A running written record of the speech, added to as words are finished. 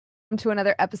to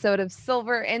another episode of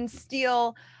Silver and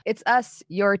Steel. It's us,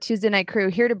 your Tuesday night crew,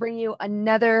 here to bring you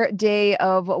another day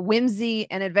of whimsy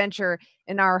and adventure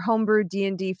in our homebrew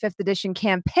D&D 5th edition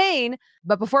campaign.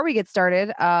 But before we get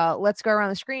started, let's go around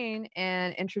the screen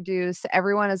and introduce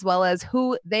everyone as well as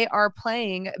who they are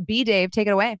playing. B. Dave, take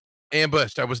it away.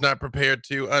 Ambushed. I was not prepared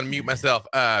to unmute myself.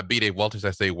 B. Dave Walters.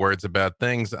 I say words about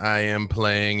things. I am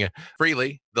playing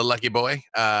Freely, the lucky boy,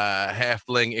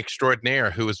 halfling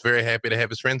extraordinaire who is very happy to have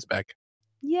his friends back.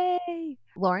 Yay.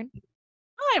 Lauren.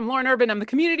 Hi, I'm Lauren Urban. I'm the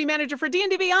community manager for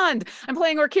D&D Beyond. I'm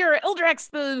playing Orkira Ildrex,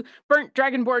 the burnt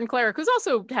dragonborn cleric, who's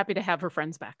also happy to have her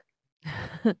friends back.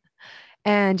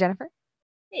 And Jennifer.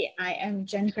 Hey, I am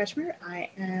Jen Kretschmer. I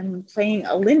am playing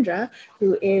Alindra,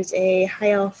 who is a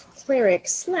high elf cleric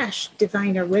 /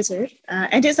 diviner wizard,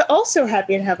 and is also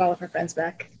happy to have all of her friends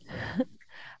back.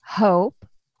 Hope.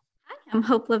 Hi, I'm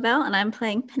Hope Lavelle, and I'm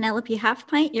playing Penelope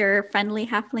Halfpint, your friendly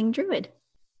halfling druid.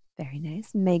 Very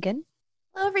nice. Megan.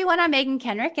 Hello, everyone. I'm Megan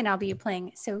Kenrick, and I'll be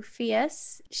playing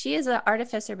Sophias. She is an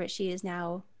artificer, but she is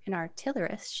now an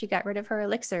artillerist. She got rid of her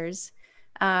elixirs.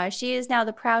 She is now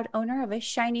the proud owner of a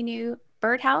shiny new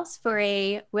birdhouse for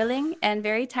a willing and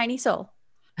very tiny soul.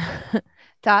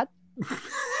 Todd.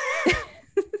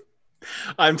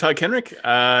 I'm Todd Kenrick.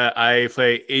 I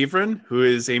play Avron, who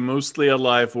is a mostly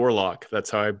alive warlock. That's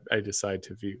how I decide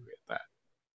to view that.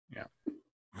 Yeah.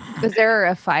 Is there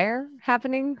a fire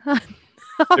happening?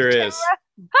 There is.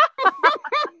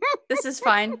 This is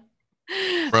fine.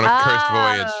 We're on a cursed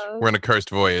voyage. We're on a cursed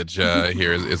voyage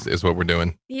here is what we're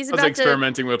doing. He's I was about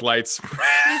experimenting with lights.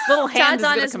 His little hand Todd's is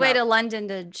on gonna his come way out. to London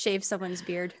to shave someone's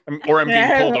beard. Or I'm being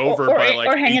pulled over by like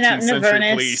or hanging out 18th in century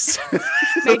Avernus. police.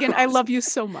 Megan, I love you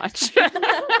so much. Oh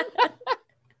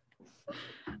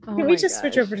Can my we just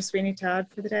switch gosh. over to Sweeney Todd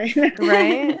for the day?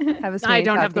 Right? Have a I Sweeney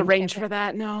don't Todd have the themed range campaign. for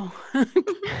that, no. I mean,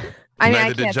 I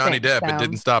Neither did can't Johnny sing, Depp. so. It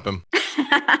didn't stop him.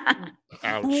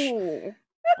 Ouch.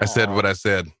 I said what I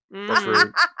said. That's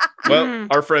rude. Well,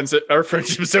 our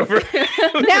friendship's over.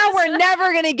 Now we're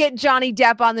never gonna get Johnny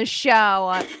Depp on the show.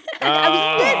 I was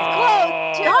this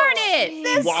close. Darn it!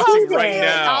 This Watching close. right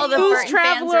now. All the Who's Burton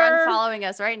fans are Traveler? unfollowing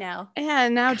us right now.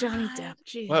 And now Johnny Depp.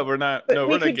 Jeez. Well, we're not. But No,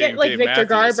 we we're not could getting get like Dave Victor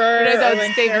Matthews. Garber. No, that's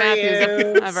Owen Dave Matthews.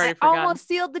 Cariou. I've already I forgotten. almost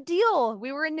sealed the deal.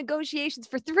 We were in negotiations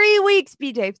for 3 weeks,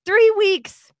 B Dave. 3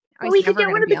 weeks. Well, we could get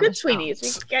one of the good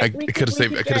Sweeneys. I could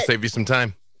have saved you some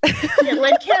time. Get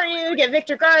Len Cariou, get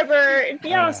Victor Garber. It'd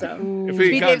be awesome. If we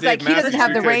B. got Dave's Dave like, he doesn't Matthews, have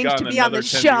we the could've range to gotten be on the another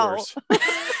 10 show.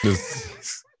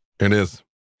 viewers. It is.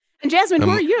 And Jasmine, who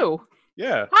are you?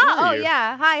 Yeah. Oh,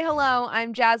 yeah. Hi, hello.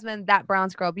 I'm Jasmine, that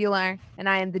Browns girl Bueller, and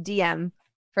I am the DM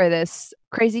for this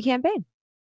crazy campaign.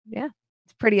 Yeah,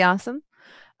 it's pretty awesome.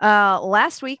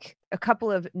 Last week, a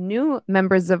couple of new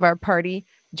members of our party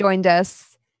joined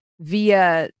us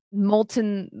via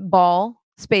Molten Ball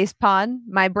Space Pod.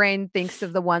 My brain thinks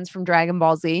of the ones from Dragon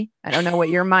Ball Z. I don't know what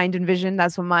your mind envisioned.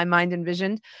 That's what my mind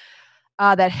envisioned.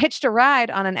 That hitched a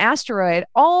ride on an asteroid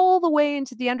all the way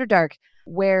into the Underdark,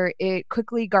 where it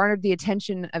quickly garnered the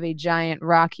attention of a giant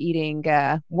rock-eating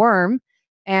worm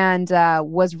and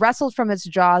was wrestled from its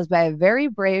jaws by a very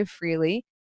brave Freely.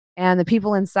 And the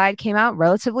people inside came out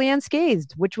relatively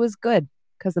unscathed, which was good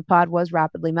because the pod was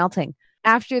rapidly melting.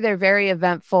 After their very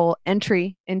eventful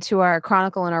entry into our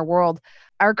chronicle and our world,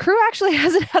 our crew actually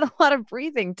hasn't had a lot of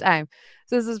breathing time.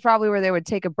 So this is probably where they would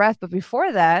take a breath. But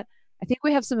before that, I think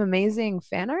we have some amazing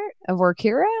fan art of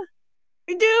Orkira.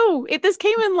 I do. This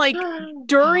came in like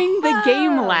during the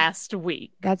game Oh. last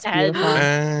week. That's And- beautiful.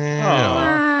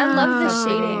 I love the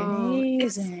shading.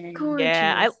 Amazing. Gorgeous.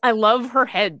 Yeah, I love her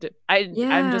head.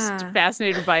 I'm just Yeah.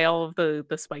 fascinated by all of the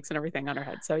spikes and everything on her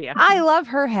head. So yeah, I love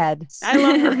her head. I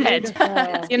love her head.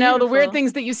 Beautiful. You know, the weird Beautiful.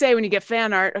 things that you say when you get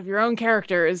fan art of your own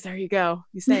character is there you go.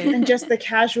 You say it. And just the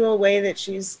casual way that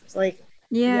she's like,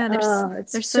 Yeah,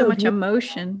 it's there's so much beautiful.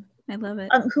 emotion. I love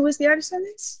it. Who was the artist on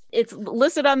this? It's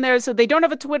listed on there. So they don't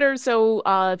have a Twitter. So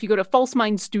if you go to False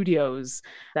Mind Studios,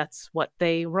 that's what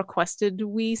they requested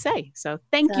we say. So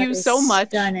thank That you is so much. It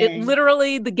stunning.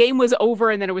 literally, the game was over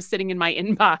and then it was sitting in my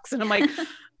inbox. And I'm like,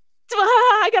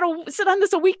 I got to sit on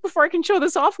this a week before I can show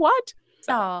this off. What?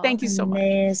 So Aw. thank you so much.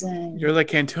 Amazing. You're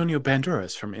like Antonio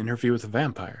Banderas from Interview with a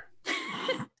Vampire.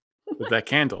 With that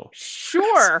candle.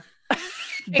 Sure.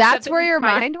 That's Except where that your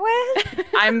my- mind went?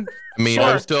 I'm I mean, Sure.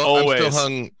 I'm still Always.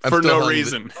 hung For still no hung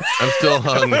reason. I'm still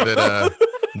hung that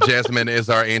Jasmine is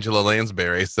our Angela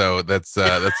Lansbury, so that's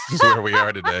just where we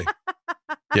are today.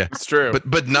 Yeah, It's true.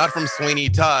 but not from Sweeney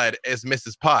Todd as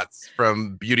Mrs. Potts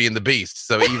from Beauty and the Beast.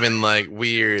 So even like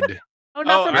weird. Oh,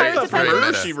 not from I Pirates thought of from Very Murder,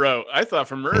 meta. She Wrote. I thought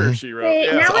from Murder, Mhm. She Wrote. Hey,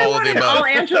 Yeah. now It's I all of want the an above. all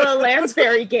Angela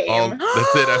Lansbury game.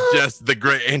 That's it. I've just the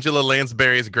great Angela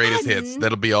Lansbury's greatest hits. Fun.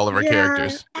 That'll be all of our Yeah.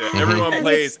 characters. Yeah, Mhm. everyone That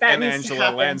plays needs- that an needs to Angela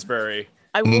happen. Lansbury.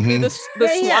 I will be Mhm. the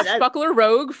Yeah, that- swashbuckler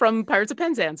rogue from Pirates of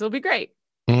Penzance. It'll be great.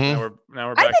 Mhm. Now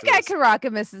we're I back think to I this. could rock a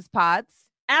Mrs. Potts.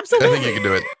 I Absolutely. think you can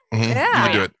do it. Mhm. You Yeah.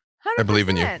 can do it. 100%. I believe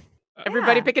in you.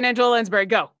 Everybody Yeah. pick an Angela Lansbury.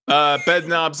 Go. Bed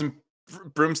knobs and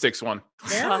broomsticks one.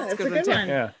 Yeah, Oh, that's a good good one, one.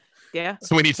 Yeah. Yeah.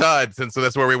 Sweeney Todd, since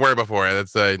that's where we were before.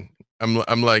 That's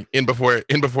I'm like in before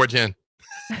Jen.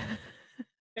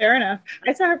 Fair enough.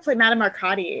 I saw her play Madame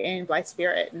Arcadi in Blithe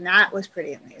Spirit, and that was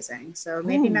pretty amazing. So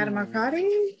maybe Madame Ooh.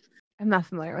 Arcadi? I'm not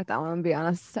familiar with that one, to be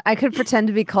honest. I could pretend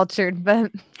to be cultured,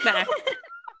 but Nah.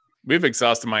 We've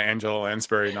exhausted my Angela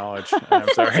Lansbury knowledge. I'm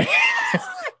sorry.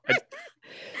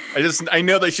 I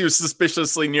know that she was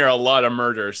suspiciously near a lot of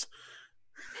murders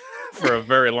for a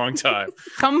very long time,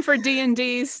 Come for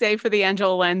D&D, stay for the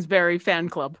Angela Lansbury fan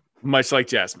club. much like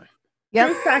Jasmine. yep.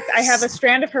 In fact, I have a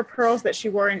strand of her pearls that she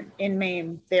wore in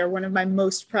Maine. They are one of my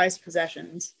most prized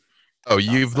possessions. Oh,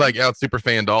 you've like out super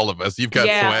fanned all of us. You've got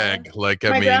Yeah. swag. Like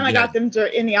My grandma yeah. got them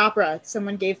in the opera.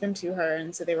 Someone gave them to her,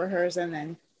 and so they were hers. And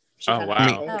then she Oh, had wow.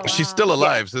 them. I mean, Oh, she's wow. still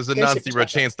alive, so there's a They're super non-zero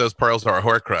special. chance those pearls are a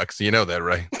Horcrux. You know that,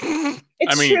 right?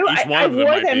 It's I mean, true. each one I of them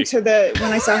wore might them be. to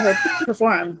when I saw her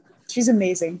perform. She's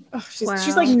amazing. Oh, she's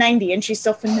like Wow. 90 and she's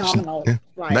still phenomenal.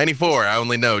 live. 94. I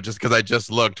only know just because I just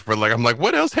looked for I'm like,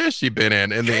 what else has she been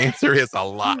in? And the answer is a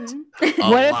lot. Mhm. A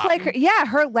What if lot.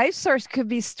 her life source could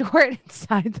be stored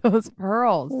inside those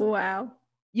pearls? Wow.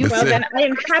 You Well, That's then I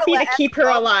am happy to keep her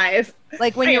alive.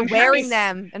 like when I you're am wearing happy.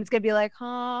 them, and it's gonna be like,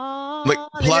 huh? Like, and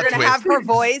you're plot gonna have twist. her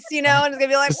voice, and it's gonna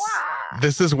be like, This- wow.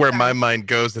 This is where my mind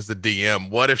goes as a DM.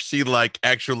 What if she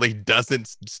actually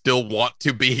doesn't still want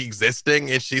to be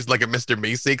existing, and she's like a Mr.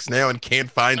 Meeseeks now and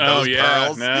can't find Oh those yeah,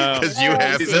 pearls no. because you Oh,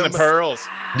 have She's in the them? pearls.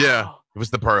 Yeah, Wow. it was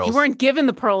the pearls. You weren't given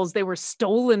the pearls; they were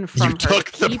stolen from her.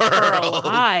 took to the keep her pearls.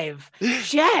 alive.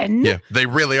 Jen. Yeah, they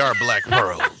really are black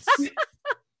pearls.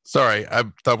 Sorry, I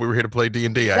thought we were here to play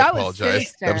D&D. I That was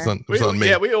apologize. That was sinister. on me.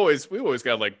 Yeah, we always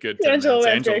got like good 10 Angela minutes.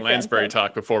 Lansbury Angela Lansbury fan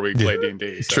talk before we play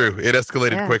D&D. So. True. It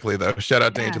escalated Yeah. quickly though. Shout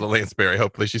out to Yeah. Angela Lansbury.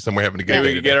 Hopefully she's somewhere having a good Maybe we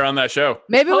day could today. get her on that show.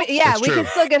 Maybe we, That's we true. can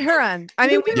still get her on. I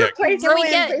mean, we Yeah. Play Can we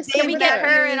Zoe and get play David her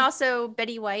and Evans. also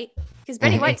Betty White? Because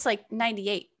Betty Mhm. White's like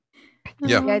 98.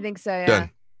 Yeah. Yeah, I think so. Yeah. Done.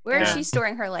 Where is Yeah. she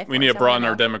storing her life? We need to broaden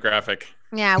our demographic.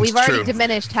 Yeah, we've It's already true.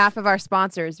 diminished half of our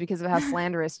sponsors because of how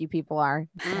slanderous you people are.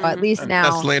 So at Mhm. least now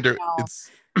That's slander. now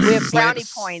It's we have slan- brownie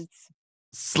points.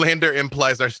 Slander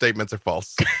implies our statements are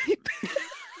false.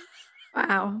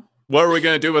 Wow. What are we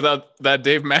going to do without that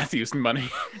Dave Matthews money?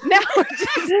 No,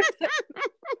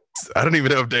 just, I don't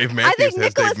even know if Dave I Matthews think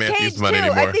has Nicolas Dave Matthews Cage money too.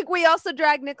 anymore. I think we also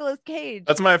drag Nicolas Cage.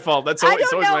 That's my fault. That's I always,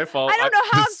 it's don't always know. my fault. I don't know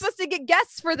how I'm this- supposed to get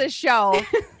guests for this show.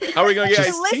 How are we going to get The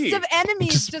Ice-T? list of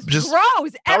enemies Just- just just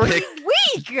grows every pick-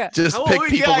 week. Just How pick will we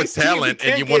people get with Ice-T if we talent and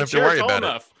can't you get won't have to worry Jared about it.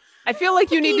 Olaf? I feel like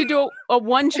you need to do a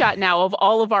one shot now of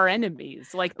all of our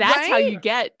enemies. Like that's how Right? you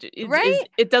get. Right?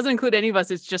 It doesn't include any of us.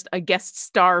 It's just a guest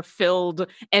star filled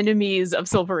enemies of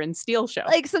Silver and Steel show.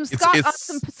 Like some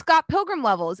it's- Scott Pilgrim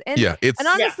levels. And Yeah, it's and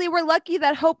honestly, we're lucky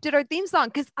that Hope did our theme song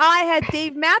because I had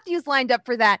Dave Matthews lined up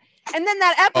for that. And then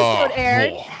that episode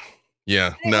aired.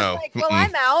 Yeah, And it was no. like, well, mm-mm.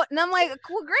 I'm out. And I'm like,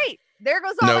 cool, great. There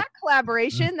goes all Nope. that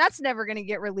collaboration. That's never going to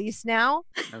get released now.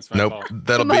 That's my Nope, fault.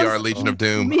 that'll The be our most Legion of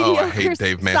Doom. Oh, I hate Mediocre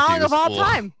Dave Matthews. song of all Ugh.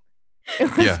 time.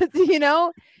 It was, Yeah.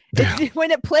 Yeah.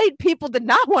 when it played, people did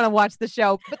not want to watch the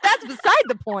show. But that's beside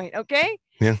the point, okay?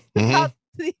 Yeah. It's mhm. about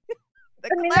the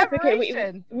I mean, that's okay.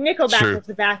 collaboration. Nickelback True. was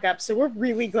the backup, so we're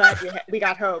really glad we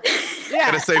got Hope. Yeah,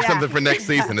 Gotta save yeah. something for next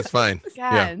season. It's fine.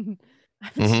 Yeah. God.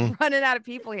 I'm just Mhm. running out of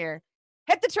people here.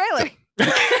 Hit the trailer.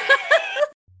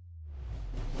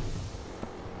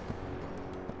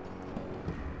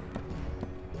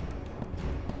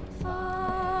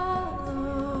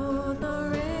 Follow the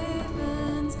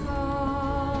raven's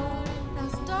call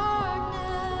as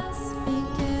darkness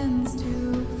begins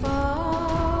to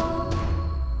fall.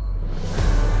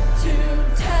 To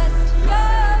test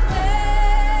your faith,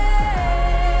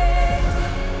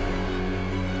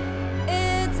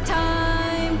 it's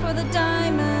time for the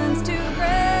diamonds to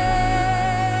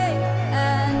break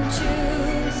and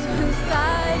choose whose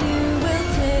side you will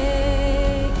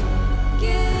take.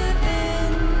 Give in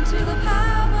to the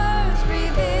powers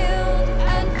revealed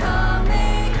and come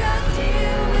make a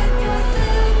deal with your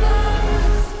silver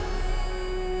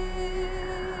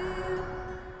steel.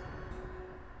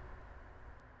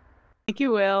 Thank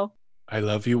you, Will. I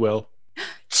love you, Will.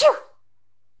 Shoo!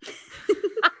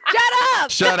 Shut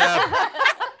up. Shut up.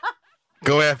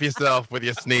 Go F yourself with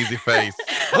your sneezy face.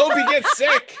 Hope he gets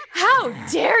sick. How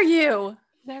dare you?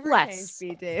 Never Bless.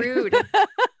 change, BD. Rude.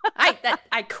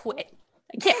 I quit.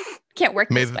 I can't work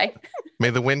May this way.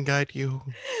 May the wind guide you.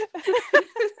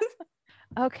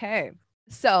 Okay.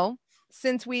 So,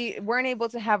 since we weren't able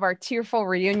to have our tearful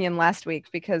reunion last week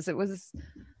because it was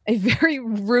a very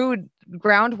rude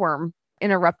groundworm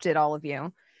interrupted all of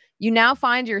you, you now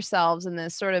find yourselves in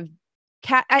this sort of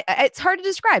it's hard to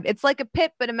describe. It's like a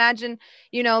pit, but imagine,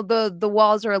 the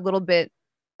walls are a little bit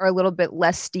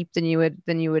less steep than you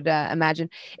would imagine.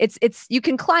 It's you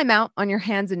can climb out on your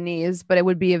hands and knees, but it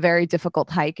would be a very difficult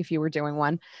hike if you were doing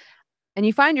one. And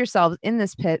you find yourselves in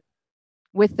this pit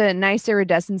with the nice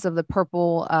iridescence of the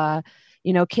purple,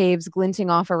 caves glinting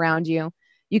off around you.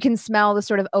 You can smell the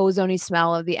sort of ozony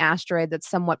smell of the asteroid that's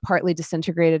somewhat partly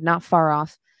disintegrated, not far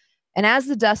off. And as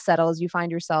the dust settles, you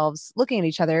find yourselves looking at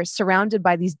each other, surrounded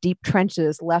by these deep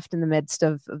trenches left in the midst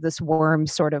of this worm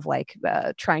sort of like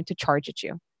trying to charge at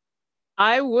you.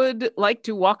 I would like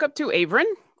to walk up to Averin,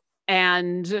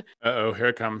 and Uh-oh, here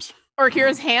it comes.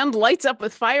 Orkira's hand lights up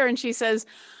with fire, and she says,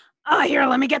 "Oh, here,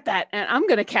 let me get that." And I'm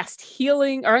going to cast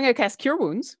healing, or I'm going to cast Cure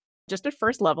Wounds, just at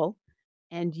first level,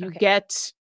 and you Okay.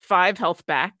 get 5 health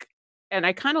back. And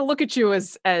I kind of look at you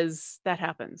as that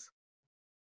happens.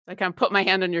 I kind of put my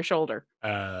hand on your shoulder.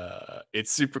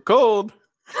 It's super cold,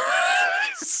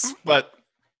 but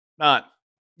not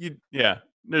you. Yeah,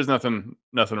 there's nothing.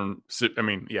 I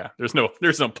mean, yeah, there's no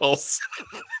pulse.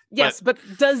 Yes, but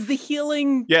does the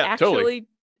healing Yeah, actually? totally.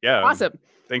 Yeah, Awesome.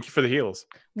 Thank you for the heals.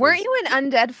 Weren't you in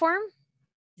undead form?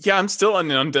 Yeah, I'm still in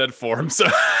undead form, so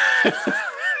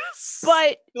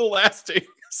But still lasting.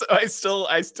 So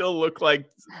I still look like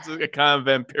a kind of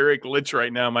vampiric lich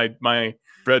right now. My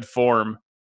red form.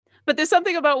 But there's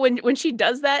something about when she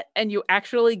does that and you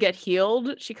actually get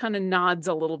healed, she kind of nods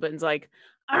a little bit and's like,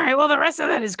 "All right, well, the rest of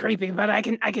that is creepy, but I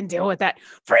can deal with that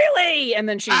freely." And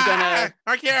then she's gonna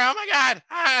Arkira, oh my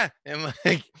god, and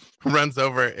like runs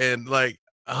over and like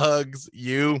hugs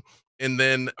you, and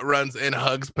then runs and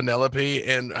hugs Penelope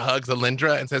and hugs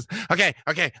Alindra and says, okay,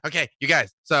 you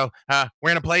guys. So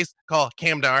we're in a place called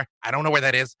Camdar. I don't know where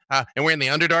that is. And we're in the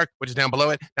Underdark, which is down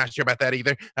below it. Not sure about that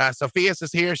either. Sophia's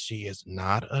is here. She is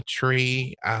not a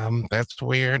tree. That's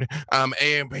weird. And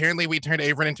apparently we turned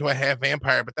Averin into a half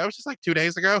vampire, but that was just like 2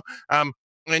 days ago. And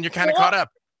you're kind of caught up.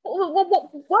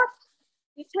 What?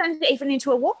 You turned Averin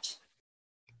into a what?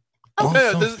 Oh.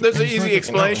 No, there's an easy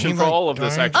explanation for all of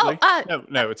this, actually.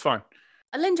 No, it's fine.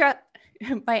 Alindra,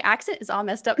 my accent is all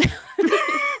messed up now.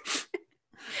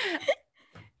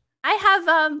 I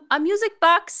have a music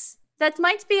box that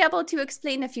might be able to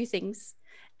explain a few things.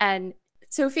 And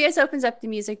Sophia's opens up the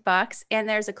music box, and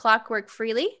there's a Clockwork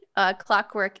Freely, a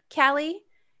Clockwork Callie,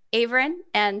 Averin,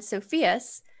 and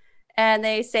Sophia's. And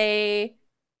they say,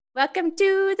 "Welcome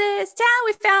to this town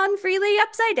we found Freely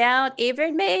upside down.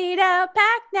 Averin made a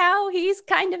pact, now he's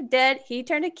kind of dead. He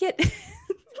turned a kid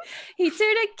he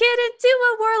turned a kid into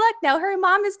a warlock. Now her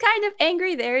mom is kind of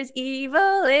angry. There's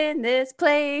evil in this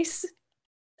place."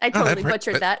 I totally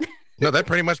butchered that. No, that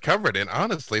pretty much covered it.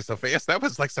 Honestly, Sophia, that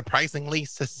was like surprisingly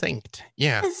succinct.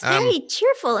 Yeah. It's very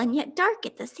cheerful and yet dark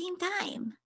at the same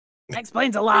time. That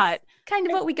explains a lot. Kind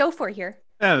of what we go for here.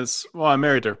 Yeah, well, I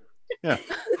married her. Yeah.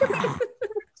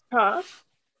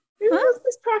 Who was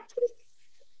this pact with?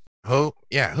 Oh,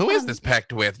 yeah. Who is this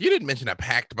pact with? You didn't mention a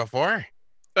pact before.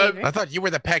 Averin. I thought you were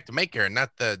the pact maker,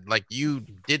 not the like you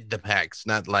did the pacts,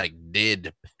 not like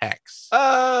did pacts.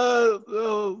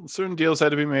 Well, certain deals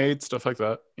had to be made, stuff like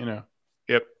that.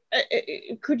 Yep.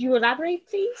 Could you elaborate,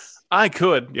 please? I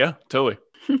could. Yeah, totally.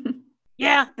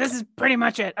 Yeah, this is pretty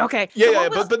much it. Okay. Yeah, so yeah,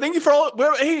 what was- but thank you for all.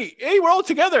 Hey, we're all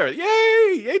together!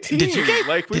 Yay, team! Did you guys,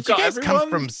 like we've did you got guys everyone? come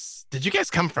from? Did you guys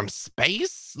come from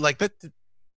space? Like that?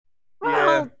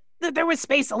 Well, there was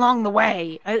space along the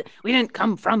way. We didn't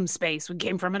come from space. We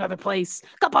came from another place,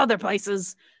 a couple other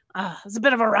places. It's a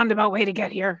bit of a roundabout way to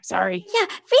get here. Sorry. Yeah,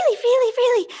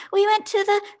 really. We went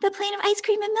to the plane of ice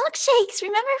cream and milkshakes.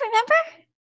 Remember?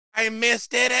 I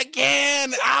missed it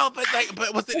again. Oh, but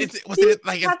was it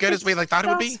like as good as we like thought it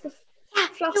would be? Yeah,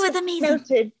 it was amazing.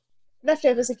 Melted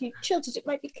leftovers. If you chilled it, it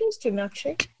might be close to a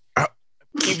milkshake.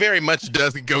 He very much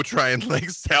doesn't go try and like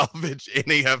salvage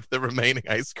any of the remaining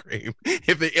ice cream.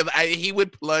 He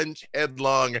would plunge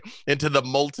headlong into the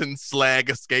molten slag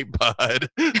escape pod,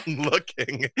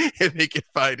 looking if he could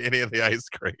find any of the ice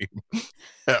cream.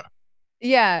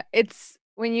 Yeah, it's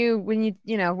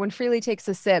when Freely takes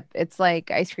a sip, it's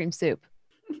like ice cream soup.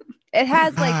 It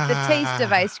has like the taste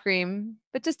of ice cream,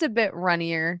 but just a bit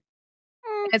runnier.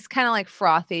 It's kind of like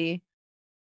frothy.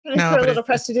 Put a little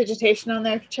prestidigitation on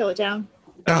there, chill it down.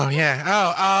 Oh yeah.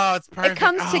 Oh, it's perfect. It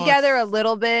comes Oh, together a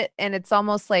little bit, and it's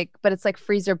almost like, but it's like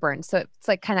freezer burn, so it's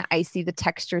like kind of icy. The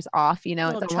texture's off, you know.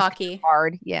 A It's little almost chalky.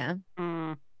 hard. Yeah.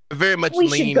 Mm. very much We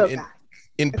should lean go in, back.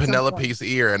 in at some Penelope's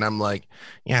ear, and I'm like,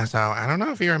 yeah. So I don't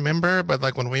know if you remember, but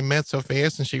like when we met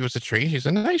Sophia's and she was a tree, she's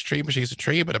a nice tree, but she's a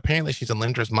tree. But apparently she's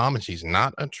Alindra's mom, and she's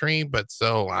not a tree. But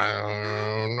so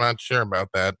I'm not sure about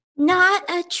that. Not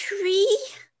a tree?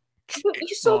 But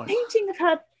you saw Nice. a painting of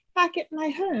her back at my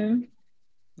home.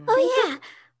 Oh,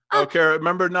 yeah. Okay,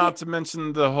 remember not to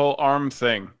mention the whole arm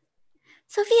thing.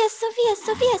 Sophia's.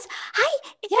 Hi,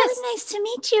 it's Yes. really nice to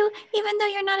meet you. Even though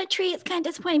you're not a tree, it's kind of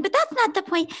disappointing. But that's not the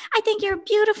point. I think you're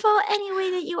beautiful any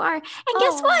way that you are. And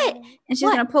guess what? Oh. And she's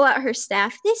What? going to pull out her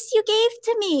staff. This you gave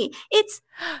to me. It's,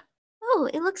 oh,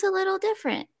 it looks a little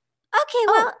different. Okay,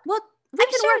 well, Well, we I'm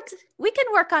can sure work. We can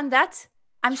work on that.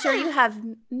 I'm sure you have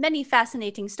many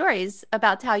fascinating stories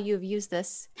about how you've used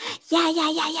this.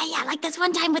 yeah. Like this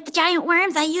one time with the giant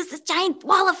worms, I used this giant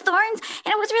wall of thorns,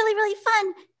 and it was really, really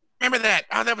fun. Remember that?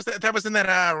 Oh, that was in that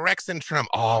Rexentrum.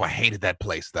 Oh, I hated that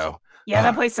place though. Yeah,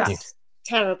 that Oh, place sucks. yes.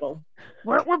 Terrible.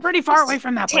 We're pretty far away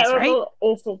from that place, Terrible, right?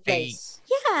 awful place.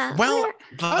 Yeah. Well, we're-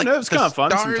 Oh no, it's the kind of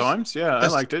fun stars- sometimes. Yeah, I the-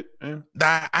 liked it.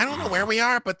 Yeah. I don't know where we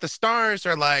are, but the stars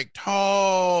are like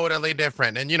totally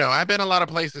different. And you know, I've been a lot of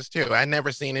places too. I've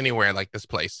never seen anywhere like this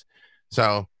place,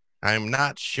 so I'm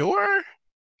not sure.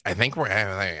 I think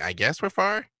I guess we're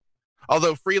far.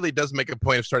 Although Freely does make a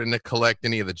point of starting to collect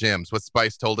any of the gems. What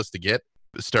Spice told us to get,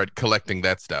 start collecting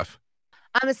that stuff.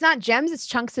 It's not gems; it's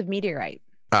chunks of meteorite.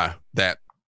 That.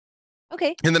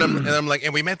 Okay. And then I'm like,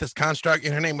 and we met this construct,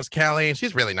 and her name was Callie, and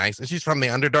she's really nice, and she's from the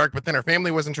Underdark. But then her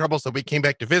family was in trouble, so we came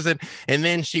back to visit. And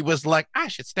then she was like, I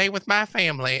should stay with my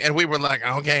family, and we were like,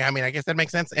 okay, I mean, I guess that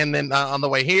makes sense. And then on the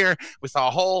way here, we saw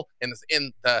a hole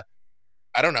in the,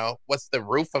 I don't know, what's the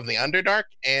roof of the Underdark,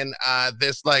 and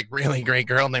this like really great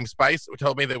girl named Spice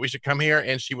told me that we should come here,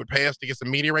 and she would pay us to get some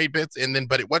meteorite bits. And then,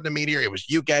 but it wasn't a meteor; it was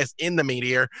you guys in the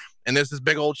meteor. And there's this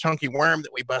big old chunky worm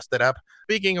that we busted up.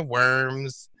 Speaking of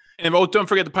worms. And oh, don't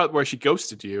forget the part where she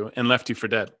ghosted you and left you for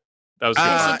dead. That was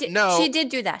good. she did, no. she did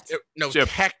do that. No, Yep.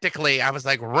 technically, I was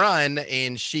like, run,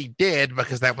 and she did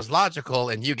because that was logical,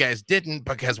 and you guys didn't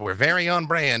because we're very on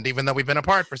brand, even though we've been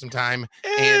apart for some time.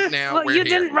 And now Well, we're you here.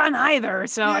 didn't run either,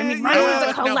 so I mean, Yeah, running was a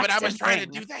No, collective but I was trying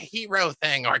to thing. do the hero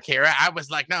thing, Arkira. I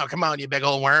was like, no, come on, you big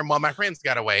old worm. Well, my friends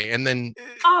got away, and then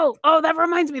Oh, that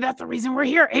reminds me. That's the reason we're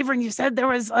here. Avon, you said there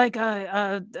was like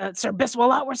a Sir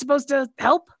Biswalot we're supposed to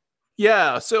help.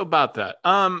 Yeah, so about that.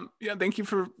 Yeah, thank you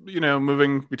for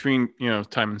moving between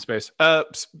time and space.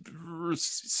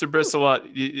 Sir Brissalot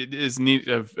is in need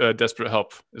of desperate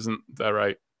help, isn't that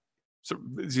right? So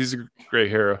he's a great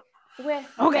hero. Well,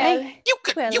 Okay. you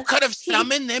could have he-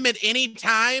 summoned them at any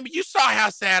time. You saw how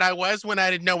sad I was when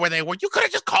I didn't know where they were. You could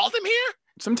have just called them here.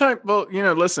 Sometimes, well,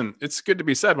 listen, it's good to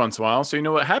be sad once in a while, so you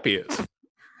know what happy is.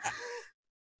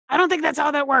 I don't think that's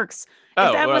how that works. Oh,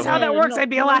 If that was well, how that no, works, not- I'd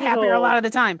be a lot not at happier a all. lot of the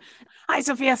time. Hi,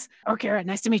 Sophias. Oh, Kara,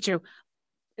 nice to meet you.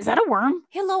 Is that a worm?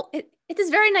 Hello. It is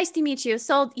very nice to meet you.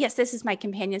 So, yes, this is my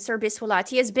companion, Sir Biswalat.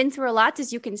 He has been through a lot,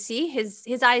 as you can see. His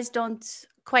eyes don't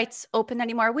quite open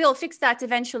anymore. We'll fix that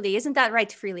eventually. Isn't that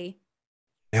right, Freely?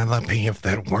 Penelope, if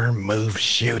that worm moves,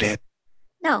 shoot it.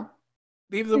 No.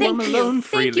 leave the worm alone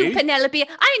freely. Thank you, Penelope.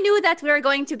 I knew that we were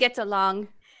going to get along.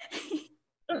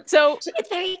 So, It's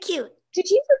very cute. Did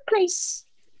you replace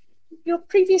your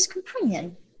previous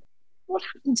companion? What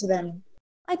happened to them?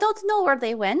 I don't know where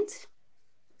they went.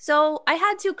 So I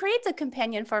had to create a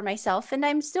companion for myself, and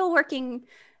I'm still working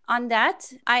on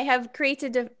that. I have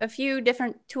created a few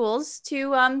different tools to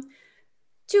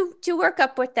work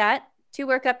up with that, to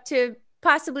work up to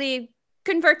possibly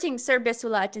converting Sir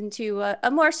Bisulat into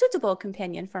a more suitable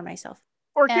companion for myself.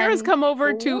 Orkira's And- come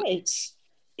over to Right.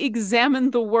 examine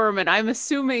the worm, and I'm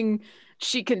assuming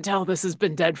she can tell this has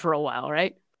been dead for a while,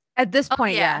 right? At this Oh,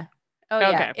 point, yeah. yeah. Oh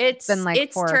Okay. yeah, It's been like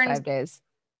it's 4 or turned 5 days.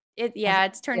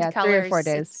 it's turned Yeah, colors. 3 or 4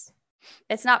 days.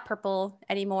 It's not purple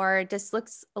anymore. It just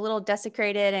looks a little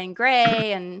desecrated and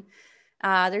gray, and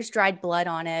there's dried blood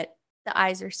on it. The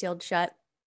eyes are sealed shut.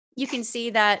 You can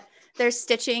see that there's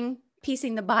stitching,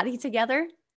 piecing the body together.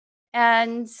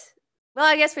 And, well,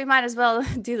 I guess we might as well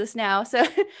do this now. So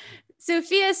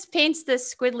Sophias paints the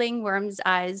squiddling worm's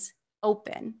eyes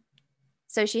open.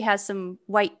 So she has some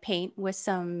white paint with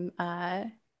some,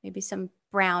 maybe some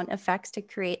brown effects to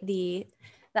create the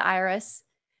iris,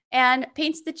 and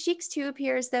paints the cheeks to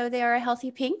appear as though they are a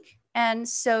healthy pink, and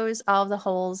sews all the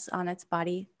holes on its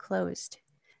body closed.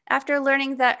 After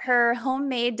learning that her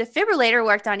homemade defibrillator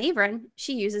worked on Evren,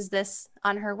 she uses this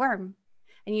on her worm.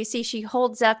 And you see she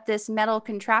holds up this metal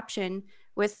contraption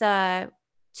with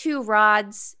 2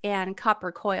 rods and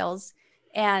copper coils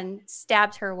and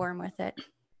stabs her worm with it.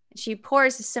 She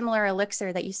pours a similar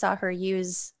elixir that you saw her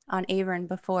use on Avern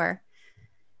before.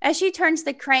 As she turns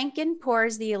the crank and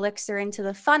pours the elixir into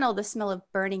the funnel, the smell of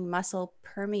burning muscle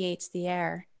permeates the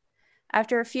air.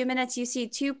 After a few minutes, you see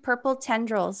 2 purple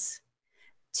tendrils,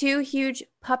 2 huge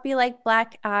puppy-like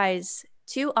black eyes,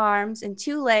 2 arms, and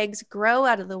 2 legs grow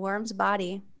out of the worm's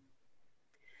body.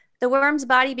 The worm's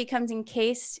body becomes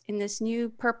encased in this new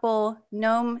purple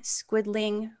gnome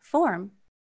squidling form.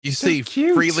 You So see,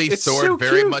 cute. Freely's It's sword so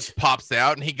very cute. much pops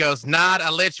out, and he goes, "Not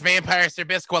a lich vampire Sir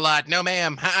Bisquilot. No,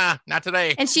 ma'am. Not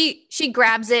today." And she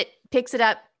grabs it, picks it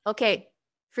up. Okay,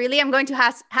 Freely, I'm going to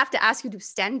have to ask you to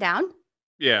stand down.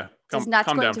 Yeah, It's not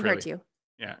calm going down, to Freely. hurt you.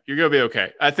 Yeah, you're gonna be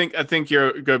okay. I think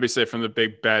you're gonna be safe from the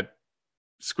big bad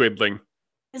squidling.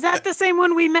 Is that the same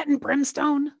one we met in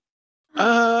Brimstone?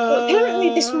 Well, apparently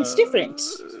this one's different.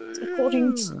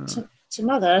 According to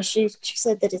Mother, she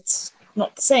said that it's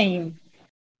not the same.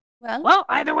 Well,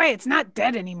 either way, it's not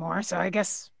dead anymore, so I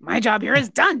guess my job here is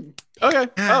done. Okay.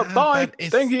 Oh, bye. but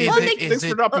is- Thank you. is Well, it- Thanks is for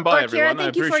it- dropping by, everyone. Kira, thank I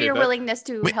you for appreciate your that. willingness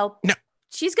to Wait, help. no.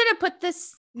 She's going to put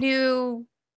this new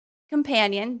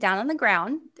companion down on the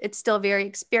ground. It's still very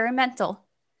experimental,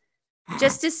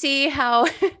 just to see how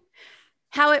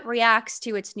it reacts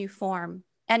to its new form,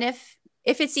 and if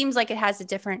it seems like it has a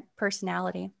different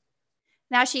personality.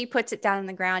 Now she puts it down on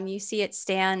the ground. You see it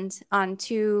stand on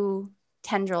 2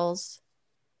 tendrils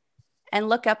and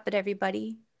look up at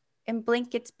everybody and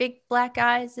blink its big black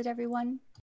eyes at everyone.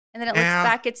 And then it looks Ow.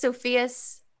 back at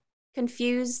Sophia's,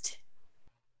 confused,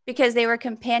 because they were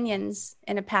companions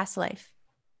in a past life.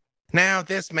 Now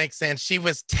this makes sense. She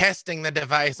was testing the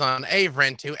device on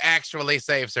Avern to actually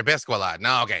save Sir Bisquilot.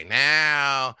 No, okay,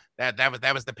 now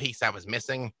that was the piece I was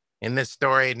missing in this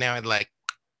story. Now it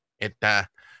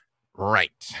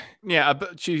right. Yeah,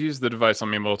 but she used the device on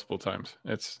me multiple times.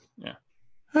 It's yeah.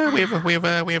 We have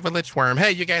a lich worm.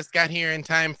 Hey, you guys got here in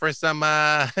time for some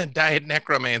diet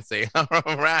necromancy. All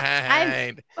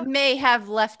right. May have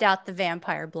left out the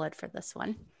vampire blood for this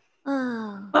one.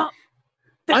 Oh.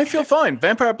 I feel fine.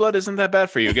 Vampire blood isn't that bad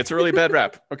for you. It gets a really bad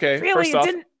rap. Okay, Really, first off,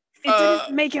 it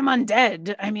didn't make him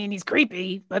undead. I mean, he's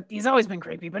creepy, but he's always been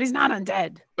creepy, but he's not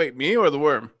undead. wait, me or the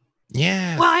worm?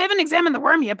 Yes. Well, I haven't examined the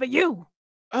worm yet, but you.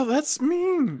 Oh, that's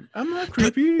mean. I'm not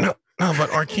creepy. No,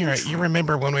 but Orkira, you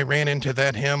remember when we ran into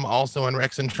that him also in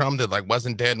Rex and Trum that like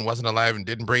wasn't dead and wasn't alive and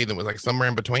didn't breathe and was like somewhere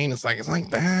in between? It's like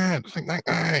that. It's like that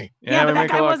guy. Yeah, but we that make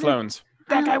a guy lot of wasn't- clones.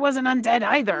 That guy wasn't undead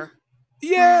either.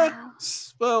 Yeah. Wow.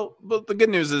 Well, but the good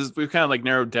news is we've kind of like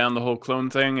narrowed down the whole clone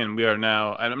thing, and we are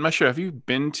now. I'm not sure. Have you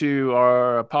been to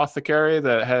our apothecary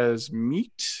that has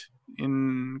meat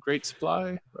in great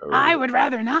supply? I would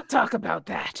rather not talk about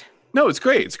that. No, it's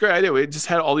great. It's a great idea. We just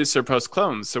had all these surplus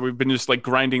clones, so we've been just like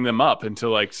grinding them up into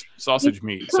like sausage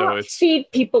meat. So Can't it's feed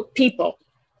people.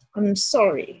 I'm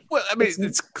sorry. well, I mean, it's-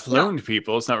 it's cloned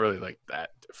people. It's not really like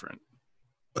that different.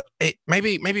 Hey,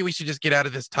 maybe we should just get out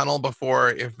of this tunnel before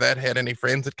if that had any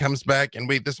friends it comes back and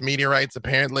this meteorite's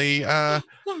apparently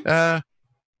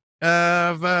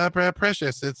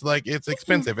precious. It's like it's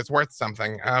expensive. It's worth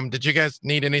something. Did you guys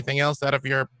need anything else out of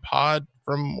your pod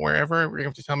from wherever? You're gonna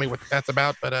have to tell me what that's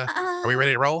about, but are we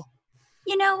ready to roll?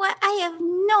 You know what? I have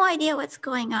no idea what's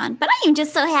going on, but I am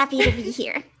just so happy to be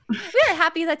here. We're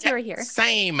happy that you're here.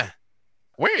 Same.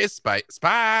 Where is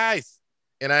Spice?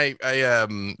 And I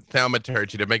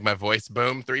thaumaturgy to make my voice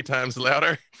boom 3 times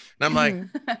louder. And I'm like,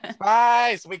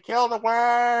 Spice, we killed the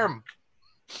worm.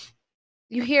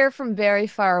 You hear from very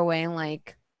far away,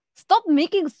 like, stop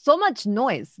making so much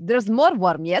noise. There's more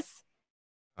worm, yes?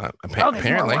 Oh, there's more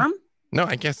Apparently. worm? No,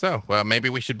 I guess so. Well, maybe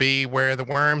we should be where the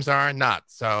worms are not.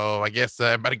 So I guess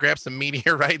everybody grab some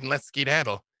meteorite and let's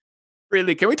skedaddle.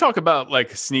 Really, can we talk about like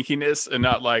sneakiness and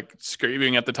not like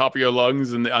screaming at the top of your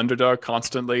lungs in the Underdark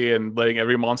constantly and letting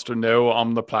every monster know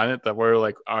on the planet that we're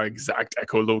like our exact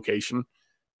echolocation?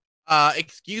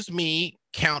 Excuse me,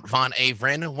 Count von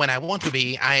Avren. When I want to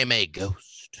be, I am a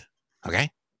ghost. Okay?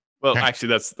 Well, Huh. actually,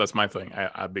 that's my thing.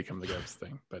 I become the ghost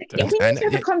thing. But Yeah, we I need to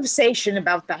have know- a conversation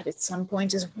about that at some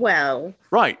point as well.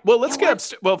 right. Well, let's Yeah,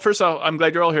 get up. Well, first off, I'm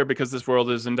glad you're all here because this world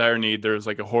is in dire need. There's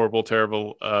like a horrible,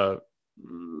 terrible,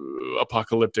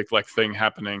 apocalyptic like thing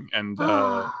happening, and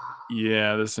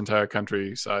yeah, this entire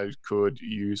countryside could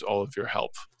use all of your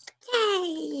help.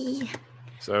 Yay!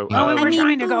 So Well, we I were mean,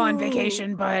 trying to go on ooh.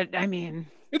 vacation, but I mean,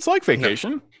 it's like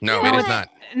vacation. No, You know it is what? not.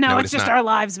 no, No, it it's is just not. our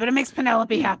lives, but it makes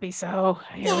Penelope happy, so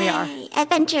here we are. Yay!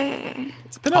 Adventure.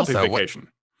 It's a Penelope Also, what- vacation.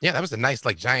 Yeah, that was a nice,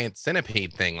 like, giant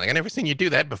centipede thing. Like, I never seen you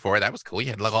do that before. That was cool. You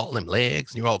had, like, all them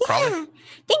legs and you were all crawling. Yeah,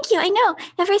 thank you. I know.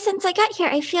 Ever since I got here,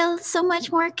 I feel so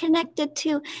much more connected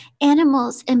to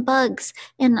animals and bugs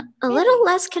and a little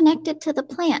less connected to the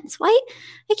plants. Why?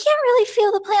 I can't really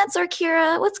feel the plants,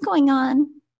 Orkira. What's going on?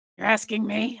 You're asking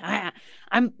me?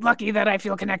 I'm lucky that I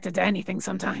feel connected to anything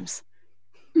sometimes.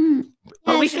 Hmm.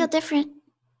 But Yeah, we I feel should- different.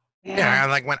 Yeah,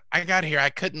 like, when I got here,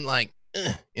 I couldn't, like,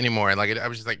 anymore. Like, I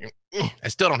was just like, I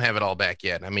still don't have it all back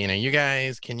yet. I mean, are you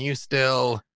guys, can you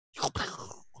still? You know?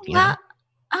 Well,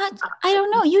 I don't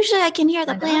know. Usually I can hear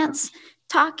the I know. plants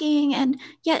talking, and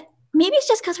yet maybe it's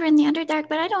just because we're in the Underdark,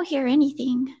 but I don't hear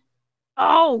anything.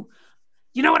 Oh,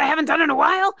 you know what I haven't done in a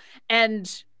while?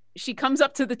 And she comes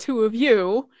up to the two of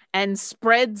you and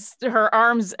spreads her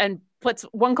arms and puts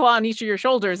one claw on each of your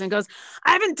shoulders and goes,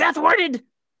 I haven't death warded.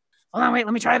 Hold on, wait,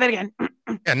 let me try that again.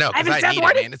 Yeah, no, I because haven't I need it,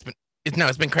 death-warded? man.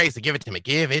 It's been crazy. Give it to me.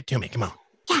 Give it to me. Come on.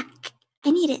 Yeah,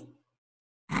 I need it.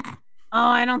 Oh,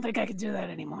 I don't think I could do that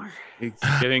anymore. He's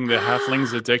getting the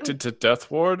halflings addicted to Death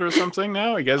Ward or something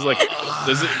now? You guys, like,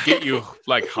 does it get you,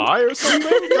 like, high or something?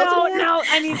 No.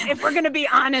 I mean, if we're gonna be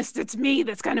honest, it's me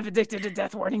that's kind of addicted to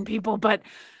death warding people. But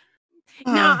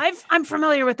no, I'm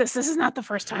familiar with this. This is not the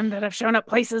first time that I've shown up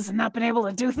places and not been able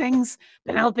to do things.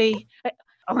 Penelope,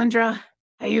 Alindra,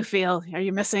 how you feel? Are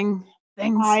you missing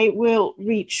things? I will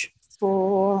reach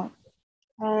for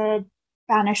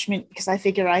banishment because I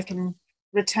figure I can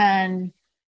return.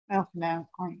 Oh no!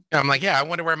 I'm like, yeah, I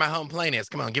wonder where my home plane is.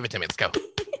 Come on, give it to me. Let's go.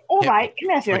 All Yeah. right, come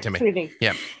here, Give it to me. Trudy.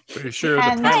 Pretty sure the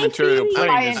And prime I material feel plane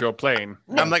like- is your plane.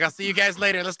 I'm like, I'll see you guys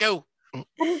later. Let's go.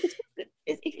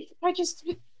 If I just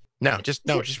No,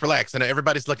 just relax. And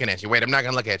everybody's looking at you. Wait, I'm not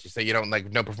gonna look at you, so you don't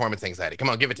like no performance anxiety. Come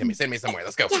on, give it to me. Send me somewhere.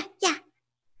 Let's go. Yeah.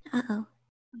 Uh-oh.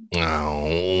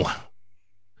 Oh,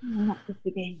 not this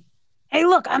again. Hey,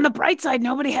 look, on the bright side,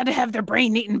 nobody had to have their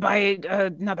brain eaten by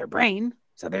another brain.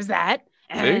 So there's that.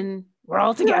 And we're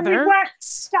all We together. weren't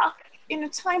stuck in a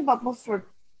time bubble for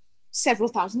several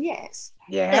thousand years.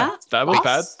 Yeah. That was Yes.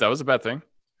 bad. That was a bad thing.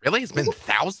 really? It's been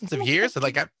thousands of years.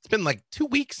 Like, it's been like 2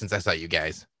 weeks since I saw you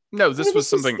guys. No, this was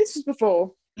something. This was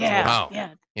before. Yeah. Wow.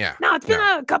 Yeah. Yeah. No, it's been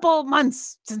No. a couple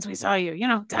months since we saw you. You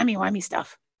know, timey-wimey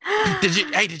stuff. Did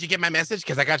you get my message?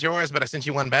 Because I got yours, but I sent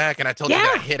you one back, and I told you that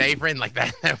I Yeah. hit Averin. Like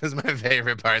that. That was my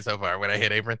favorite part so far when I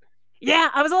hit Averin. Yeah,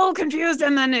 I was a little confused,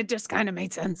 and then it just kind of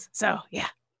made sense. So, yeah.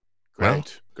 Well,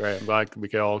 Great. I'm glad we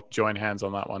could all join hands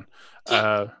on that one.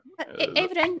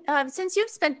 Averin, since you've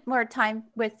spent more time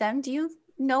with them, do you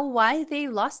know why they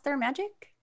lost their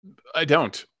magic? I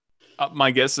don't.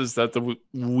 My guess is that the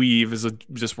weave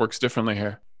just works differently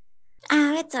here.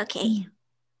 Oh, it's okay.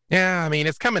 yeah, I mean,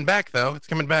 it's coming back though. It's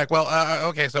coming back. Well,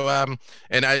 okay, so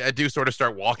and I do sort of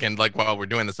start walking like while we're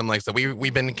doing this. I'm like, so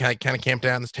we've been kind of camped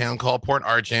out in this town called Port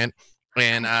Argent.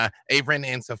 And Averin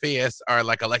and Sophias are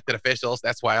like elected officials.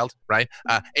 That's wild, right?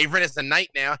 Averin is the knight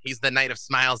now. He's the knight of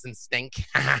smiles and stink.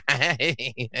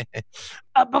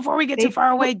 Before we get too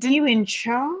far away, Put you in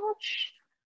charge?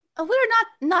 We're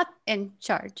not in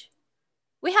charge.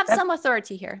 We have That- some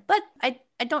authority here, but I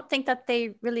don't think that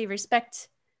they really respect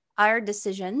our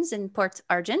decisions in Port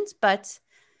Argent. But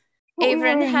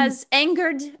Averin has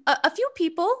angered a few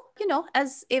people, you know,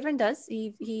 as Averin does.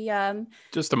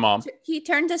 Just a mom. He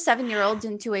turned a 7-year-old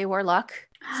into a warlock.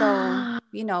 So,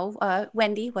 you know,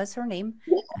 Wendy was her name.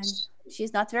 And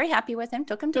she's not very happy with him.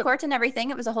 Took him to Yeah. court and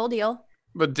everything. It was a whole deal.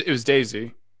 But it was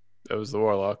Daisy. That was the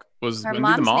warlock. Was Her Wendy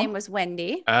mom's the mom? name was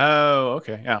Wendy. Oh,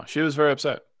 okay. Yeah, she was very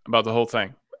upset about the whole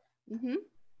thing. Hmm.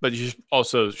 But you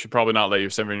should probably not let your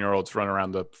 7-year-olds run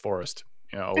around the forest.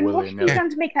 You know, And what willy have you nilly. done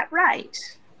to make that right?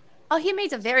 Oh, he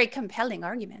made a very compelling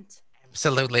argument.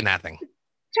 Absolutely nothing.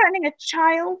 Turning a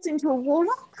child into a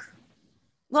warlock?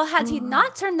 Well, had he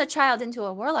not turned the child into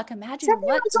a warlock, imagine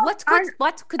 7-year-olds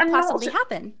what could are not- possibly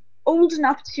happen. Old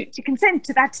enough to consent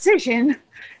to that decision.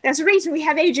 There's a reason we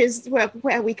have ages where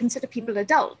we consider people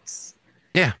adults.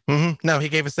 Yeah. No, he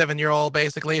gave a 7-year-old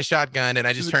basically a shotgun, and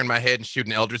I just turned my head and shoot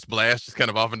an Eldritch Blast just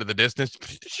kind of off into the distance.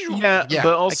 Yeah, Yeah,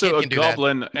 but a also kid a can do that.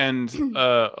 goblin, and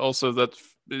also that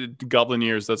goblin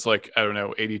years. That's like, I don't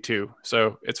know, 82.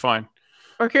 So it's fine.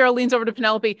 Or Carol leans over to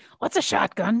Penelope. What's a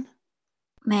shotgun?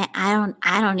 Man,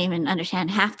 I don't even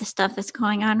understand half the stuff that's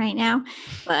going on right now,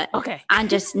 but Okay. I'm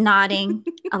just nodding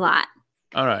a lot.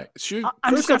 All right.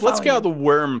 I'm First just off, let's gonna get out follow of the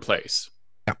worm place.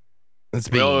 Let's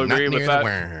We be all not agree with near that? the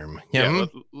worm. Yeah.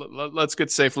 Let's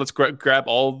get safe. Let's grab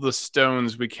all the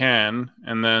stones we can,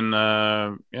 and then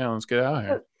let's get out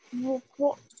of here.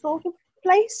 What sort of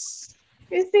place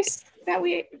is this that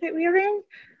we are in?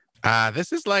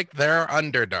 This is like their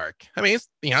Underdark. I mean, it's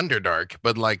the Underdark,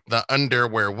 but like the under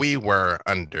where we were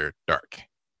Underdark.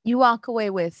 You walk away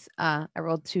with I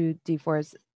rolled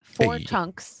 2d4s, 4 Hey.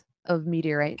 chunks of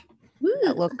meteorite Woo.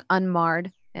 that look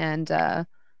unmarred and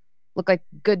look like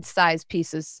good sized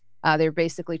pieces. They're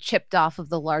basically chipped off of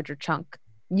the larger chunk.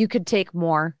 You could take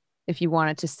more if you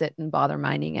wanted to sit and bother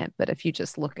mining it, but if you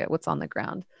just look at what's on the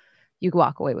ground, you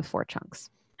walk away with 4 chunks.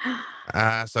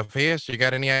 Sophia, you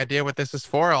got any idea what this is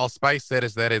for? All Spice said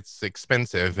is that it's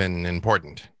expensive and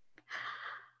important.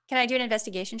 Can I do an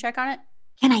investigation check on it?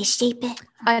 Can I shape it?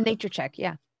 Nature check,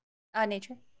 yeah.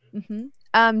 Nature.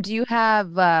 Do you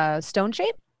have stone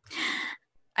shape?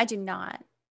 I do not.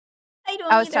 I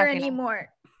don't I was either talking- anymore.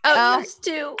 Oh. I used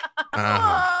to.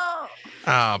 Uh-huh. Oh.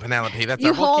 Oh, Penelope, that's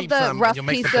You we'll hold keep the some, and rough you'll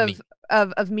make piece something of,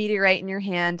 neat. of meteorite in your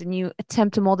hand and you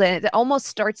attempt to mold it. It almost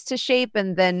starts to shape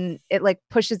and then it like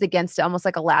pushes against it almost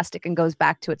like elastic and goes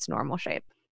back to its normal shape.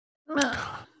 Ugh.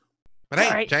 But hey,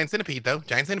 Alright. giant centipede though.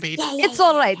 Giant centipede. Yeah, yeah, It's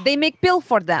all yeah. right. They make bill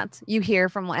for that. You hear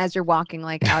from as you're walking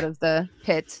like out of the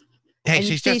pit. Hey, and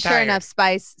you she's see just sure tired. enough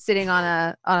Spice sitting on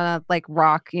a like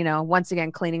rock, once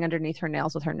again cleaning underneath her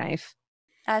nails with her knife.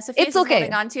 Sophia It's is okay.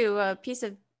 holding on to a piece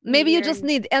of Maybe you meteor just and-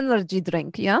 need energy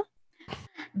drink, yeah?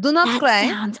 Do not That cry.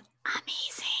 sounds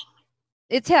amazing.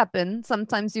 It happens.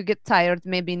 Sometimes you get tired,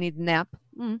 maybe need nap.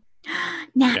 Nap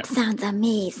Yeah. sounds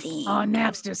amazing. Oh,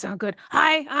 naps do sound good.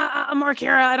 Hi, I'm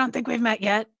Markira. I don't think we've met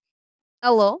yet.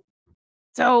 Hello?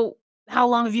 So, how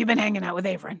long have you been hanging out with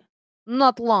Avrin?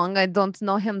 Not long. I don't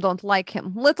know him, don't like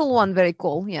him. Little one, very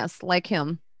cool. Yes, like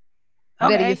him.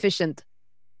 Very Okay. efficient.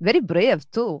 Very brave,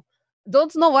 too.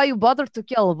 Don't know why you bothered to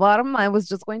kill Varm. I was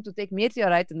just going to take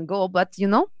meteorite and go, but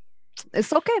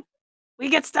it's okay. We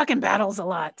get stuck in battles a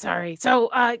lot. Sorry. So,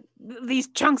 these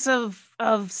chunks of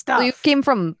stuff. So you came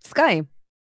from Sky.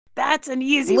 That's an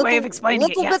easy way of explaining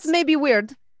little it. Yes. bit maybe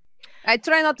weird. I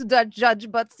try not to judge,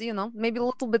 but maybe a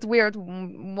little bit weird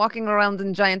walking around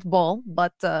in giant ball.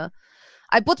 But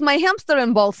I put my hamster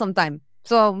in ball sometime,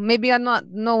 so maybe I not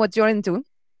know what you're into.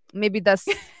 Maybe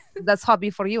that's hobby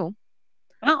for you.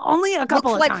 Well, only a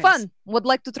couple Looks of like times. fun. Would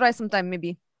like to try sometime.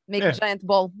 Maybe make Yeah. a giant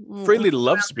ball. Freely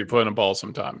loves to be put in a ball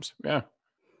sometimes. Yeah.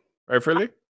 Right, Freely?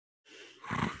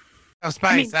 Oh,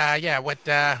 Spice. Yeah. What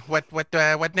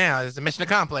now? Is the mission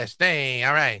accomplished? Hey,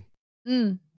 all right.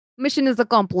 Mission is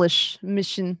accomplished.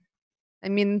 Mission. I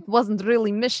mean, it wasn't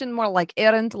really mission, more like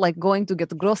errand, like going to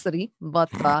get grocery. But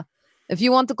if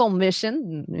you want to call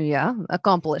mission, yeah,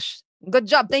 accomplished. Good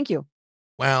job. Thank you.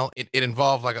 Well, it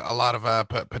involved like a lot of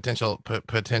potential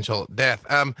death.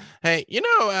 Hey,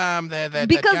 that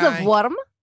Because guy, of worm?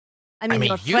 I mean, mean,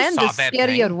 your you friend saw is that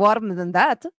scarier thing. worm than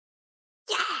that.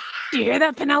 Do you hear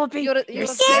that, Penelope? You're You're scary.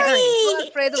 scary. You're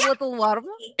afraid of little worm?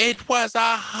 It was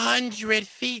 100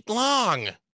 feet long.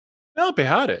 Penelope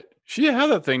had it. She had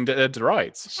that thing dead to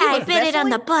rights. She I was bit it on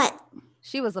the wrestling. butt.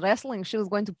 She was wrestling. She was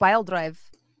going to pile drive.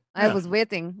 I Yeah. was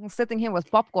waiting, sitting here with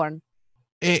popcorn.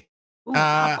 It, Ooh,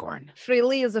 popcorn.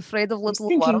 Freely is afraid of I was little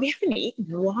thinking worm. we haven't eaten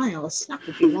in a while. Snack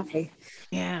would be lovely.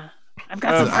 Yeah. I've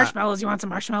got some Uh, marshmallows. You want some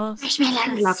marshmallows? I'd love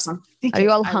Marshmallows. some. Thank Are you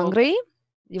all I will- hungry?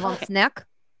 You want snack?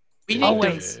 we need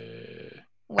Always.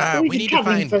 Well, we We've need been to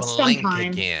find covering for some Blink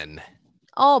time. again.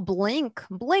 Oh, Blink.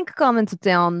 Blink coming to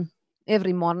town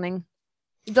every morning.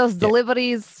 He does Yeah.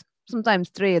 deliveries, sometimes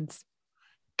trades.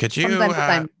 Could you From time to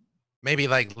time. maybe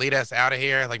like lead us out of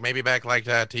here? Like maybe back like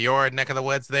to your neck of the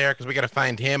woods there, because we got to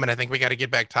find him, and I think we got to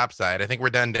get back topside. I think we're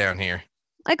done down here.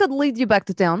 I could lead you back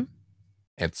to town.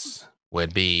 It's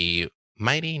would be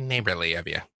mighty neighborly of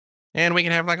you, and we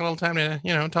can have like a little time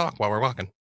to talk while we're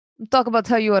walking. Talk about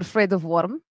how you are afraid of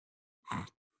worm.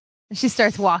 She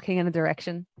starts walking in a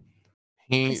direction.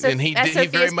 He So, and he as did he very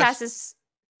Sophia's much. passes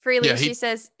freely, Yeah, he- she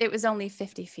says it was only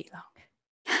 50 feet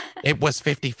long. It was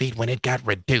 50 feet when it got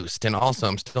reduced, and also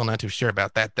I'm still not too sure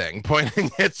about that thing.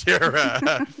 Pointing at your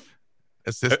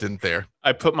assistant there.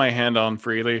 I put my hand on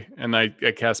Freely and I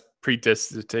cast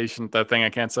prestidigitation, that thing I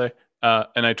can't say.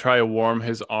 And I try to warm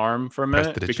his arm for a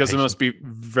minute because it must be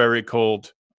very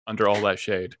cold under all that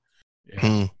shade.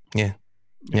 Hmm, yeah.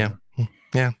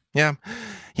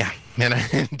 And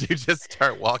I do just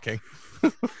start walking.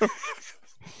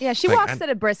 Yeah, she Like, walks at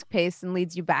a brisk pace and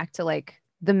leads you back to like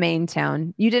the main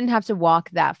town. You didn't have to walk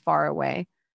that far away.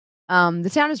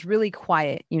 The town is really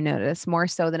quiet, you notice, more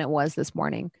so than it was this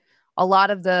morning. A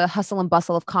lot of the hustle and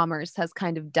bustle of commerce has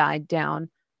kind of died down,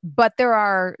 but there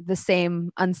are the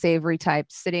same unsavory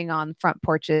types sitting on front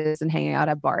porches and hanging out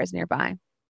at bars nearby.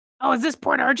 Oh, is this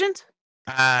Port Argent?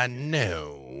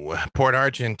 No. Port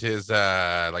Argent is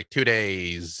like 2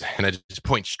 days, and I just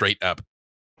point straight up.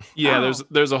 Yeah, Oh.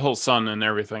 there's a whole sun and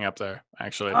everything up there,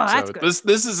 actually. Oh, that's so good.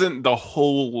 this isn't the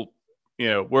whole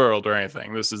world or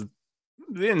anything. This is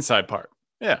the inside part.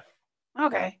 Yeah.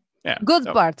 Okay. Yeah. Good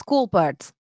so- parts, cool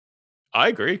parts. I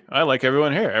agree. I like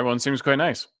everyone here. Everyone seems quite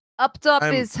nice. Up top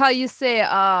I'm- is how you say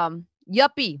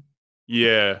yuppie.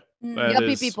 Yeah. Mm. that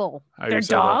Yuppie is people. how you They're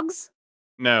say that. dogs.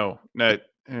 No. Well,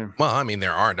 I mean,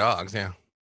 there are dogs. Yeah.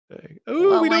 Oh,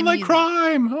 Well, we don't I like mean-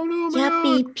 crime. Oh no, man.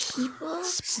 Yuppie people.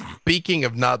 Speaking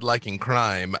of not liking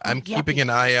crime, I'm keeping Yuppie. an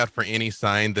eye out for any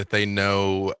sign that they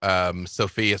know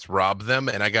Sophia's robbed them,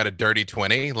 and I got a dirty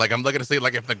 20. Like, I'm looking to see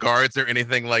like if the guards or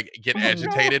anything like get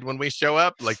agitated when we show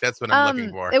up. Like, that's what I'm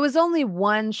looking for. It was only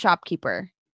one shopkeeper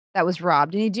that was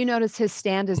robbed, and you do notice his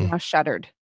stand is now shuttered.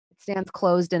 It stands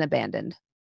closed and abandoned.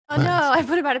 Oh no, I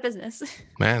put him out of business.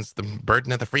 Man, it's the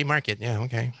burden of the free market. Yeah,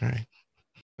 okay, all right.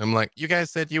 I'm like, you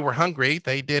guys said you were hungry.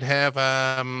 They did have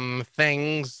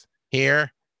things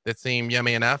here that seem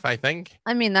yummy enough, I think.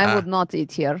 I mean, I Ah. would not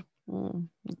eat here.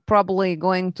 Probably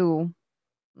going to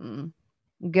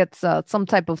get some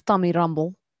type of tummy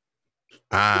rumble.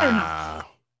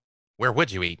 Where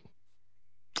would you eat?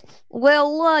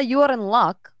 Well, you are in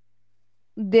luck.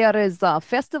 There is a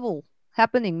festival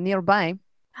happening nearby.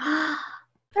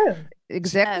 Oh,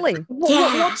 Exactly.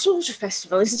 what sort of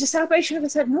festival? Is it a celebration of a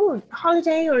certain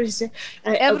holiday, or is it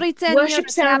Every 10 worship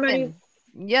years ceremony? happen.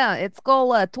 Yeah, it's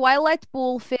called Twilight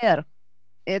Pool Fair.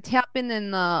 It happened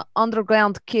in an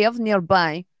underground cave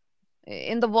nearby.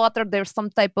 In the water, there's some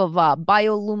type of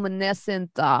bioluminescent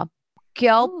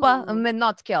kelp. I Ooh. mean,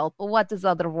 not kelp. What is the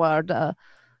other word?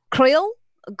 Krill,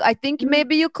 I think Mm.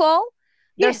 maybe you call.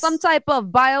 There's some Yes. type of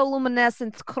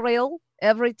bioluminescent krill.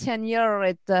 Every 10 year,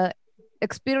 it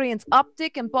experience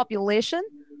uptick in population.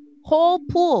 Whole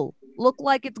pool look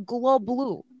like it's glow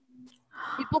blue.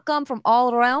 People come from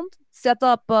all around, set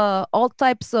up all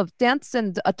types of tents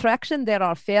and attraction. There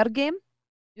are fair game.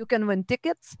 You can win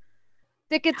tickets.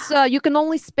 Tickets you can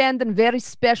only spend in very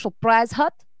special prize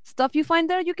hut. Stuff you find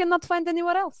there you cannot find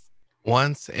anywhere else.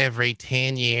 Once every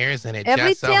 10 years, and it Every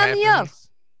just so 10 happens. years.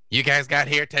 You guys got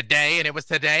here today, and it was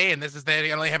today, and this is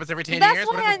it only happens every 10 That's years.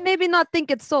 why What I is it? maybe not think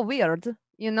it's so weird.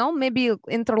 You know, maybe you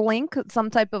interlink some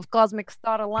type of cosmic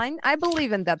star line. I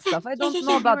believe in that stuff. I don't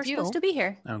know We're about supposed you. to be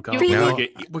here. Oh god,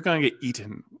 Really? we're gonna get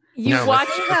eaten. You No, watch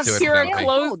let's do it Kira that way.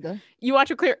 close. Code. You watch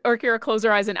Kira close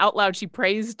her eyes, and out loud she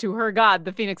prays to her god,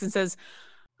 the Phoenix, and says,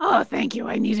 "Oh, thank you.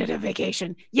 I needed a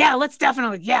vacation. Yeah, let's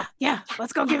definitely. Yeah.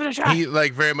 Let's go give it a try." He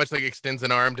like very much like extends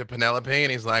an arm to Penelope,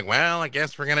 and he's like, "Well, I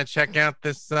guess we're gonna check out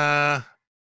this."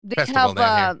 They Festival have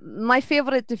down my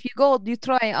favorite. If you go, you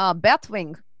try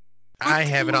Batwing. I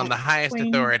have it on the Excellent. highest Wing.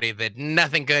 authority that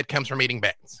nothing good comes from eating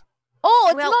bats. Oh,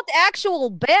 it's Well- not actual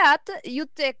bat. You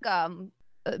take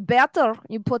batter,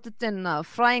 you put it in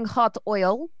frying hot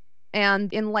oil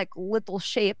and in like little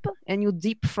shape, and you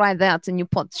deep fry that, and you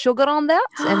put sugar on that,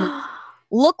 and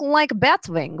look like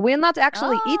Batwing. We're not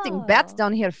actually eating bats Oh.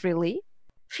 down here freely.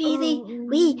 Freely,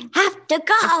 we have to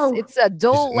go. It's a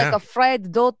dough, like no. a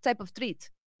fried dough type of treat.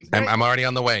 I'm already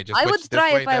on the way. Just I which, would this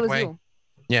try way, if I that was way? you.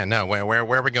 Yeah, no. Where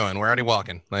are we going? We're already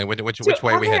walking. Like which So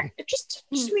way are we there- heading? Just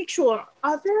to make sure,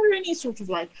 are there any sort of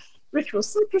like ritual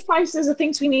sacrifices or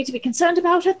things we need to be concerned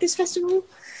about at this festival?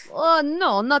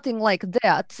 No, nothing like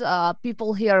that.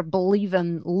 People here believe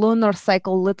in lunar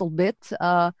cycle a little bit.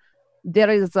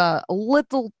 There is a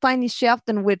little tiny shaft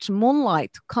in which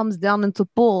moonlight comes down into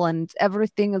pool and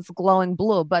everything is glowing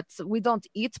blue, but we don't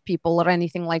eat people or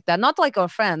anything like that. Not like our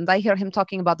friend. I hear him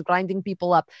talking about grinding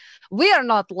people up. We are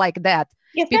not like that.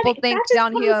 Yeah, People think that is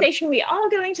down a here- conversation we are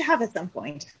going to have at some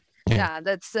point. Yeah,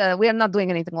 that's we are not doing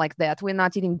anything like that. We're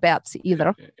not eating bats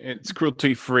either. It's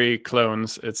cruelty-free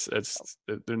clones. It's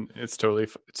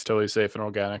totally safe and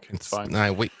organic. It's fine.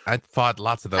 I fought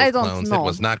lots of those I don't clones. know. It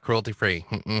was not cruelty free.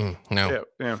 No. Yeah.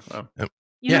 You know,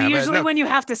 Yeah, but usually no- when you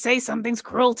have to say something's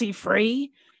cruelty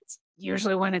free, it's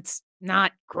usually when it's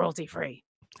not cruelty free.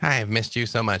 I have missed you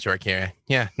so much, Orkira.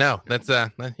 Yeah, no, let's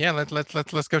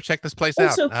let's go check this place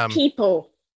Also, out. people.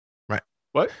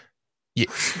 What? Yeah.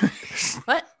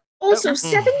 What? Also,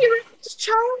 Mm. 7-year-old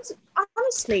child.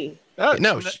 Honestly,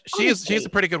 No, she's a honestly.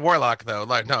 pretty good warlock though.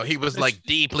 Like, no, he was like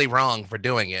deeply wrong for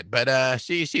doing it, but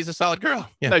she's a solid girl.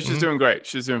 Yeah, No, she's mhm. doing great.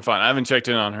 She's doing fine. I haven't checked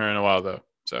in on her in a while though.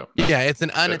 So Yeah, it's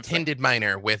an unattended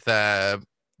minor with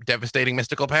devastating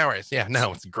mystical powers. Yeah,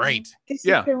 no, it's great. This is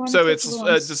yeah. the one So that it's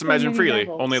belongs just so imagine many Freely,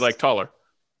 levels. only like taller,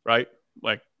 right?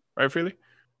 Like right, Freely.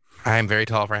 I'm very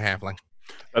tall for a halfling.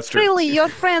 That's true. Really, your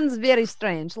friend's very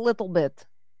strange, little bit.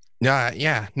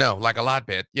 Yeah, no, like a lot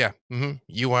bit. Yeah,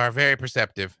 you are very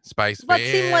perceptive, Spice. But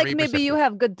seem like very maybe you perceptive.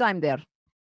 have good time there.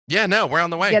 Yeah, no, we're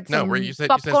on the way. Get No, some where you said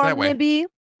popcorn, that way. maybe.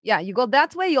 Yeah, you go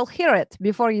that way, you'll hear it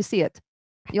before you see it.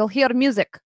 You'll hear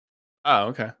music. Oh,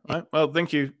 okay. All right. Well,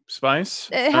 thank you, Spice.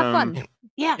 Have fun.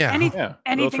 Yeah. Yeah. Anything, Yeah. we'll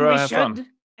anything throw we have should fun.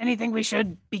 anything we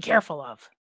should be careful of.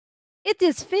 It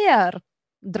is fair.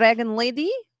 dragon lady.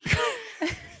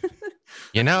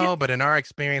 You know, but in our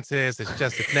experiences,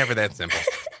 it's never that simple.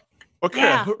 Okay,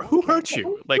 Yeah. who hurt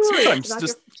you? Like Curious sometimes about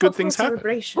just your good things cultural happen.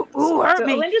 celebrations. Who hurt So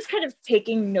me? Alindra's kind of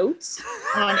taking notes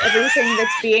on everything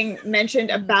that's being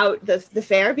mentioned about the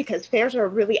fair, because fairs are a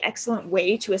really excellent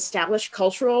way to establish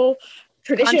cultural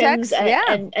traditions. Context,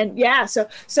 yeah. And yeah, so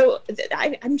she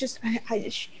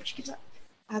keeps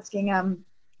asking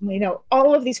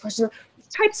all of these questions,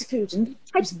 types of foods and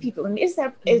types of people, and is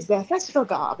there festival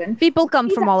garb, and People come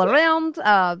from all Yeah.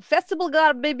 around. Festival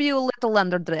garb, maybe a little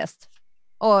underdressed.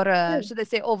 Or should I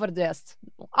say overdressed?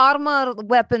 Armor,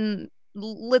 weapon,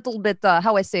 little bit,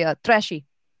 trashy.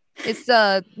 It's,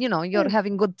 you're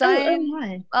having good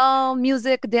time. my.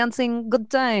 Music, dancing, good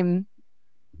time.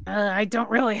 I don't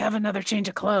really have another change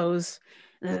of clothes.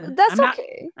 That's I'm not-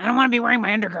 okay. I don't want to be wearing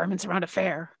my undergarments around a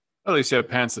fair. At least you have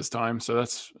pants this time, so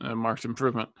that's a marked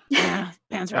improvement. Yeah,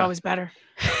 pants are Yeah. always better.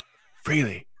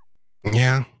 Freely,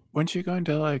 Yeah. weren't you going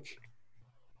to like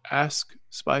ask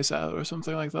Spice out or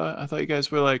something like that? I thought you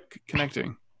guys were like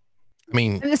connecting. I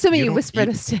mean, I'm assuming you don't- whispered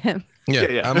this to him. Yeah,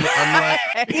 Yeah. I'm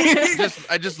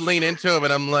like, I just lean into him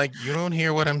and I'm like, you don't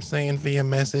hear what I'm saying via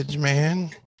message,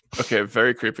 man. Okay,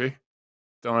 very creepy.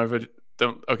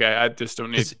 Okay, I just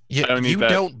don't need. 'Cause You, I don't need you that.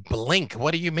 don't blink.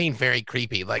 What do you mean very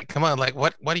creepy? Like, come on, like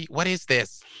what is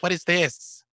this? What is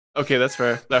this? Okay, that's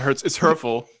fair. That hurts. It's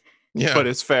hurtful, Yeah. but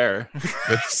it's fair.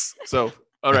 It's- So,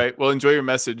 all right. Well, enjoy your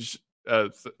message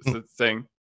thing.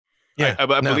 yeah. I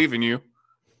no, believe in you.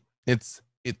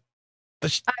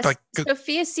 like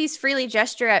Sophia sees Freely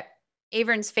gesture at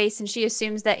Avern's face, and she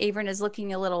assumes that Avern is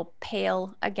looking a little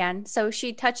pale again. So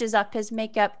she touches up his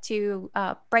makeup to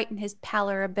brighten his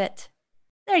pallor a bit.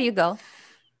 There you go.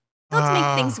 Don't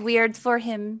make things weird for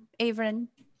him, Avern.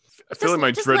 I feel like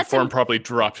my just dread let form him- probably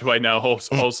dropped by now.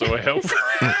 Also, I hope.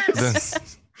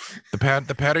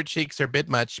 the powdered cheeks are a bit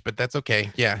much, but that's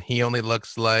okay. Yeah, he only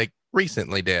looks like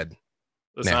recently dead.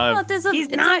 Listen, No. I've- Well, He's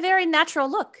it's not- a very natural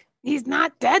look. He's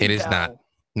not dead. It is not. though.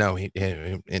 No,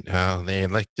 they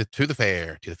like to the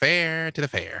fair, to the fair, to the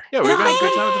fair. yeah, we were having a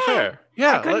good time at the fair.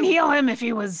 Yeah, I couldn't heal him if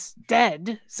he was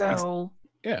dead. So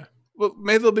yeah. Well,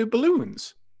 maybe there'll be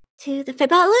balloons. To the fair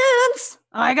balloons.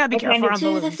 I gotta be Okay, careful on To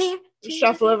the balloons. fair.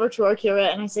 Shuffle over to Akira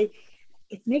and I say,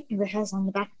 it's making the hairs on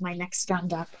the back of my neck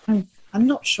stand up. I'm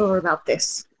not sure about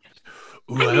this.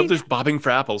 Ooh, I hope there's bobbing for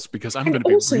apples because I'm And going to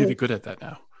be also- really good at that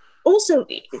now. Also,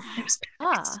 there's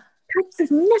Ah. packs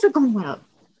have never gone well.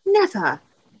 Never.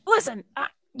 Listen,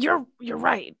 you're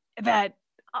right that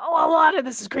a lot of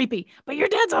this is creepy, but your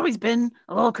dad's always been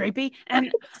a little creepy,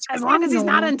 and as long as he's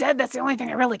not undead, that's the only thing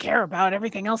I really care about.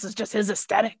 Everything else is just his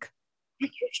aesthetic. Are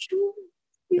you sure?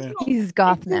 Yeah. He's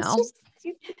goth It's now. just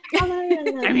the color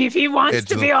and I mean, if he wants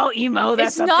to be all emo,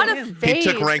 that's It's not up to a him. phase.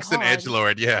 He took ranks in God.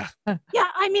 Edgelord. Yeah. Yeah,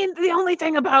 I mean, the only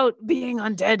thing about being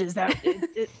undead is that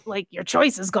like your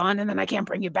choice is gone, and then I can't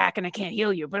bring you back, and I can't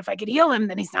heal you. But if I could heal him,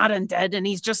 then he's not undead, and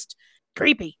he's just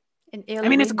creepy. An I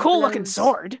mean, it's a alien cool looking blows.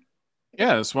 sword.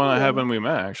 Yeah, it's one I had when we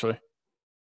met, actually.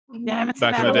 Yeah, I haven't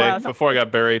seen Back that in the in a day, while. before I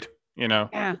got buried. Yeah.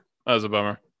 That was a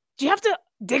bummer. Do you have to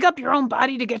dig up your own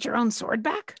body to get your own sword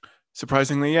back?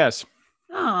 Surprisingly, yes.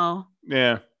 Oh,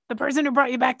 Yeah. the person who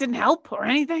brought you back didn't help or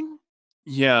anything?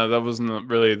 Yeah, that wasn't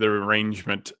really the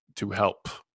arrangement to help.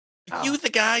 Oh. You the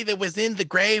guy that was in the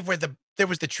grave where there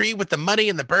was the tree with the money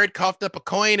and the bird coughed up a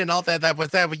coin and all that.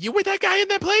 You were that guy in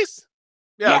that place?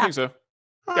 Yeah, I Yeah. think so.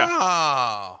 Yeah.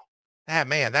 Oh,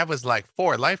 that was like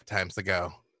 4 lifetimes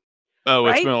ago. Oh,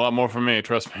 it's Right? been a lot more for me,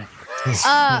 trust me.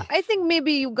 I think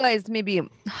maybe you guys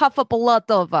huff up a lot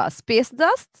of space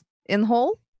dust in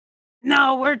hole.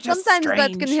 No, we're just Sometimes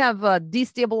that strange. can have a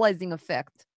destabilizing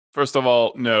effect. First of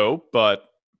all, no, but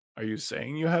are you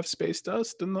saying you have space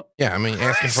dust in the Yeah, I mean,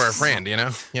 asking for a friend, you know?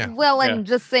 Yeah. Well, Yeah. I'm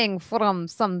just saying from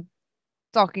some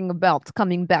talking about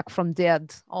coming back from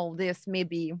dead, all this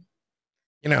maybe.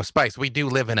 You know, Spice, we do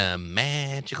live in a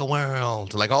magical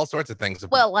world. Like all sorts of things.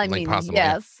 Well, I like, mean, possible.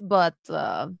 yes, but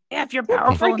Yeah, if you're Well,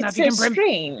 powerful like, enough, it's you can so bring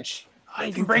strange.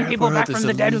 you can bring people back from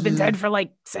the dead who've been dead for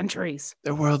like centuries.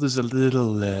 The world is a little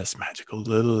less magical, a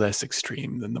little less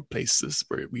extreme than the places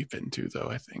where we've been to, though,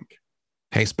 I think.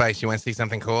 Hey, Spice, you want to see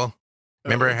something cool?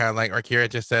 Remember Uh-oh. how, like, Arkira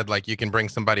just said, like, you can bring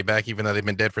somebody back even though they've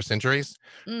been dead for centuries?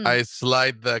 mm, I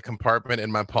slide the compartment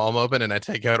in my palm open and I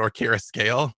take out Orkira's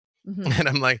scale. mhm. And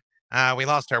I'm like, we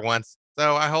lost her once.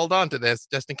 So I hold on to this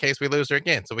just in case we lose her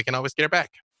again so we can always get her back.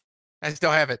 I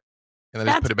still have it. And then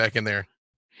I just That's- put it back in there.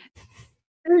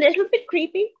 A little bit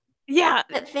creepy. Yeah,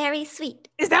 But very sweet.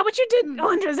 is that what you did, Hmm.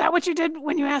 Alindra? Is that what you did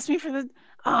when you asked me for the?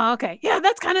 Oh, okay. Yeah,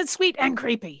 that's kind of sweet and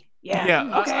creepy. Yeah.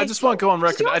 Yeah, Okay. I just want to go on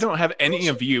record. you I want don't have any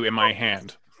of you in my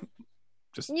hand.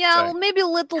 Just Yeah, saying. well, maybe a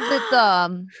little bit. I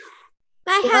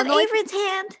have no, I- Avern's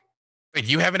hand. Wait,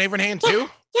 you have an Avern hand too?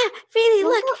 Yeah, really,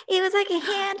 look, it was like a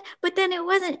hand, but then it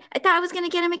wasn't. I thought I was going to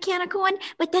get a mechanical one,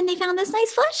 but then they found this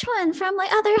nice flesh one from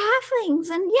like other halflings,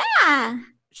 and yeah.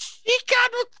 He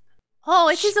got Oh,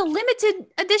 it is a limited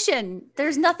edition.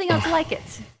 There's nothing else like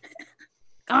it.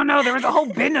 Oh no, there was a whole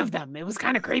bin of them. It was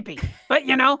kind of creepy. But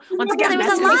once Well, again, there was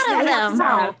that's a just lot of that, them.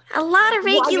 so- A lot of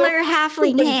regular Why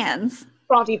halfling don't- hands.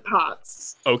 Body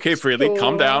parts. Okay, Freely,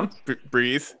 calm Sure. down.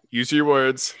 Breathe. Use your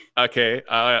words. Okay.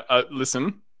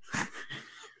 Listen.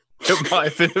 There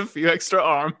might have been a few extra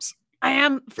arms. I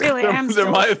am really. There, I am. there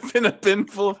Still, might have been a bin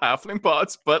full of halfling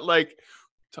parts, but like,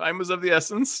 time was of the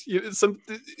essence. You know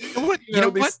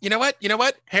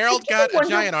what? Harold I got do a wonder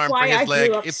giant arm for why I his grew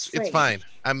leg. up It's straight. fine.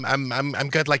 I'm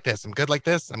good like this. I'm good like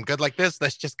this. I'm good like this.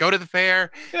 Let's just go to the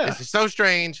fair. Yeah. This is so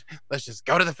strange. Let's just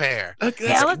go to the fair.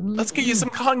 Let's get you some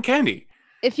cotton candy.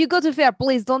 If you go to fair,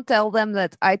 please don't tell them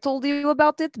that I told you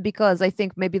about it because I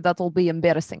think maybe that will be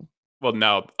embarrassing. Well,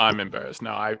 now I'm embarrassed.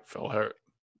 Now I feel hurt.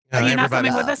 are you not Everybody-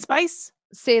 coming with us, Spice?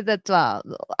 Say that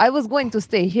I was going to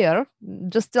stay here.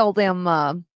 Just tell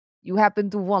them you happen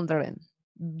to wander in.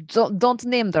 Don't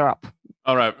name drop.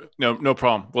 All right, no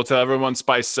problem. We'll tell everyone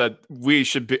Spice said we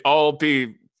should all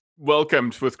be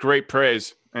welcomed with great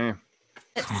praise.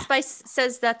 Spice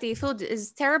says that the food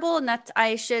is terrible and that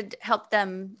I should help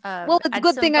them. Well, it's a add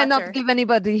good some thing I butter. not give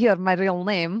anybody here my real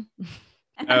name.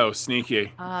 Oh,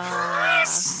 sneaky. Ah,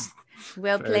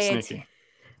 well Very played. sneaky.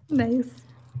 Nice.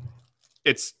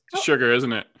 It's sugar,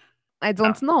 isn't it? I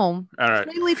don't know. All right.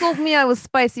 Freely told me I was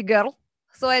spicy girl,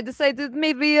 so I decided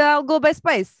maybe I'll go by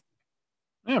Spice.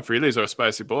 Yeah, Freely's our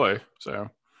spicy boy. So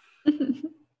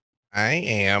I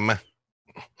am.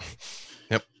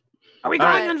 Are we All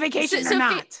going right. on vacation So- or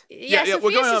Sophie- not? Yeah,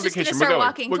 we're going Sophia's on just gonna vacation. start We're going.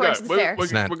 walking We're towards going. the fair.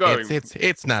 It's not. We're going.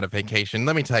 It's not a vacation.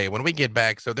 Let me tell you. When we get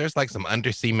back, so there's like some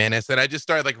undersea menace, and I just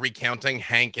started like recounting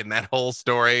Hank and that whole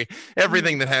story,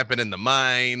 everything that happened in the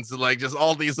mines, like just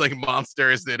all these like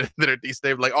monsters that are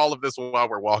destabilized, like all of this while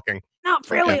we're walking. Not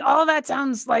really. All that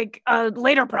sounds like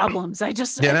later problems. I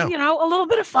just, Yeah, no. a little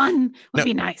bit of fun would No.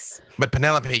 be nice. But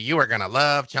Penelope, you are gonna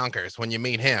love Chunkers when you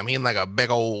meet him. He's like a big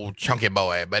old chunky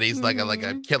boy, but he's like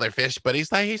a killer fish. But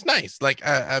he's nice. Like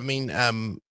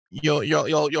you'll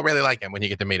really like him when you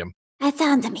get to meet him. That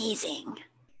sounds amazing.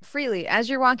 Freely, as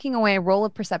you're walking away, roll a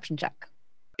perception check.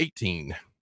 18.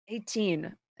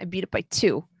 18. I beat it by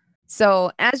 2.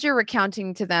 So as you're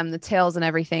recounting to them the tales and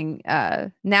everything,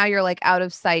 now you're like out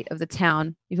of sight of the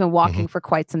town. You've been walking for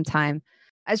quite some time.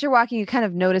 As you're walking, you kind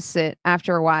of notice it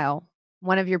after a while.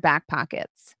 One of your back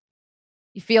pockets.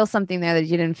 You feel something there that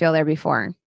you didn't feel there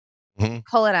before. Mhm.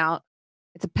 Pull it out.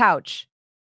 It's a pouch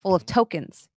full of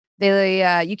tokens.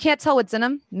 They you can't tell what's in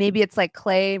them. Maybe it's like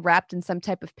clay wrapped in some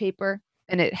type of paper,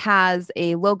 and it has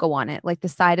a logo on it. Like the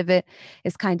side of it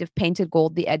is kind of painted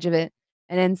gold, the edge of it.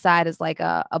 And inside is like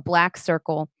a black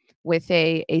circle with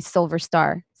a silver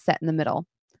star set in the middle.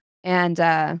 And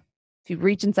if you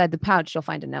reach inside the pouch, you'll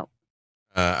find a note.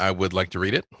 I would like to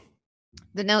read it.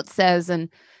 The note says, in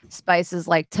Spice's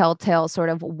like telltale sort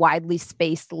of widely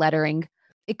spaced lettering,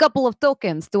 a couple of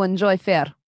tokens to enjoy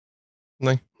fair.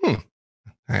 Like,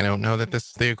 I don't know that this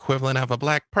is the equivalent of a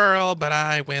black pearl, but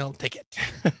I will take it.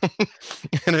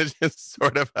 And I just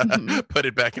sort of put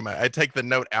it back in I take the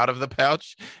note out of the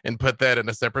pouch and put that in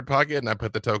a separate pocket, and I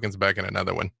put the tokens back in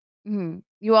another one. Mhm.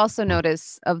 You also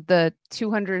notice of the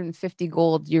 250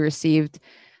 gold you received,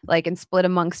 like and split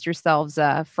amongst yourselves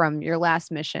from your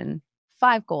last mission,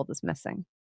 5 gold is missing.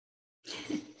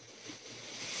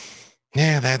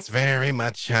 Yeah, that's very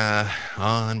much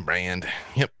on brand.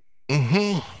 Yep.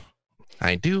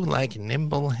 I do like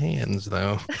nimble hands,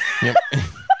 though. Yep.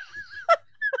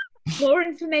 More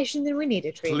information than we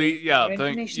needed, really. Please, yeah, More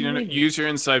information than we needed. use your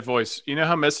inside voice. You know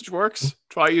how message works?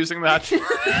 Try using that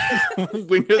when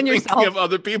you're And thinking yourself. of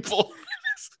other people.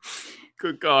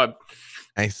 Good God.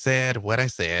 I said what I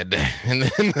said, and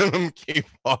then keep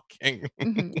walking.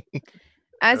 Mhm.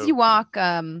 As you walk,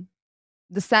 the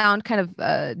sound kind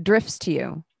of drifts to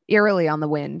you eerily on the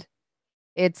wind.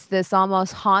 It's this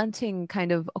almost haunting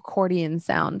kind of accordion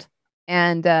sound.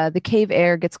 And the cave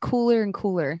air gets cooler and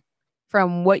cooler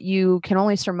from what you can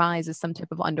only surmise is some type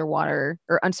of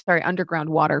underground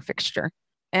water fixture.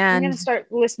 I'm And going to start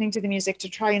listening to the music to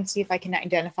try and see if I can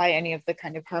identify any of the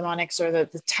kind of harmonics or the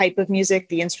type of music,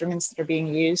 the instruments that are being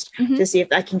used, Mhm. to see if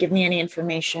that can give me any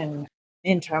information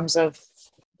in terms of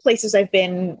places I've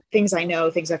been, things I know,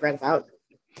 things I've read about.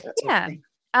 that sort of Yeah.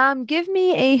 thing. give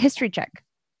me a history check.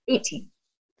 18.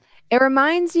 It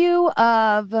reminds you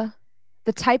of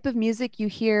the type of music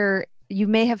you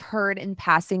may have heard in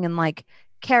passing in like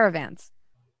caravans.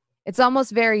 It's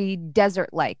almost very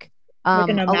desert-like. Like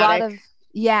a A lot nomadic.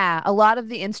 a lot of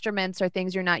the instruments are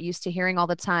things you're not used to hearing all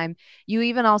the time. You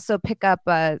even also pick up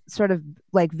sort of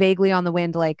like vaguely on the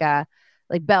wind, like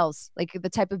bells, like the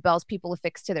type of bells people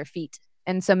affix to their feet.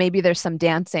 And so maybe there's some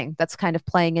dancing that's kind of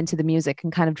playing into the music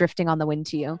and kind of drifting on the wind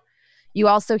to you. You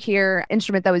also hear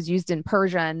instrument that was used in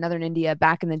Persia and northern India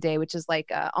back in the day, which is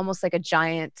like almost like a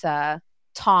giant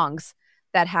tongs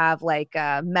that have like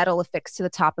metal affixed to the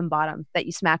top and bottom that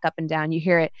you smack up and down. You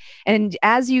hear it, and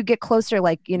as you get closer,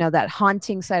 like that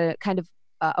haunting side of kind of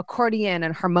accordion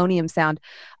and harmonium sound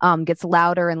gets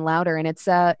louder and louder, and it's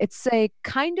a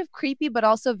kind of creepy but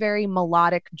also very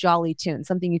melodic, jolly tune,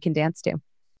 something you can dance to.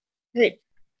 Great.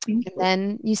 And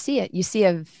then you see it. You see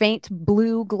a faint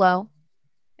blue glow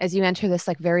as you enter this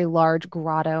like very large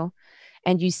grotto,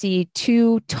 and you see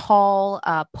two tall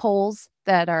poles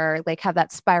that are like have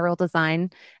that spiral design,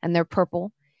 and they're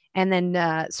purple. And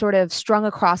then sort of strung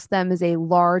across them is a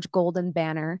large golden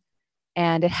banner,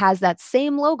 and it has that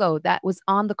same logo that was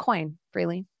on the coin,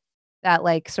 Freely. That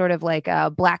like sort of like a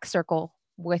black circle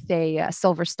with a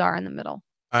silver star in the middle.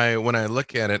 When I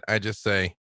look at it, I just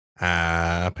say,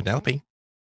 Penelope,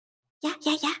 Yeah.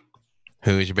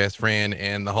 who's your best friend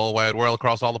in the whole wide world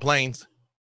across all the planes?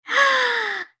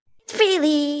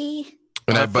 Freely.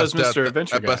 And I That's bust out, Mr.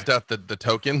 Adventure Guy. the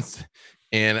tokens,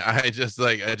 and I just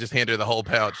hand her the whole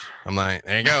pouch. I'm like,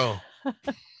 there you go.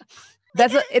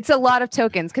 It's a lot of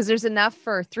tokens because there's enough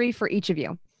for 3 for each of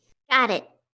you. Got it.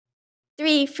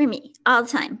 3 for me, all the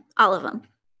time, all of them.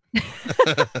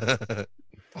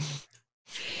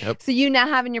 Yep. So you now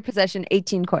have in your possession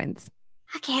 18 coins.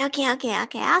 Okay.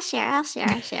 I'll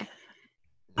share.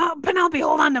 Penelope,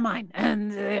 hold on to mine.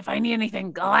 And if I need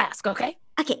anything, I'll ask, okay?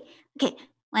 Okay.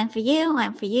 1 for you,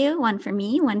 1 for you, 1 for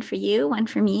me, 1 for you, 1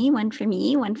 for me, 1 for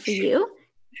me, 1 for you.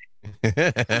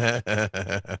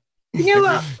 You know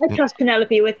what? I trust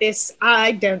Penelope with this.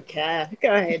 I don't care.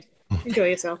 Go ahead. Enjoy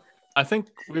yourself. I think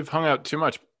we've hung out too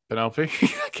much, Penelope.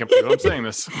 I can't believe I'm saying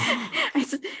this.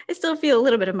 I still feel a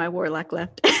little bit of my warlock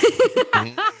left.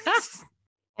 Off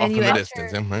And in you the enter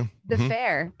distance. Yeah. the Mhm.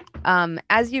 fair.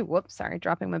 As you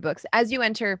dropping my books. As you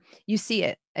enter, you see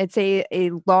it. It's a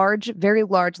large, very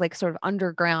large, like sort of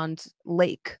underground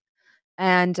lake.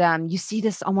 And you see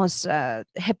this almost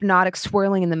hypnotic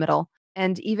swirling in the middle.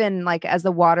 And even like as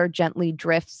the water gently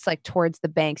drifts like towards the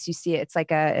banks, you see it. It's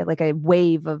like a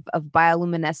wave of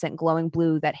bioluminescent glowing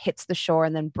blue that hits the shore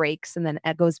and then breaks, and then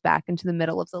it goes back into the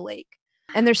middle of the lake.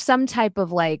 And there's some type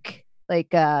of like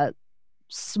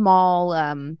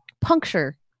small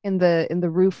puncture in the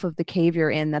roof of the cave you're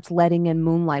in that's letting in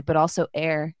moonlight but also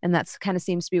air, and that's kind of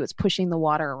seems to be what's pushing the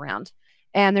water around.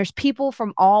 And there's people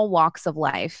from all walks of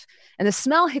life, and the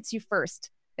smell hits you first.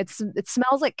 It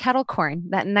smells like kettle corn,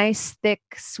 that nice thick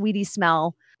sweetie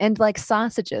smell, and like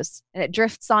sausages, and it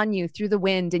drifts on you through the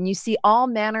wind, and you see all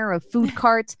manner of food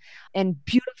carts and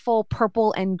beautiful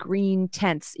purple and green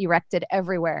tents erected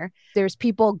everywhere. There's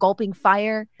people gulping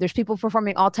fire. There's people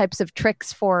performing all types of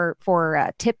tricks for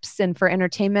tips and for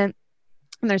entertainment.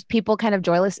 And there's people kind of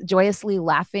joyously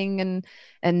laughing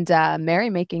and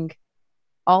merrymaking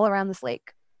all around this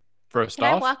lake. First Can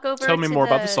I off, walk over tell me to more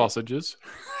about the the- sausages.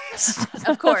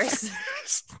 Of course.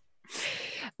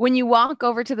 When you walk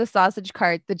over to the sausage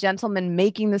cart, the gentleman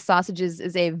making the sausages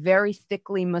is a very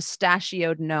thickly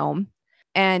mustachioed gnome,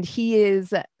 and he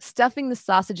is stuffing the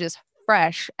sausages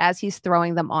fresh as he's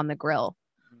throwing them on the grill.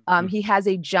 He has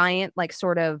a giant, like,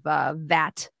 sort of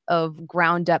vat of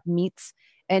ground up meats,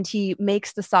 and he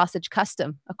makes the sausage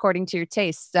custom according to your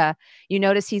taste. You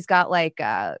notice he's got like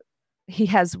he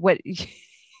has what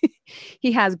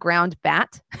he has ground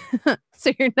bat,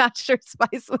 so you're not sure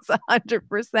Spice was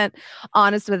 100%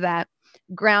 honest with that.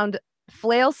 Ground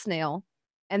flail snail,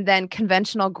 and then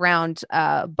conventional ground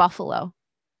buffalo.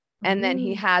 And then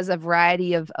he has a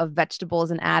variety of vegetables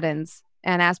and add-ins.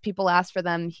 And as people ask for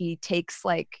them, he takes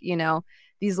like,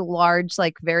 these large,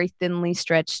 like very thinly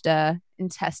stretched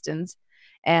intestines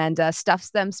and stuffs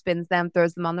them, spins them,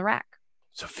 throws them on the rack.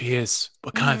 Sophia's,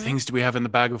 what kind of things do we have in the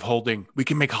bag of holding? We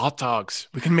can make hot dogs.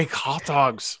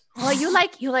 Well, you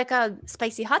like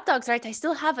spicy hot dogs, right? I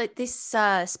still have this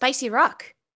spicy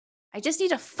rock. I just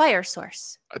need a fire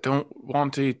source. I don't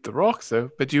want to eat the rock though.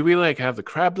 But do we like have the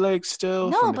crab legs still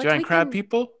No, from the but giant we crab can-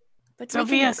 people? But we can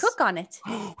Sophia's. cook on it.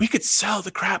 We could sell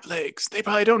the crab legs. They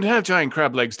probably don't have giant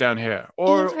crab legs down here.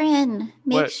 Or Avrin,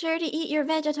 make what? sure to eat your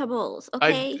vegetables,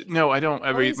 okay? I don't ever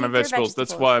Always eat my eat their vegetables.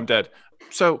 That's vegetables. why I'm dead.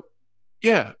 So,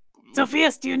 yeah.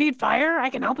 Sophia's, do you need fire?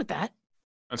 I can help with that.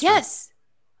 That's true. Yes.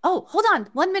 Oh, hold on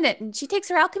 1 minute. And she takes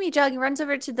her alchemy jug and runs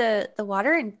over to the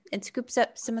water and scoops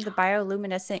up some of the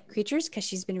bioluminescent creatures because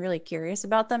she's been really curious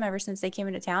about them ever since they came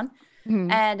into town.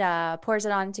 Mhm. And pours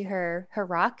it onto her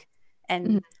rock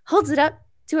and holds it up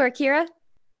to Akira.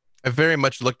 I very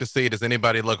much look to see, does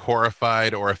anybody look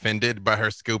horrified or offended by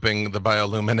her scooping the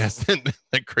bioluminescent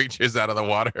creatures out of the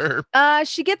water?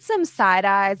 She gets some side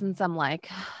eyes and some like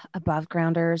above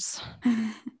grounders.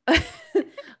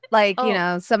 Like, you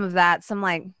know, some of that, some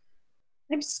like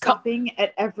I'm stopping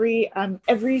at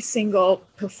every single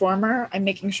performer. I'm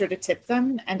making sure to tip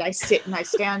them, and I sit and I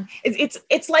stand.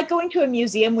 It's like going to a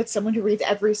museum with someone who reads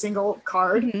every single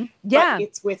card. Yeah. but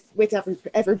it's with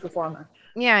every performer.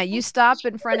 Yeah, you stop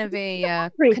in front of a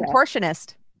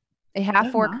contortionist, a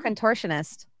half-orc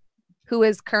contortionist, who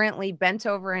is currently bent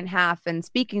over in half and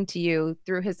speaking to you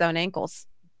through his own ankles.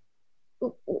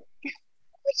 We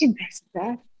can pass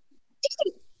that.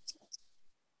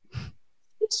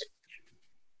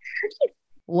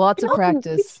 Lots of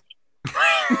practice.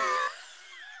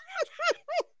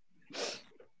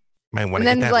 Might want And to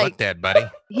then, get that like- looked at, buddy.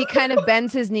 He kind of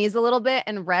bends his knees a little bit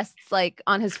and rests like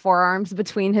on his forearms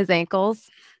between his ankles.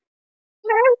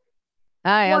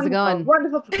 Hi, how's it going?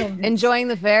 Wonderful performance. Enjoying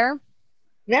the fair?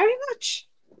 Very much.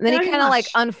 And then he Very kind of like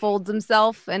much. unfolds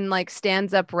himself and like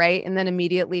stands upright and then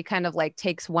immediately kind of like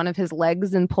takes one of his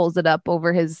legs and pulls it up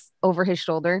over his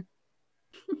shoulder.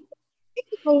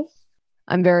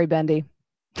 I'm very bendy.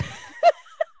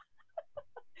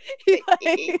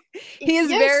 He is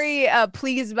Yes. very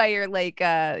pleased by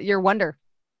your wonder.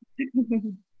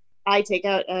 I take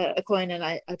out a coin and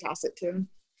I toss it to him,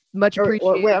 Much or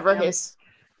appreciated. wherever ma'am. his.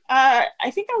 I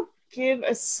think I'll give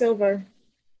a silver.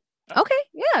 Okay,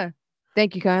 yeah.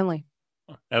 Thank you kindly.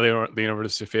 I lean over to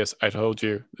Sophia's. I told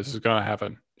you this is going to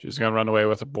happen. She's going to run away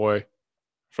with a boy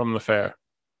from the fair.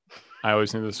 I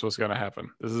always knew this was going to happen.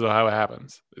 This is how it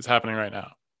happens. It's happening right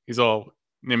now. He's all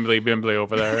nimbly bimbly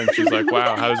over there, and she's like,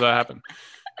 "Wow, how does that happen?"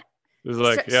 This is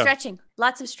like, yeah. Stretching.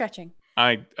 Lots of stretching.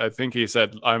 I think he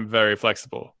said, "I'm very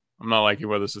flexible. I'm not liking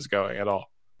where this is going at all."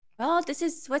 Well, this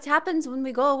is what happens when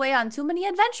we go away on too many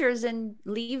adventures and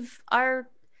leave our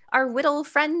whittle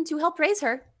friend to help raise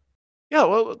her. Yeah,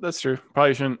 well, that's true.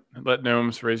 Probably shouldn't let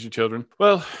gnomes raise your children.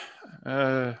 Well,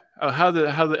 how the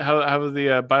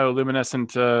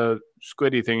bioluminescent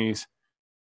squiddy thingies?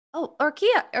 Oh,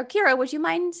 Kira, would you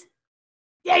mind?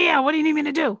 Yeah. What do you need me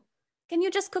to do? Can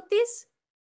you just cook these?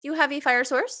 Do you have a fire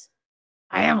source?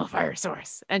 I am a fire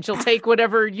source, and she'll take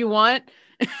whatever you want.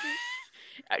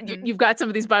 You've got some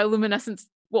of these bioluminescents.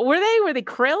 What were they? Were they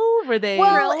krill? Were they?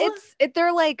 Well, Krill?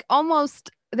 they're like almost,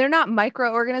 they're not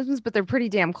microorganisms, but they're pretty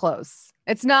damn close.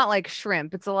 It's not like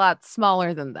shrimp. It's a lot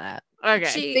smaller than that.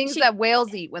 Okay. Things that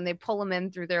whales eat when they pull them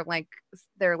in through their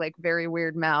very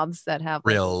weird mouths that have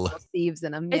like, Rill. little sieves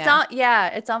in them. It's not. Yeah,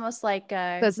 it's almost like.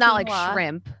 So it's not like quinoa.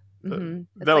 shrimp. Mhm.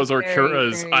 It's That was like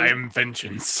Orkura's very- "I'm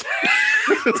vengeance."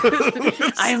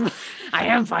 I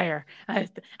am fire.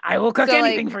 I will cook So,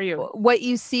 anything like, for you. What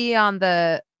you see on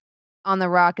the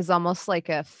rock is almost like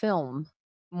a film,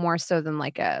 more so than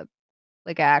like a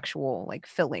actual like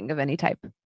filling of any type.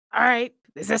 All right.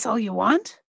 Is this all you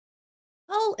want?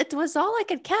 Well, it was all I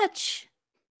could catch.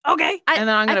 Okay. I and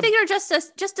then I'm gonna. figure just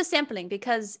a sampling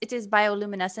because it is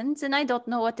bioluminescent, and I don't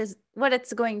know what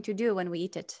it's going to do when we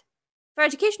eat it. For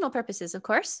educational purposes, of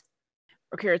course.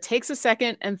 Orkira takes a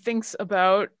second and thinks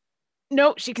about.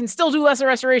 No, she can still do lesser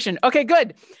restoration. Okay,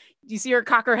 good. You see her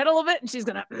cock her head a little bit, and she's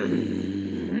gonna,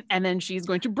 and then she's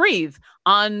going to breathe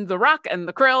on the rock and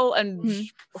the krill, and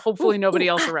hopefully nobody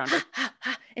else around her.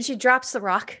 And she drops the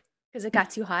rock because it got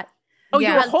too hot. Oh, you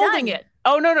Yeah. were Well holding done. it.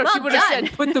 Oh no, she Well would have done.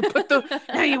 said put the.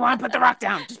 No, you want to put the rock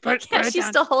down. Just put Yeah, it she's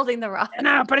down. still holding the rock.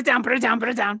 No, put it down. Put it down. Put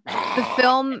it down. The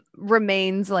film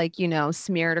remains like,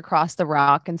 smeared across the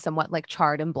rock and somewhat like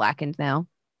charred and blackened now.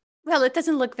 Well, it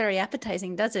doesn't look very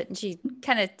appetizing, does it? And she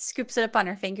kind of scoops it up on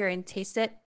her finger and tastes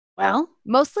it. Well,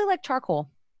 Mostly like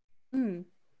charcoal. Hmm.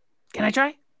 can I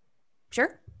try?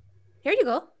 Sure. Here you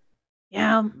go.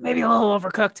 Yeah, maybe a little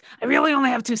overcooked. I really only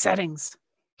have 2 settings.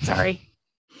 Sorry.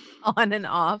 On and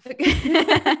off.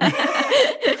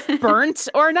 Burnt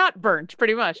or not burnt,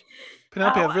 pretty much.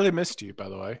 Penelope, Oh. I've really missed you, by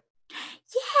the way.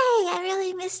 Yay, I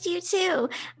really missed you too.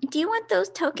 Do you want those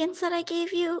tokens that I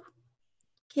gave you?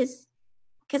 Because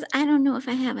I don't know if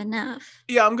I have enough.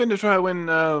 Yeah, I'm going to try when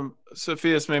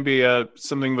Sophia's maybe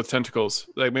something with tentacles.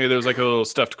 Like maybe there's like a little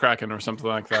stuffed kraken or something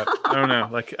like that. I don't know.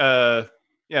 Like,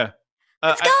 yeah.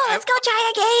 Let's go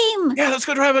try a game. Yeah, let's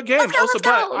go try a game. Let's go, Also, let's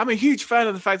but go. I'm a huge fan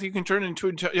of the fact that you can turn into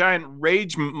a giant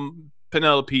rage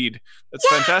Penelope. That's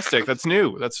Yeah. fantastic. That's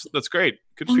new. That's great.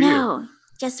 Good I for you. know.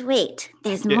 Just wait.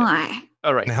 There's Yeah. more.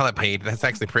 All right. Penelope. That's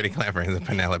actually pretty clever, isn't it,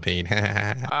 Penelope?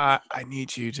 I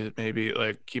need you to maybe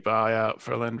like keep an eye out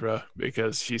for Lindra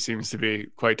because she seems to be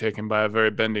quite taken by a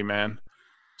very bendy man.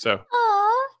 So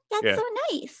Oh, that's Yeah. so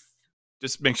nice.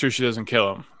 just make sure she doesn't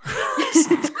kill him.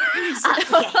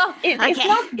 It's Okay.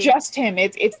 not just him.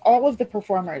 It's all of the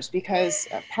performers because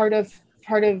part of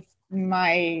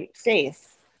my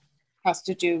faith has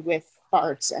to do with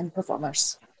bards and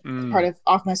performers. Mm. Part of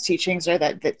Othma's teachings are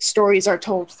that stories are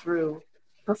told through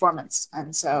performance,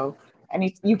 and so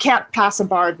you can't pass a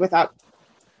bard without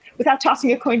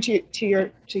tossing a coin to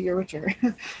your witcher,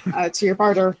 to your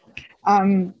barder.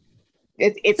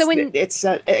 It's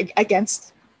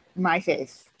against my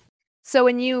faith. So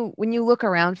when you look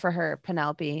around for her,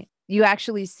 Penelope, you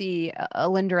actually see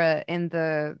Alindra in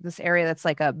this area that's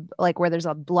like where there's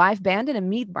a live band and a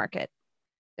mead market.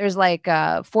 There's like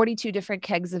 42 different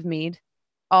kegs of mead,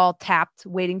 all tapped,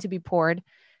 waiting to be poured,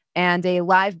 and a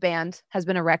live band has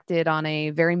been erected on a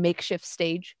very makeshift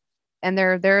stage, and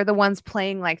they're the ones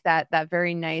playing like that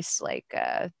very nice like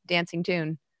dancing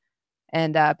tune,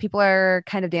 and people are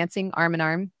kind of dancing arm in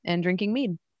arm and drinking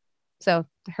mead. So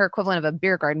her equivalent of a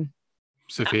beer garden.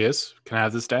 Sophia's, can I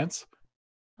have this dance?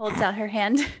 Holds out her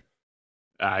hand.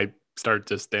 I start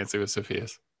just dancing with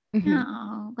Sophia's.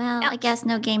 Oh, well, I guess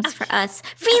no games for us.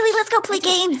 Freely, let's go play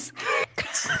games.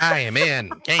 I am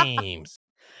in games.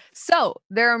 So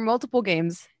there are multiple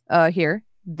games here.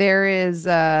 There is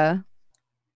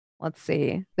let's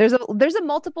see. There's a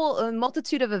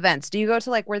multitude of events. Do you go to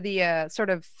like where the sort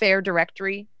of fair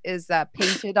directory is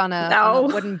painted on a No.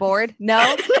 wooden board?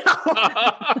 No.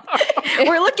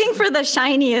 We're looking for the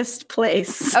shiniest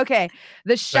place. Okay.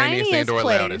 The Shiniest shiniest and/or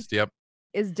place loudest. Yep.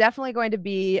 is definitely going to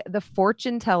be the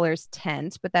fortune teller's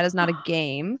tent, but that is not a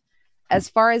game. As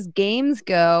far as games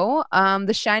go,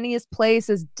 the shiniest place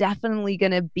is definitely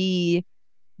going to be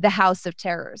the House of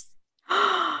Terrors.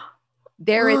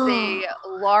 There is a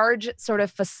large sort of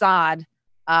facade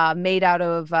made out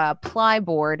of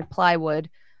plywood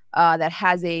that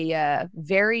has a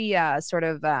very sort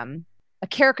of a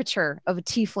caricature of a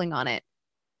tiefling on it.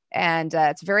 And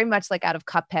it's very much like out of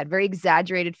Cuphead, very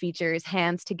exaggerated features,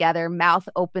 hands together, mouth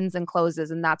opens and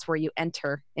closes, and that's where you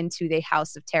enter into the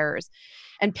House of Terrors.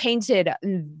 And painted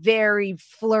in very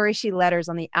flourishy letters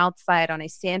on the outside on a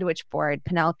sandwich board,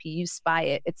 Penelope, you spy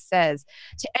it. It says,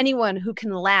 to anyone who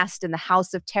can last in the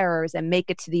House of Terrors and make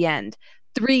it to the end,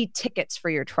 3 tickets for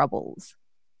your troubles.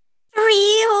 3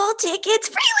 whole tickets.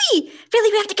 Freely,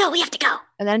 we have to go.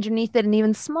 And underneath it, in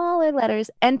even smaller letters,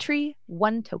 entry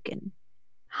 1 token.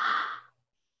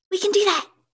 We can do that.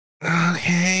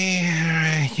 Okay. All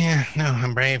right. Yeah. No,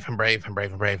 I'm brave. Yep. We're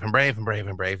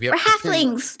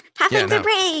halflings. Yeah, Halflings no. are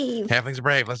brave. Halflings are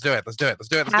brave. Let's do it.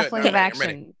 Halfling of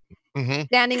action. Mm-hmm.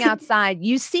 Standing outside,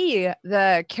 you see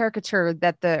the caricature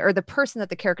the person that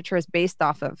the caricature is based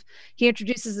off of. He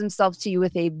introduces himself to you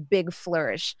with a big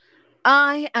flourish.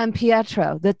 I am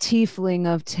Pietro, the Tiefling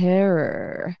of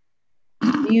Terror.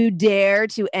 You dare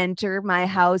to enter my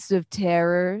House of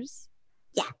Terrors?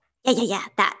 Yeah,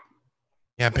 that.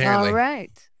 Yeah, apparently. All right.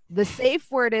 The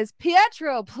safe word is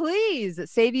Pietro, please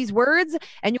say these words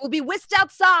and you will be whisked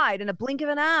outside in a blink of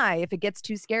an eye if it gets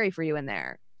too scary for you in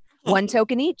there. 1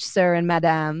 token each, sir and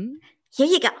madame. Here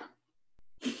you go.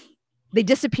 They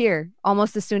disappear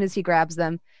almost as soon as he grabs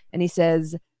them and he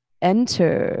says,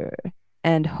 enter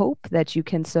and hope that you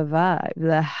can survive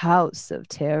the House of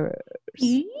Terrors.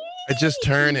 I just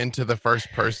turn into the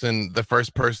first person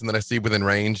that I see within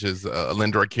range is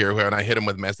Alindra Kirua, and I hit him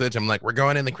with message. I'm like, we're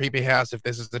going in the creepy house. If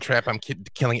this is the trap, I'm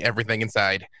killing everything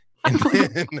inside. And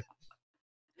then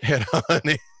head on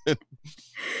in.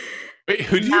 Wait,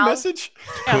 who did you Now- message?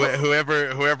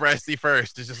 Whoever I see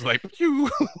first is just like, phew.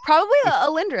 Probably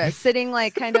Alindra sitting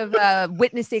like kind of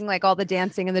witnessing like all the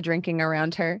dancing and the drinking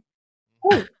around her.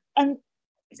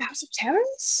 The House of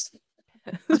Terrors?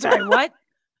 Sorry, what?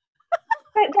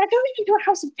 They're going into a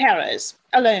House of Terrors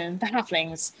alone, the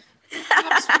halflings.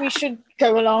 Perhaps we should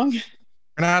go along.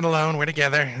 We're not alone. We're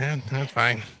together. That's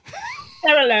fine.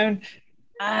 They're alone.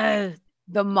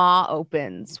 The maw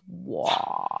opens.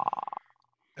 Wow.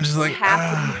 I'm just like,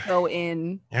 Half of you go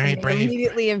in, all right, and you're brave.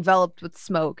 immediately enveloped with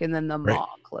smoke, and then the Brave. maw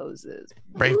closes.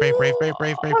 brave.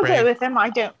 I'll go with them. I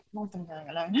don't want them going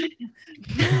alone.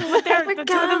 But We're the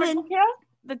two of them are, going.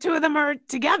 the 2 of them are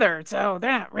together, so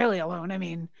they're not really alone. I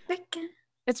mean, We're go-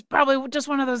 it's probably just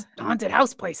one of those haunted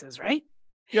house places, right?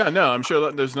 Yeah, no, I'm sure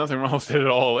that there's nothing wrong with it at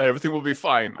all. Everything will be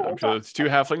fine. I'm sure the 2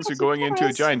 halflings are going into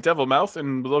a giant devil mouth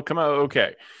and they'll come out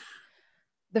okay.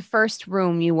 The first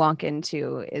room you walk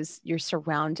into is you're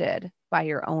surrounded by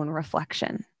your own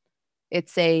reflection.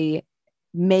 It's a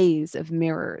maze of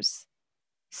mirrors.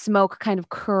 Smoke kind of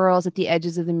curls at the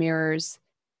edges of the mirrors.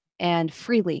 And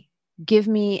Freely, give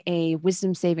me a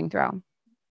wisdom saving throw.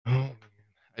 I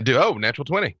do. Oh, natural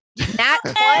 20. Nat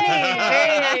 20.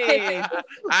 Very nice.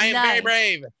 I am very Nice.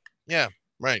 brave. Yeah,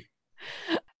 right.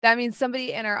 That means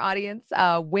somebody in our audience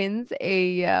wins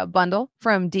a bundle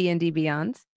from D&D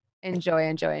Beyond. Enjoy,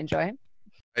 enjoy, enjoy.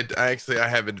 I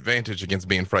have advantage against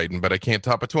being frightened, but I can't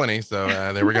top a 20. So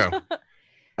there we go.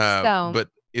 But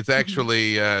it's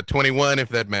actually 21 if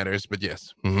that matters. But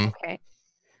yes. Mm-hmm. Okay.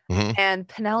 Mhm. And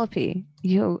Penelope,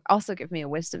 you also give me a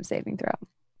wisdom saving throw.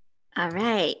 All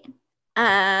right.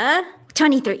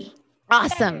 23.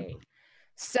 Awesome.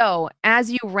 So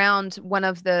as you round one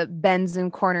of the bends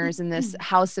and corners in this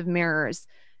house of mirrors,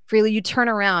 Freely, you turn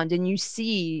around and you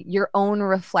see your own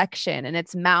reflection, and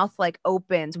its mouth like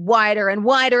opens wider and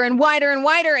wider and wider and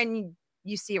wider, and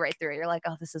you see right through it. You're like,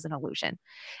 oh, this is an illusion.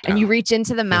 And you reach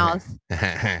into the mouth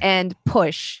and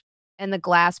push, and the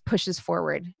glass pushes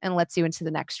forward and lets you into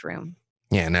the next room.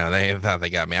 Yeah, no, they thought they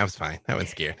got me. I was fine. I was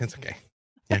scared. It's okay.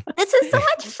 This is so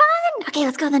much fun. Okay,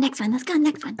 let's go to the next one. Let's go to the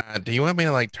next one. Do you want me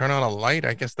to like turn on a light?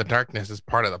 I guess the darkness is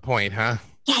part of the point, huh?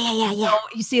 Yeah. Oh,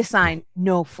 you see a sign,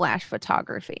 no flash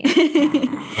photography.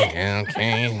 Okay.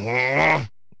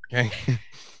 Okay.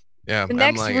 Yeah. The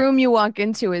next room you walk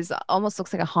into is almost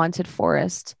looks like a haunted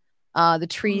forest. The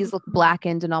trees look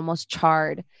blackened and almost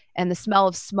charred, and the smell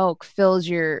of smoke fills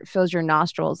your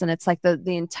nostrils, and it's like the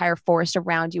entire forest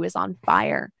around you is on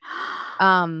fire.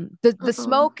 The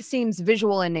smoke seems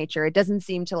visual in nature. It doesn't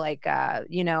seem to like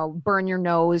burn your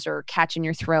nose or catch in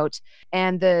your throat.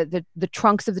 And the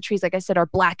trunks of the trees, like I said, are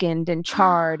blackened and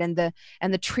charred, and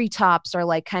the treetops are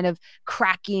like kind of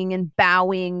cracking and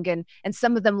bowing, and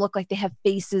some of them look like they have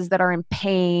faces that are in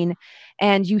pain.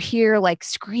 And you hear like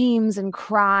screams and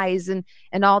cries and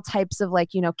all types of like,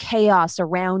 chaos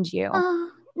around you.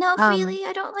 Oh, no, Freely,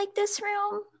 I don't like this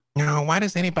room. No, why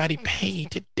does anybody pay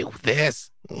to do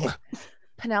this?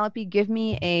 Penelope, give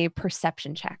me a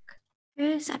perception check.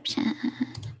 Perception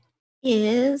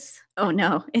is, oh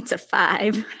no, it's a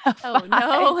 5. Oh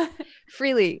no.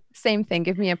 Freely, same thing.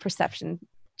 Give me a perception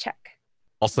check.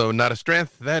 Also, not a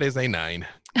strength. That is a 9.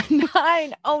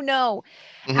 9. Oh no.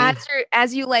 Mhm.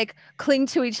 As you like cling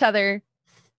to each other,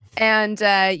 and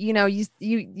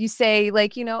you say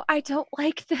like, I don't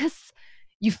like this.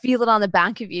 You feel it on the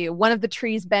back of you. One of the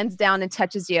trees bends down and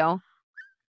touches you,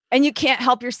 and you can't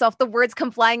help yourself. The words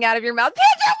come flying out of your mouth.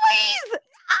 Please.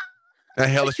 I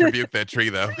hellish rebuke that tree,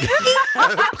 though.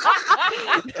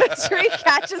 The tree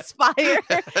catches fire,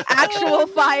 actual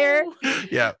fire,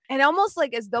 Yeah. and almost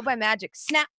like as though by magic,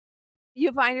 snap.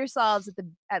 You find yourselves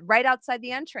at right outside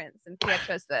the entrance, and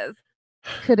Pietro says,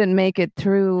 "Couldn't make it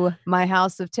through my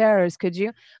house of terrors, could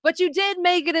you? But you did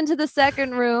make it into the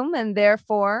second room, and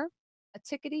therefore, a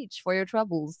ticket each for your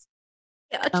troubles.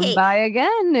 Okay, Come by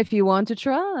again if you want to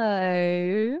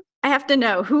try." I have to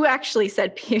know who actually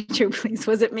said Pietro, please.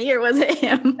 Was it me or was it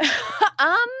him?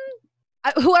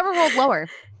 Whoever rolled lower.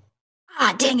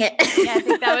 Ah, dang it. Yeah, I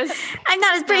think that was I'm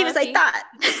not as brave as I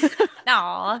Penelope. thought.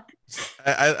 Aw.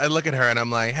 I look at her and I'm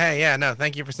like, hey, yeah, no,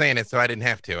 thank you for saying it, so I didn't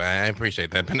have to. I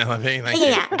appreciate that, Penelope. Thank you.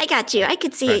 Yeah, I got you. I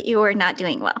could see Right. you were not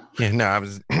doing well. Yeah, no, I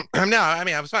was. No, I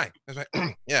mean, I was fine. I was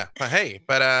like, yeah, but hey,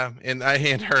 and I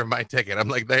hand her my ticket. I'm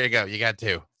like, there you go, you got 2.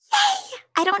 Yay!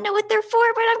 I don't know what they're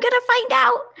for, but I'm gonna find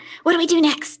out. What do we do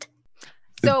next?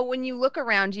 So when you look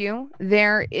around you,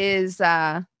 there is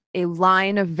a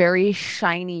line of very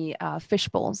shiny fish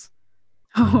bowls.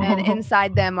 And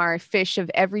inside them are fish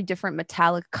of every different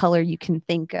metallic color you can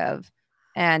think of.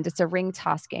 And it's a ring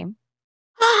toss game.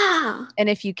 Wow. And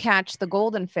if you catch the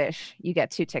golden fish, you get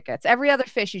 2 tickets. Every other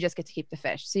fish, you just get to keep the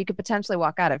fish. So you could potentially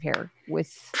walk out of here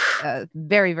with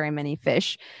very, very many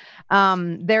fish.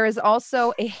 There is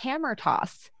also a hammer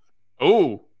toss.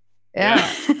 Oh, Yeah.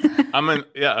 I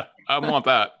want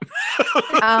that.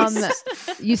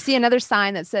 You see another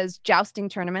sign that says jousting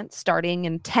tournament starting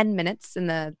in 10 minutes. And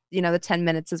the 10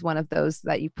 minutes is one of those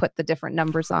that you put the different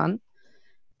numbers on.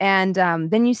 And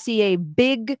then you see a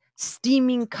big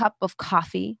steaming cup of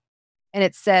coffee, and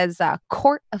it says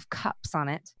Court of Cups on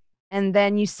it. And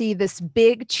then you see this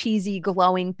big, cheesy,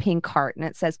 glowing pink heart, and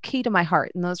it says Key to My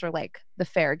Heart. And those are like the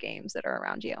fair games that are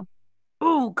around you.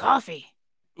 Ooh, coffee.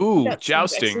 Ooh, That seems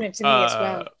jousting. excellent to me as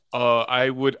well.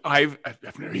 I've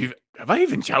never even, have I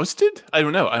even jousted? I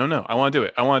don't know. I want to do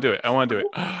it. I want to do it. I want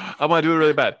to do it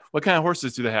really bad. What kind of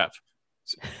horses do they have?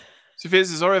 Sophia,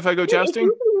 is it all right if I go jousting?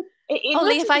 It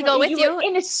Only looked if I like go with were you.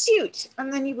 in a suit,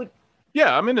 and then you would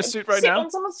Yeah, I'm in a suit right sit now.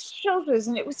 on someone's shoulders,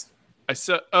 and it was It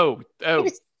Oh.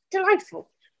 delightful.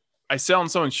 I sat on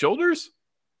someone's shoulders?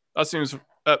 That seems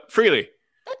freely.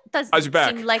 That How's your back?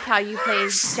 doesn't seem like how you play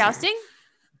jousting.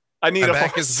 I need a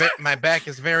my back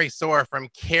is very sore from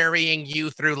carrying you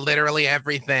through literally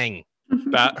everything.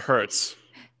 That hurts.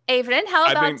 Averin, how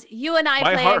about you and I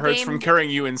My play heart a hurts game? from carrying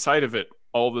you inside of it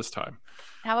all this time.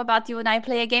 How about you and I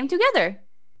play a game together?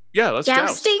 Yeah, let's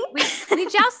joust.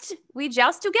 Jousting? We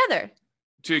joust together.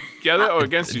 Together or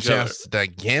against each other? Just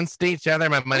against each other.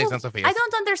 My money's on Sophia. I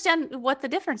don't understand what the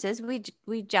difference is.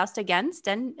 We joust against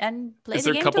and play Is the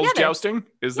there game couples together. jousting?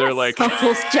 Is there Yes. like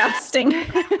Couples jousting.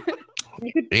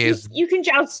 You can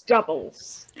joust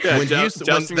doubles. yeah, When jousting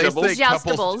they doubles? say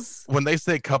Joustables. When they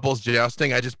say couples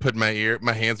jousting, I just put my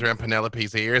hands around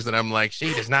Penelope's ears, and I'm like,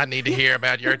 she does not need to hear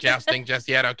about your jousting just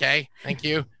yet. Okay, thank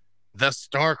you. The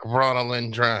stork brought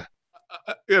Alindra.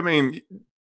 I mean,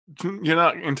 you're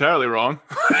not entirely wrong.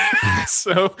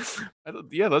 So,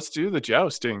 yeah, let's do the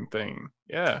jousting thing.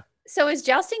 Yeah. So is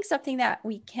jousting something that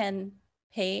we can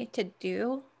pay to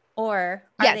do, or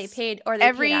are they Yes. paid? Or are they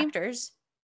Every- paid actors?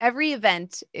 Every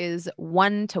event is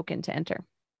 1 token to enter.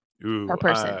 Ooh, Per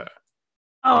person.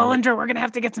 Oh, Alright. Alindra, we're gonna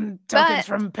have to get some tokens But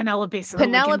from Penelope so that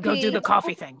we can go do the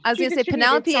coffee thing. I was She going to say contributed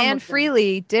Penelope some and of them.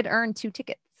 Freely did earn 2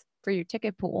 tickets for your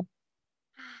ticket pool.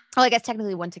 Well, I guess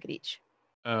technically 1 ticket each.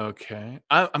 Okay.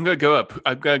 I'm gonna go up.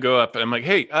 I'm gonna go up, and I'm like,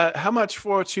 hey, how much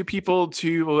for 2 people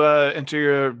to enter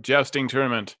your jousting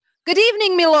tournament? Good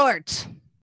evening, milord.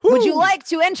 Would you Woo! like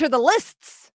to enter the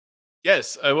lists?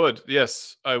 Yes, I would.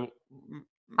 Yes,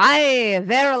 Aye,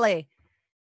 verily.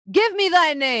 Give me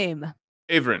thy name.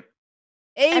 Averin,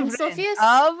 I'm Averin Sophius.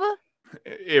 of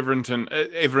Averington,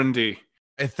 Averin.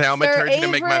 Is thaumaturgy to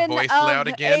make my voice loud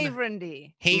again?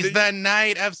 Averendy. He's the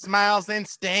knight of smiles and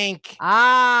stink.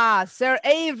 Ah, Sir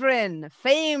Averin,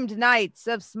 famed knights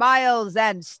of smiles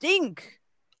and stink.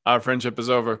 Our friendship is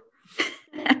over.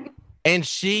 And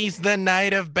she's the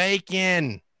knight of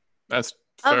bacon. That's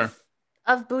fair.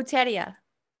 Of Buteria.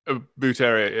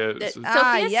 Buteria, yeah.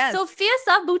 Sophius, yes. Sophius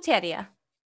of Buteria.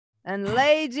 And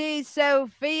Lady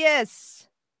Sophius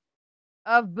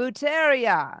of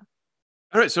Buteria.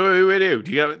 All right, so what do we do?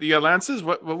 You got lances?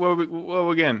 What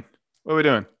again? What are we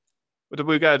doing? What do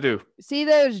we got to do? See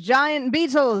those giant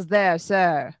beetles there,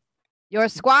 sir? Your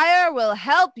squire will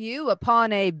help you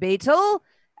upon a beetle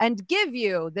and give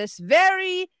you this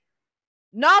very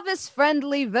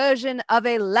novice-friendly version of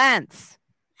a lance.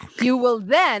 You will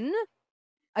then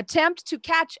attempt to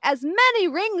catch as many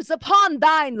rings upon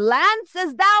thine lance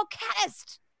as thou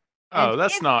canst. Oh, And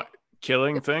that's if- not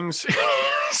killing things.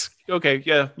 Okay,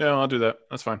 yeah, no, I'll do that.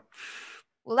 That's fine.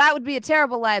 Well, that would be a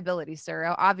terrible liability,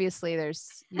 sir. Obviously,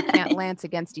 you can't lance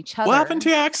against each other. What happened to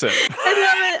your accent?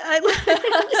 I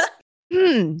love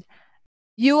it.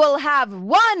 You will have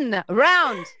 1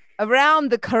 round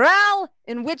around the corral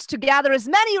in which to gather as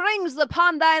many rings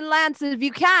upon thine lance as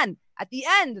you can. At the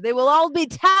end, they will all be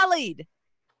tallied.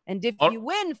 And if Oh. you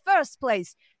win first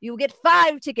place, you will get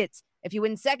 5 tickets. If you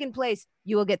win second place,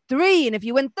 you will get 3. And if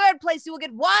you win third place, you will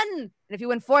get 1. And if you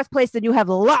win fourth place, then you have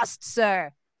lost,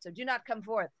 sir. So do not come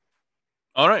forth.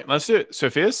 All right, let's do it.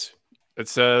 Sophia's.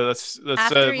 Let's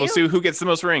After we'll you. see who gets the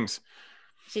most rings.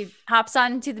 She hops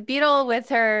onto the beetle with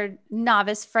her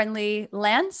novice-friendly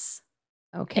lance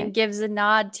Okay. and gives a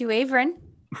nod to Averin.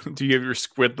 Do you have your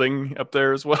squidling up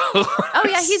there as well? Oh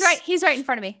yeah, he's right. He's right in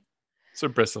front of me. So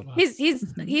bristle.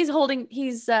 He's holding.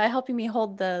 He's helping me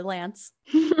hold the lance.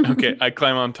 Okay, I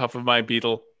climb on top of my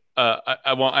beetle.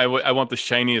 I want the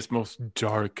shiniest, most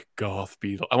dark goth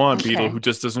beetle. I want a beetle Okay. who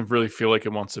just doesn't really feel like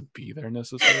it wants to be there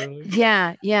necessarily.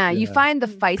 Yeah. You Yeah. find the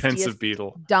Pensive feistiest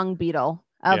beetle. dung beetle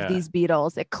of Yeah. these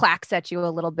beetles. It clacks at you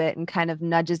a little bit and kind of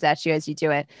nudges at you as you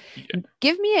do it. Yeah.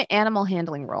 Give me an animal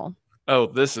handling roll. Oh,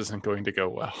 this isn't going to go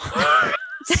well.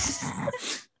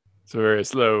 It's a very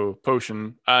slow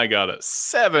potion. I got a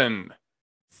 7.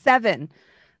 7.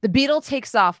 The beetle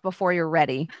takes off before you're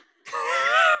ready.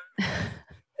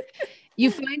 You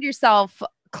find yourself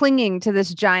clinging to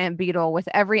this giant beetle with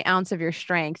every ounce of your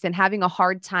strength and having a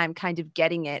hard time kind of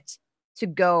getting it to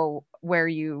go where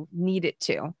you need it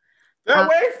to. They're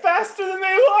way faster than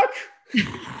they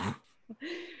look.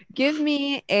 Give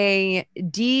me a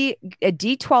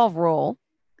D12 roll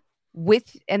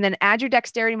with, and then add your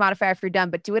dexterity modifier if you're done,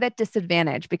 but do it at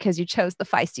disadvantage because you chose the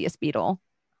feistiest beetle.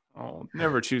 Oh,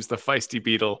 never choose the feisty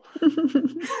beetle.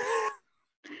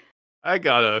 I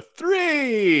got a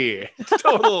 3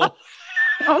 total.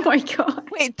 Oh my god.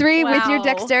 Wait, 3 with your Wow.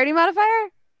 dexterity modifier?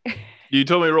 You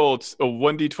told me to roll a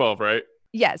 1d12, right?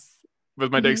 Yes.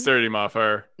 With my Mhm. dexterity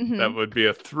modifier, Mhm. that would be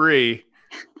a 3.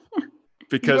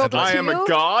 Because rolled a I am a 2?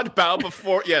 god, bow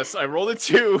before. Yes, I rolled a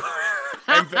 2.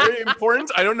 I'm very important.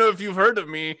 I don't know if you've heard of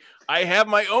me. I have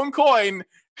my own coin,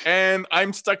 and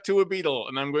I'm stuck to a beetle,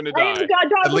 and I'm going to I am die.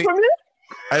 God At lea- before me.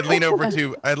 I'd lean over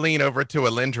to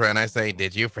Alindra and I say,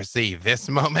 "Did you foresee this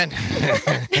moment?"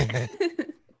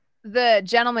 The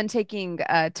gentleman taking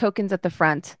tokens at the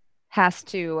front has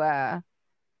to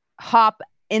hop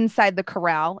inside the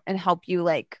corral and help you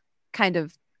like kind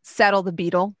of settle the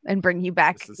beetle and bring you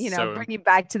back, This is so- bring you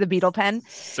back to the beetle pen.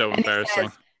 So And he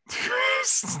embarrassing.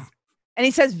 And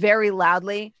he says very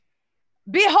loudly,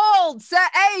 "Behold, Sir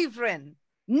Avrin,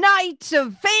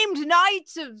 famed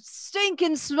knight of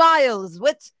stinking smiles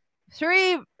with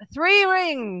three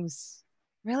rings."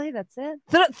 Really? That's it?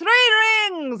 3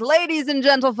 rings, ladies and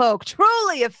gentlefolk.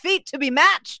 Truly a feat to be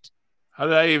matched. How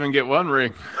did I even get one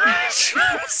ring?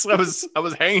 I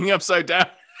was hanging upside down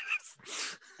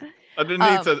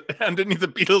underneath the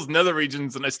Beatles' nether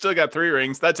regions, and I still got 3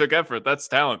 rings. That took effort. That's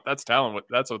talent. That's talent.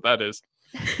 That's what that is.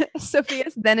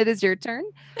 Sophias, then it is your turn.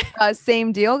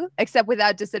 Same deal, except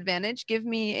without disadvantage. Give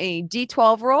me a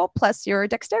D12 roll plus your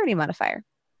dexterity modifier.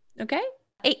 Okay.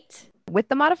 8. With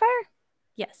the modifier?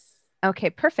 Yes.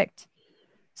 Okay, perfect.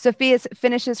 Sophias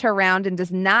finishes her round and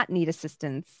does not need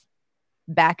assistance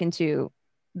back into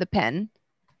the pen.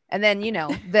 And then,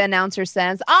 the announcer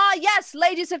says, yes,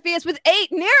 Lady Sophias with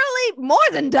 8, nearly more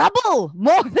than double.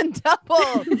 Clearly,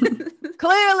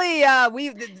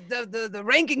 the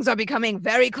rankings are becoming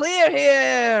very clear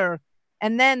here.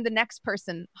 And then the next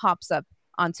person hops up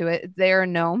onto it. They're a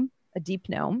gnome, a deep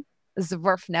gnome,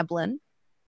 Zwerfneblin.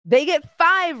 They get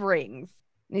 5 rings.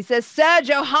 And he says, Sir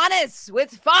Johannes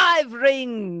with 5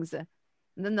 rings. And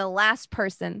then the last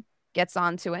person gets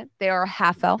onto it. They are a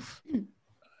half elf.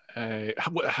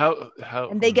 How?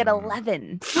 And they get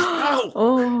 11. No!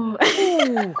 Oh.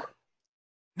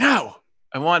 No!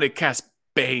 I want to cast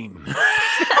Bane.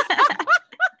 I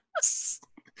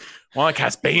want to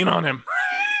cast Bane on him.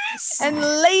 And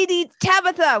Lady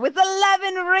Tabitha with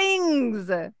 11 rings.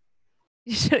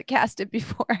 You should have cast it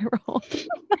before I rolled.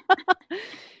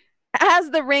 As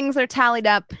the rings are tallied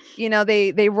up,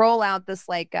 they roll out this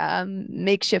like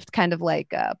makeshift kind of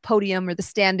like podium or the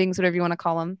standings, whatever you want to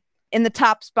call them. In the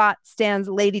top spot stands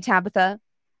Lady Tabitha,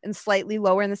 and slightly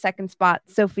lower in the second spot,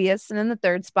 Sophias, and in the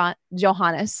third spot,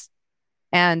 Johannes.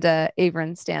 And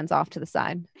Avrin stands off to the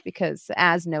side because,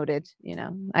 as noted,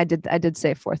 I did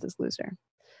say 4th is loser.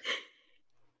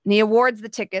 And he awards the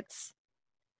tickets,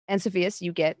 and Sophias,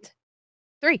 you get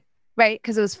 3. Right,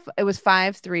 because it was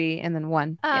 5, 3, and then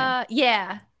 1.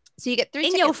 Yeah. So you get 3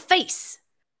 In tickets. your face.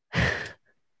 And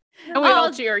we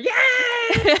all cheer. Yay!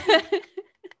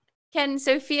 Can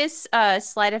Sophia's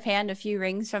sleight of hand a few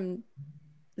rings from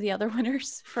the other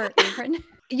winners for Avrin?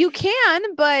 You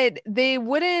can, but they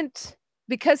wouldn't,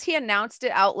 because he announced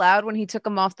it out loud when he took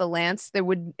them off the lance. It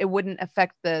wouldn't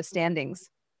affect the standings.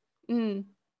 It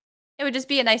would just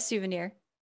be a nice souvenir.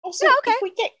 Also, Yeah, okay. if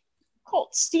we get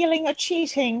caught stealing or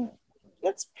cheating,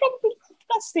 that's probably the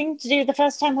best thing to do the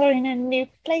first time we're in a new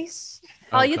place.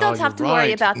 Oh, you don't God, have to you're worry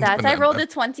right. about that. I rolled a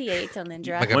 28,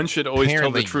 Alindra. Like One should always tell the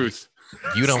Apparently- truth.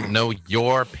 You don't know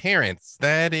your parents.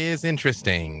 That is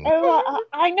interesting. Oh,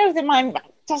 I know them.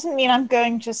 Doesn't mean I'm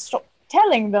going to stop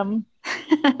telling them.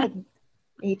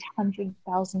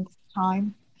 800,000th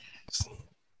time.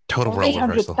 Total Or role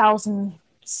reversal.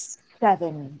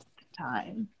 800,007th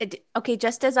time. Okay,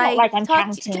 just as Not I like I'm taught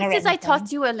counting or anything.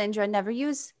 you, Alindra, never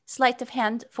use sleight of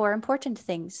hand for important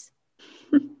things.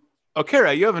 Oh,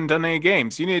 Kara, you haven't done any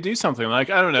games. You need to do something. Like,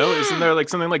 I don't know. Isn't there like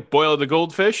something like boil the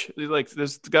goldfish? Like,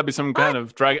 there's got to be some kind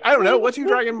of dragon. I don't know. What's your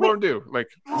dragonborn do? Like,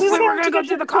 We were gonna go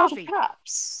do the coffee.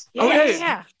 Cups. oh, hey,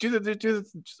 Yeah. do the.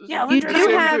 Yeah, You Lindra, do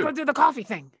we're have- gonna go do the coffee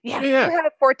thing. Yeah. Yeah. You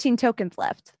have 14 tokens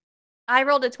left. I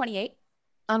rolled a 28.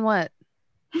 On what?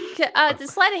 To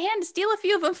sleight of hand to steal a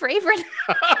few of them for Avrin.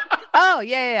 Oh,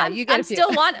 yeah. I'm, You get I'm a few.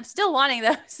 still wanting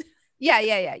those. Yeah.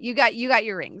 You got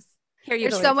your rings. Here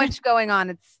you There's go. so Avrin. much going on.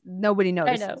 It's nobody I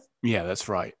notices. know. Yeah, that's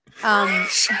right.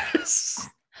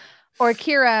 Or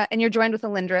Kira, and you're joined with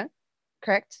Alindra,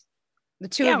 correct? The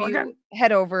two Yeah, of we're you gonna-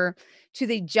 head over to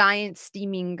the giant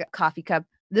steaming coffee cup.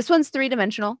 This one's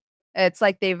 3-dimensional. It's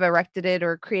like they've erected it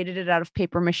or created it out of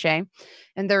paper mache.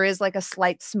 And there is like a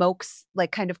slight smokes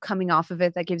like kind of coming off of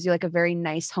it that gives you like a very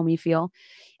nice homey feel.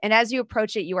 And as you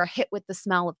approach it, you are hit with the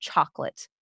smell of chocolate.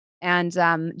 And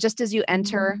just as you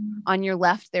enter on your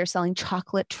left, they're selling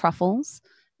chocolate truffles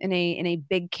in a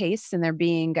big case, and they're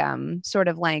being sort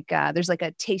of like there's like a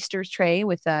taster tray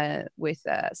with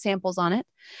samples on it,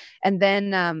 and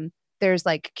then there's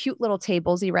like cute little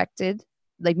tables erected,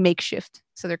 like makeshift,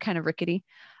 so they're kind of rickety,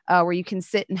 where you can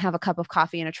sit and have a cup of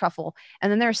coffee and a truffle,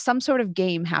 and then there's some sort of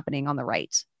game happening on the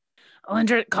right.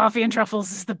 Lindra, coffee and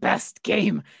truffles is the best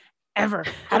game ever.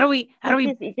 How do we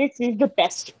This is the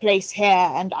best place here,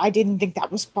 and I didn't think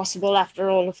that was possible after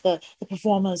all of the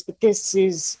performers, but this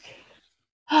is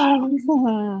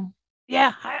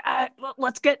Yeah,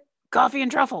 let's get coffee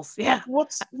and truffles. Yeah,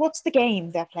 What's the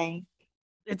game they're playing?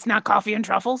 it's not coffee and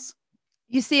truffles.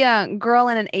 You see a girl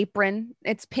in an apron.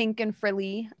 It's pink and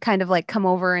frilly, kind of like come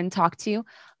over and talk to you.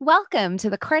 Welcome to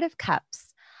the Court of Cups.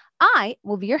 I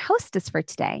will be your hostess for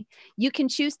today. You can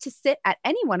choose to sit at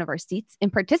any one of our seats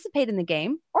and participate in the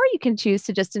game, or you can choose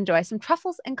to just enjoy some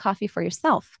truffles and coffee for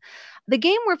yourself. The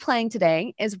game we're playing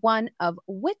today is one of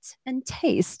wit and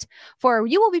taste, for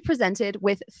you will be presented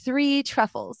with 3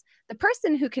 truffles. The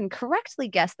person who can correctly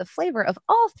guess the flavor of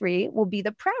all 3 will be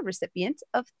the proud recipient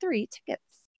of 3 tickets.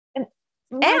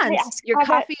 Might I And ask, your are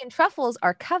there- coffee and truffles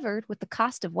are covered with the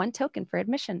cost of 1 token for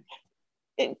admission.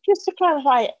 just to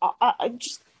clarify,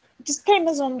 just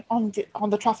disclaimers on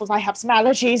the truffles. I have some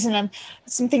allergies and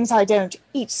some things I don't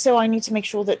eat, so I need to make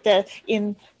sure that they're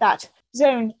in that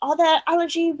zone. Are there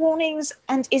allergy warnings,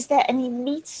 and is there any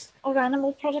meat or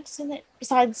animal products in it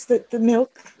besides the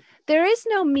milk? There is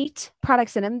no meat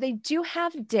products in them. They do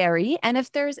have dairy, and if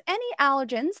there's any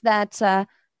allergens that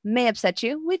may upset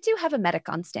you, we do have a medic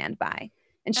on standby.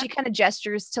 And she kind of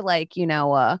gestures to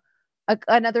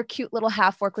another cute little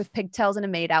half orc with pigtails and a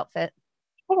maid outfit.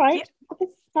 All right. Well, this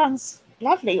sounds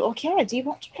lovely. Or Kira, do you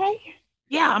want to play?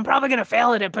 Yeah, I'm probably gonna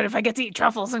fail at it, but if I get to eat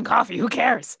truffles and coffee, who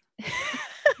cares?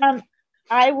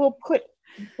 I will put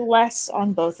bless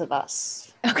on both of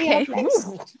us. Okay.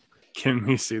 Can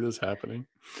we see this happening?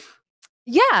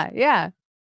 Yeah.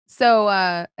 So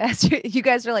as you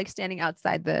guys are like standing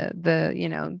outside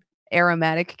the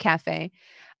aromatic cafe,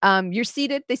 you're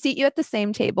seated. They seat you at the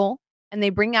same table, and they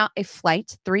bring out a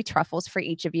flight, 3 truffles for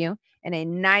each of you, and a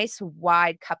nice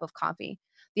wide cup of coffee.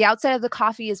 The outside of the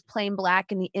coffee is plain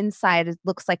black, and the inside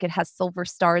looks like it has silver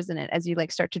stars in it. As you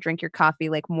like start to drink your coffee,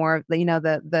 like more of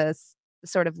the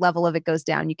sort of level of it goes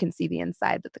down. You can see the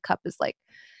inside that the cup is like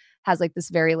has like this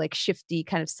very like shifty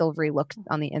kind of silvery look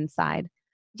on the inside.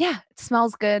 Yeah, it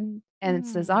smells good, and it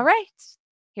says, "All right,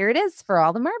 here it is for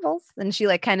all the marbles." And she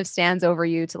like kind of stands over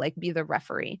you to like be the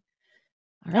referee.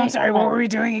 All right. I'm sorry, what were we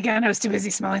doing again? I was too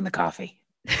busy smelling the coffee.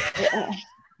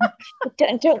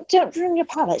 Don't ruin your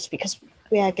palate, because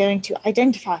we are going to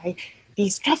identify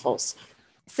these truffles.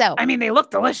 So I mean, they look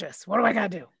delicious. What do I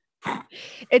gotta do?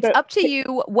 it's but- up to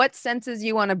you what senses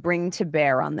you want to bring to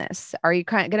bear on this. Are you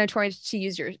going to try to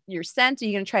use your scent? Are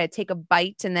you going to try to take a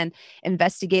bite and then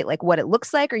investigate like what it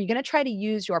looks like? Or are you going to try to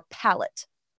use your palate?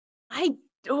 I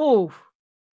don't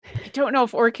know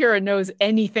if Orkira knows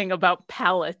anything about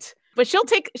palate, but she'll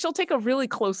take a really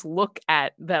close look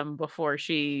at them before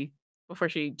she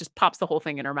just pops the whole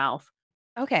thing in her mouth.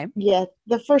 Okay. Yeah,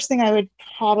 the first thing I would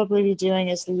probably be doing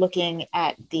is looking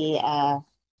at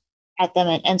at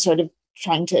them and sort of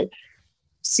trying to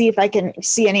see if I can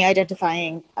see any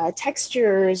identifying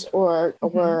textures or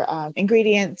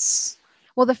ingredients.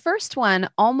 Well, the first one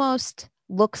almost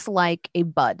looks like a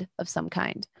bud of some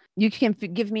kind. You can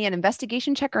give me an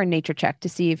investigation check or a nature check to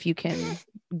see if you can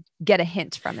get a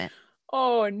hint from it.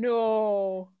 Oh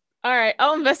no. All right,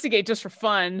 I'll investigate just for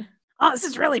fun. Oh, this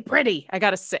is really pretty. I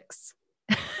got a 6.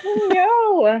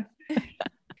 No,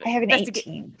 I have an Investigate.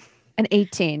 18. An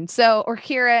 18. So,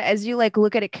 Orkira, as you like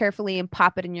look at it carefully and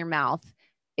pop it in your mouth,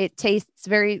 it tastes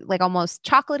very like almost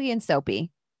chocolatey and soapy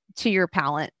to your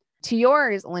palate. To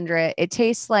yours, Lindra, it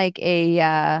tastes like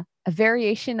a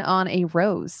variation on a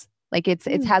rose. Like it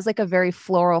has like a very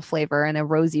floral flavor and a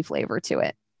rosy flavor to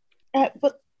it.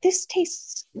 But this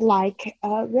tastes like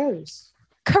rose.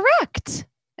 Correct.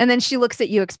 And then she looks at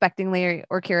you expectingly,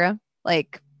 Orkira,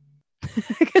 like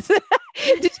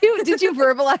did you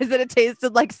verbalize that it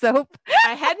tasted like soap?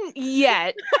 I hadn't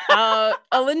yet.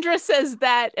 Alindra says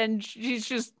that, and she's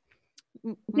just.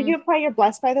 Did you apply your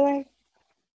bless, by the way?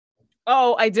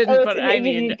 Oh, I didn't. Oh, But you I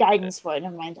mean, need guidance for it.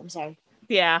 Never mind. I'm sorry.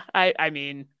 yeah. I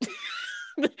mean,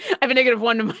 I have a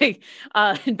 -1 to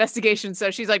my investigation,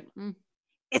 so she's like,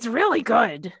 "It's really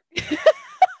good."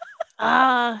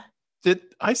 Did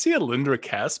I see Alindra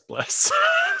cast bless?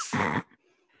 Probably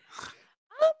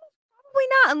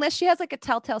not, unless she has like a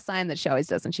telltale sign that she always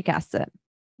does when she casts it.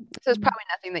 So it's probably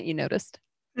nothing that you noticed.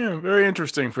 Yeah, very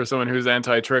interesting for someone who's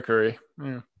anti-trickery.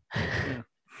 Yeah.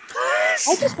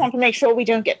 I just want to make sure we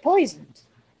don't get poisoned.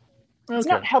 It's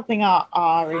not helping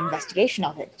our investigation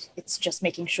of it. It's just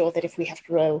making sure that if we have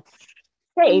to roll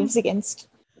saves against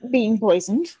being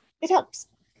poisoned, it helps.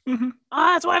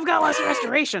 That's why I've got less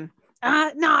restoration. No,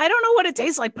 I don't know what it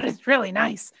tastes like, but it's really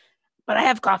nice. But I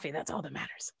have coffee. That's all that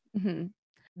matters. Mm-hmm.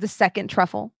 The second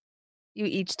truffle, you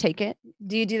each take it.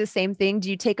 Do you do the same thing? Do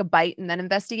you take a bite and then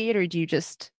investigate, or do you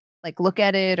just like look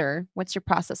at it, or what's your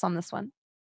process on this one?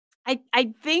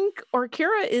 I think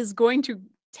Orkira is going to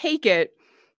take it,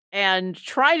 and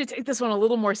try to take this one a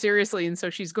little more seriously. And so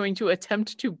she's going to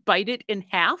attempt to bite it in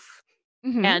half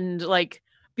Mhm. and like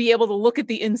be able to look at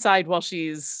the inside while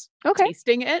she's Okay.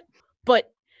 tasting it.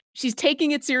 But she's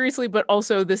taking it seriously, but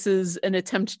also this is an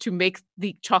attempt to make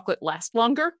the chocolate last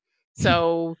longer.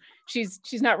 So she's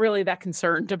not really that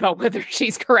concerned about whether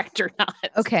she's correct or not.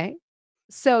 Okay.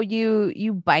 So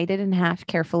you bite it in half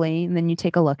carefully, and then you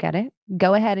take a look at it.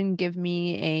 Go ahead and give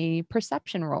me a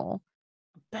perception roll.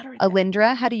 Better at that.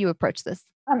 Alindra, how do you approach this?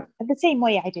 The same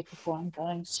way I did before. I'm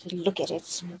going to look at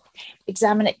it, and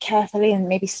examine it carefully, and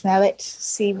maybe smell it,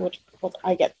 see what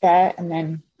I get there, and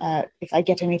then if I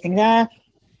get anything there,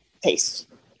 taste.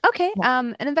 Okay.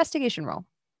 An investigation roll.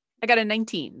 I got a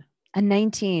 19. A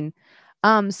 19.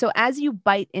 So as you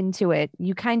bite into it,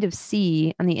 you kind of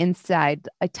see on the inside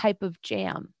a type of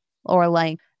jam or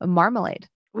like a marmalade.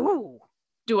 Ooh.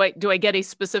 Do I get a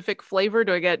specific flavor?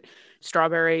 Do I get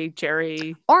strawberry,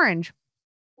 cherry? Orange.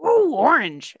 Ooh,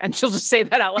 orange. And she'll just say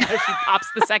that out loud as she pops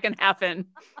the second half in.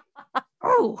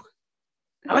 Ooh.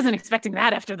 I wasn't expecting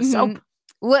that after the soap.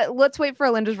 Let's wait for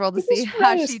Alindra's roll to see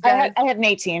how she does. I had an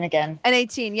 18 again. An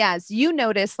 18, yes. You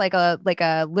notice like a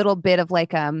little bit of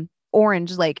like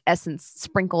orange like essence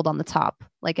sprinkled on the top,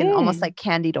 like an almost like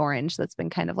candied orange that's been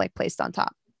kind of like placed on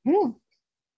top.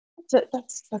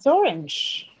 That's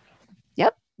orange.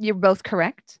 Yep, you're both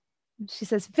correct. She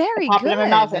says, "Very Pop it good." in my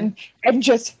mouth, and I'm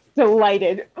just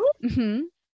delighted. Mhm.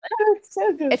 Oh, it's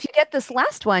so good. If you get this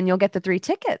last one, you'll get the 3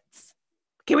 tickets.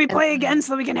 Can we play again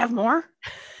so we can have more?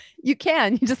 You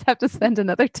can. You just have to spend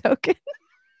another token.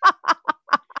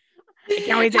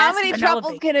 Can't wait to How ask many Penelope.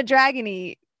 truffles can a dragon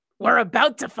eat? We're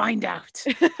about to find out.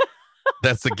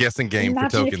 That's the guessing game for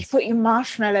Imagine if you tokens. put your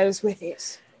marshmallows with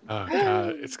it. Oh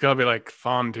god, it's gonna be like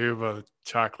fondue with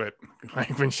chocolate.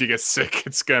 Like when she gets sick,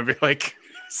 it's gonna be like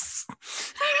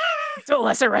That's what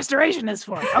lesser restoration is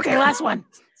for. Okay, last one.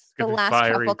 it's The gonna be last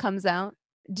fiery. truffle comes out.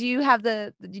 Do you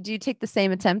take the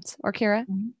same attempt, or Kira?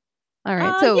 Mhm. All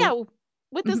right. So yeah,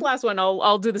 with this Mhm. last one,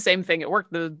 I'll do the same thing. It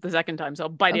worked the second time, so I'll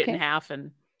bite it in Okay. half.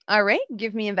 And all right,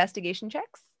 give me investigation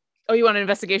checks. oh, you want an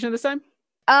investigation this time?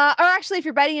 Or actually, if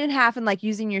you're biting it in half and like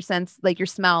using your sense, like your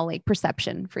smell, like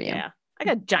perception for you. Yeah, I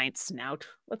got a giant snout.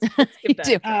 Let's You give that.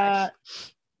 do. a try.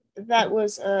 That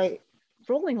was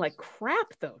Rolling like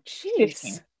crap though. Jeez.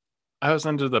 15. I was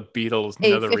under the Beatles A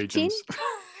nether 15? regions.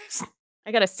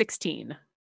 I got a 16.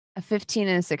 A 15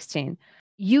 and a 16.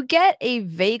 You get a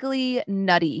vaguely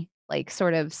nutty, like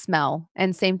sort of smell.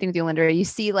 And same thing with you, Linda. You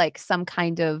see like some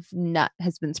kind of nut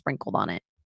has been sprinkled on it.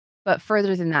 But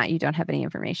further than that, you don't have any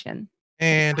information.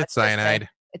 And it's cyanide.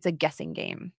 It's a guessing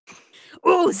game.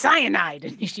 Ooh, cyanide.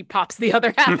 And she pops the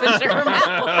other half into her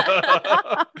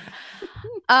mouth.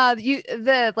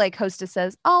 The like hostess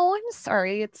says, "Oh, I'm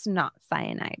sorry, it's not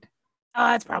cyanide." Oh,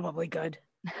 that's probably good.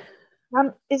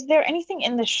 Is there anything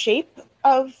in the shape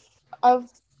of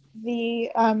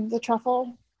the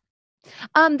truffle?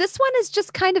 This one is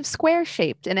just kind of square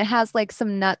shaped, and it has like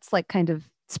some nuts, like kind of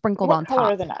sprinkled What on color are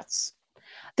top. the nuts?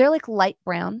 They're like light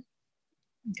brown.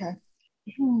 Okay.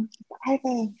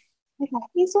 Either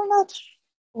hazelnut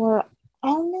or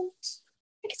almond.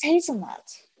 I think it's hazelnut.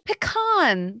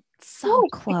 Pecan. So Oh,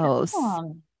 close.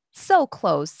 pecan. So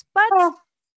close. But Oh,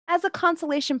 as a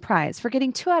consolation prize for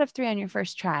getting 2 out of 3 on your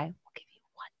first try, we'll give you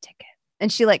 1 ticket.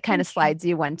 And she like kind of Thank you. slides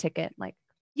you 1 ticket. Like,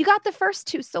 you got the first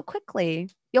 2 so quickly.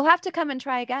 You'll have to come and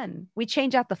try again. We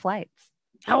change out the flights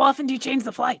How often do you change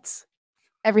the flights?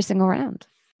 every single round.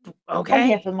 I'm here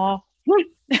Okay. for more.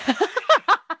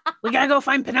 We gotta go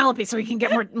find Penelope so we can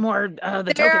get more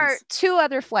the There are tokens. 2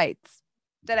 other flights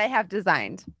that I have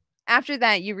designed. After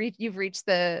that, you've reached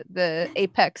the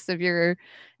apex of your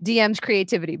DM's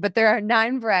creativity, but there are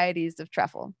 9 varieties of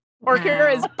truffle.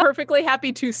 Orkira is Wow. perfectly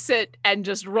happy to sit and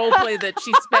just roleplay that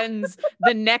she spends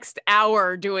the next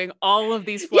hour doing all of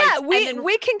these flights. Yeah, and then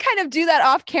we can kind of do that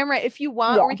off camera if you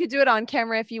want, or Yeah. we could do it on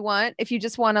camera if you want. If you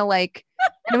just want to like,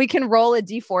 and we can roll a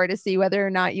d4 to see whether or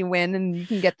not you win, and you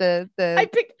can get the.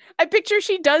 I picture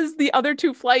she does the other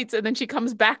 2 flights and then she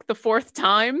comes back the 4th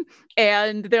time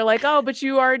and they're like, "Oh, but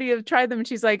you already have tried them." And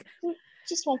she's like,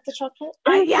 Just want the chocolate.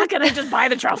 "Yeah, can I just buy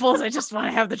the truffles? I just want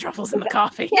to have the truffles in the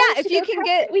coffee." Yeah, if you can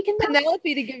get we can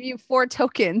Penelope to give you 4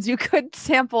 tokens, you could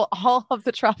sample all of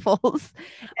the truffles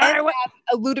All and right, what- have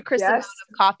a ludicrous Yes. amount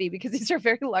of coffee because these are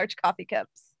very large coffee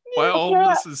cups. Why all Yeah,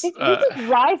 this is this is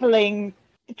rivaling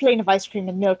the plane of ice cream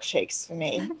and milkshakes for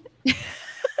me.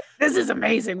 This is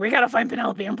amazing. We gotta find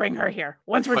Penelope and bring her here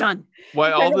once we're What? done.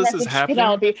 why all Send a this is message to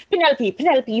happening.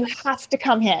 Penelope, you have to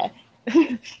come here.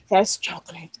 There's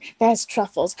chocolate. There's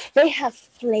truffles. They have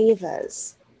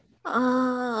flavors.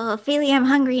 Oh, Feely, I'm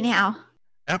hungry now.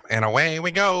 Yep, and away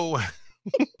we go.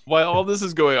 While all this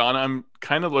is going on, I'm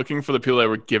kind of looking for the people that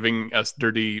were giving us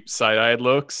dirty side-eyed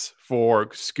looks for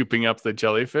scooping up the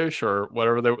jellyfish or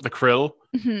whatever the krill.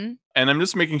 Mhm. And I'm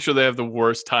just making sure they have the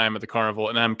worst time at the carnival,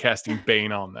 and I'm casting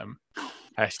Bane on them.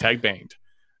 #baned.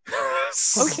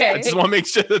 Okay. I just want to make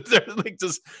sure that they're like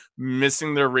just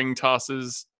missing their ring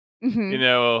tosses. Mhm. You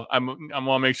know, I want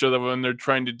to make sure that when they're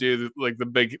trying to do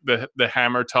the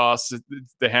hammer toss,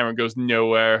 the hammer goes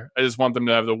nowhere. I just want them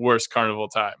to have the worst carnival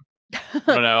time.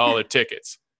 Run out all their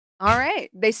tickets. All right.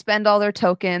 They spend all their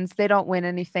tokens. They don't win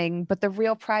anything, but the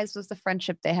real prize was the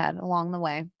friendship they had along the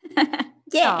way.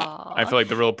 Yeah. I feel like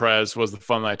the real prize was the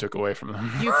fun that I took away from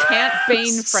them. You can't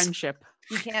bane friendship.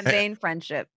 You can't bane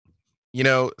friendship. You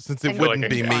know, since I it feel wouldn't like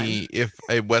be I me if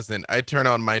it wasn't, I turn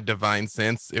on my divine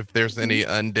sense if there's any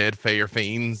undead fae or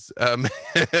fiends in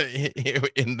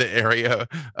the area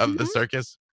of the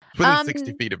circus. It's within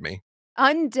 60 feet of me.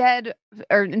 Undead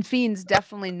and fiends,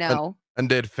 definitely no.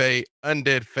 Undead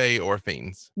fae or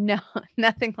fiends. No,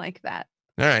 nothing like that.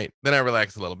 All right, then I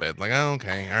relax a little bit. Like, oh,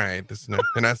 okay, all right.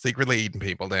 They're not secretly eating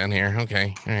people down here.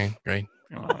 Okay, all right, great.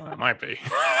 Well, it might be.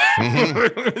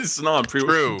 Mhm. It's not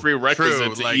True,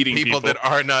 prerequisite to like eating people that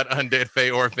are not undead fae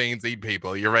or fiends eat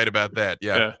people. You're right about that.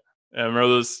 Yeah. Yeah. Remember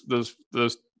those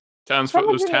towns, Some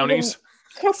of those them townies?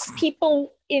 even cast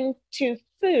people into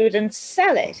food and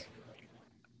sell it.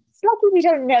 It's lucky we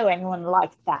don't know anyone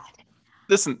like that.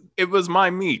 Listen, it was my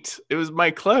meat. It was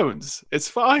my clones. It's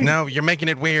fine. No, you're making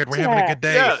it weird. We're having a good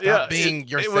day. Stop being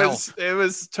yourself. It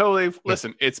was totally.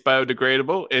 Listen, it's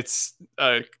biodegradable. It's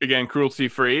again cruelty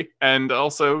free, and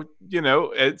also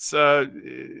it's biodegradable.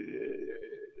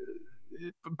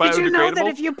 Did you know that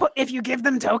if you give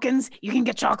them tokens, you can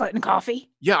get chocolate and coffee?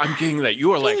 Yeah, I'm getting that.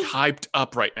 You are like hyped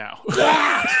up right now.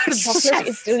 Yeah, the chocolate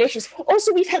is delicious.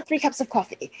 Also, we've had 3 cups of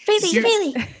coffee.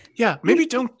 Really. Yeah, maybe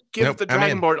don't give Nope, the I'm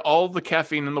Dragon in. Board all the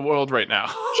caffeine in the world right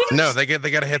now. No, they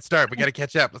got a head start. We got to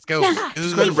catch up. Let's go. Yeah.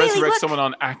 Just Ooh. going to Really, resurrect look. someone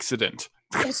on accident.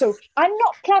 So I'm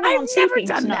not planning on I've never sleeping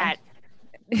done tonight.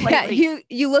 that. Yeah, lately.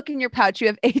 you look in your pouch. You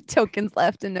have 8 tokens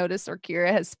left, and notice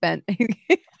Orkira has spent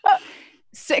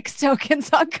 6 tokens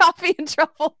on coffee and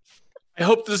truffles. I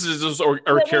hope this is just That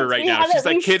Orkira means right we now. have She's at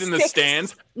that least kid in the 6,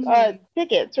 stand.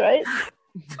 Tickets, right?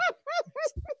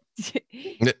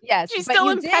 Yes, She's but still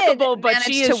you impeccable, did but manage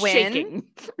she to is win.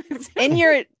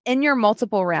 shaking. in your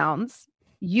multiple rounds.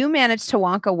 You managed to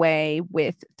walk away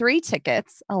with 3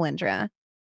 tickets, Alindra.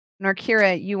 And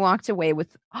Orkira, you walked away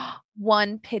with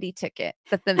 1 pity ticket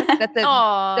that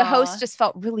the host just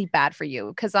felt really bad for you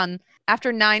because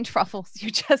after 9 truffles, you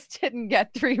just didn't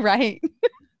get 3 right.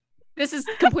 This is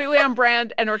completely on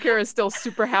brand, and Orkira is still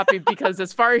super happy because,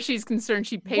 as far as she's concerned,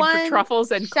 she paid for 1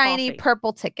 truffles and shiny coffee.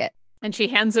 purple ticket. And she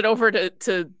hands it over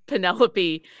to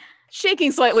Penelope,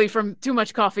 shaking slightly from too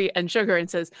much coffee and sugar, and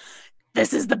says,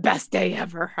 "This is the best day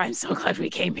ever. I'm so glad we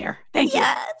came here. Thank you."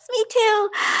 Yes, me too.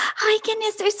 Oh my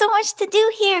goodness, there's so much to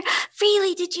do here.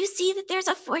 Freely, did you see that there's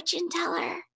a fortune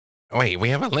teller? Wait, we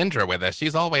have Alindra with us.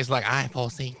 She's always like, I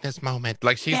foresee this moment.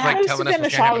 Like she's Yeah, like most telling of us them are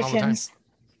what's gonna happen all the time. charlatans.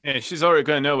 Yeah, she's already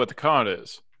going to know what the card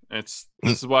is. This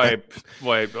is why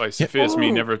Sophia's me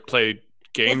Ooh. never played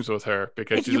games with her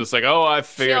because if she's you- just like, oh, I She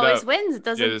figured always out. wins. It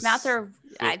doesn't Yes. matter.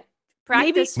 I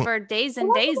Maybe- practice for days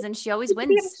and days, and she always To be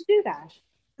able wins. to do that.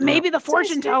 Maybe the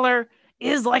fortune Sounds good. teller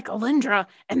is like Alindra,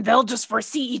 and they'll just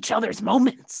foresee each other's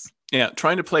moments. Yeah,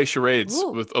 trying to play charades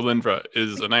Ooh. with Alindra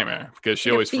is a nightmare because she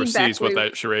Like a always feedback foresees what loop.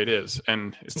 that charade is,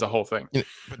 and it's the whole thing.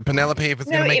 But Penelope, if it's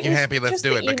No, gonna make it you was happy, let's just do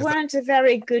that it. You Because weren't a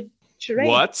very good charade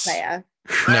What? player.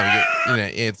 no,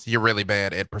 you're really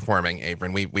bad at performing,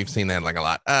 Avron. We've seen that like a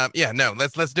lot. Yeah, no,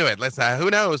 let's do it. Let's. Who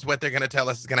knows what they're gonna tell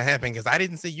us is gonna happen? Because I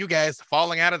didn't see you guys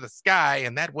falling out of the sky,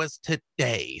 and that was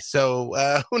today.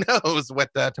 So who knows what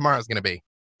tomorrow's gonna be?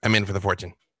 I'm in for the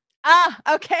fortune.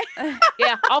 Okay.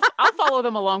 Yeah, I'll follow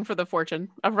them along for the fortune.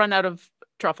 I've run out of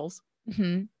truffles.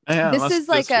 Mhm. Yeah, This let's is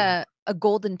like just- a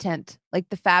golden tent. Like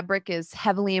the fabric is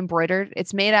heavily embroidered.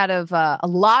 It's made out of a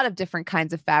lot of different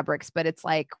kinds of fabrics, but it's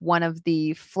like one of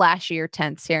the flashier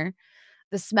tents here.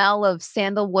 The smell of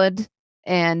sandalwood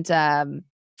and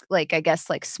like I guess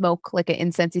like smoke, like an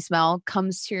incensey smell,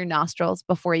 comes to your nostrils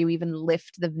before you even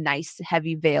lift the nice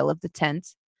heavy veil of the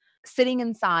tent. Sitting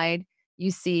inside, you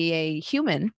see a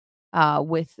human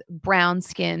with brown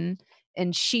skin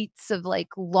and sheets of like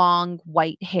long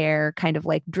white hair kind of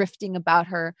like drifting about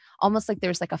her, almost like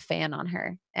there's like a fan on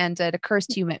her. And it occurs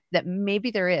to you that maybe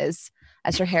there is,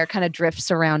 as her hair kind of drifts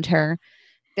around her.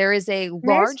 There is a I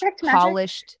large expect magic?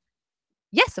 polished.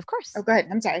 Yes, of course. Oh, go ahead.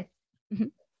 I'm sorry.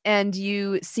 And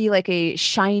you see like a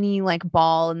shiny like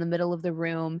ball in the middle of the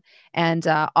room, and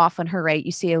off on her right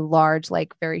you see a large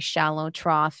like very shallow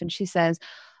trough, and she says,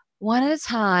 One at a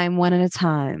time, one at a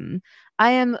time. I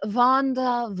am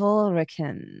Vonda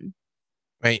Volriken.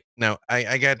 Wait, no,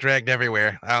 I got dragged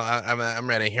everywhere. I'm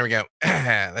ready. Here we go.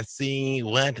 Let's see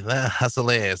what the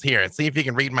hustle is. Here, see if you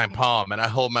can read my palm. And I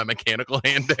hold my mechanical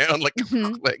hand down like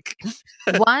Mhm. click.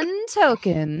 One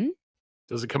token.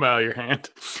 Does it come out of your hand?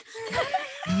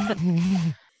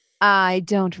 I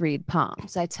don't read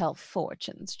palms. I tell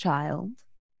fortunes, child.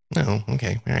 Oh,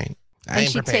 okay, all right. I And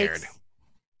am prepared.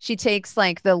 she takes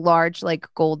like the large, like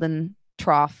golden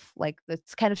trough, like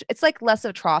that's kind of, it's like less of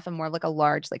a trough and more like a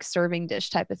large, like serving dish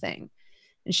type of thing.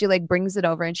 And she like brings it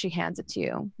over and she hands it to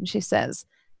you. And she says,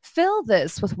 fill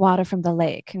this with water from the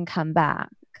lake and come back.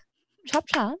 Chop,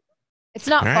 chop. It's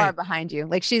not All far right. behind you.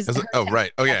 Like she's. Is it- her oh, town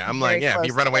right. Oh, is yeah. I'm very like, yeah, if close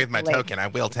you run to, away like, with my the lake. token, I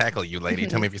will tackle you, lady.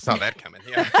 Tell me if you saw that coming.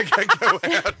 Yeah, I go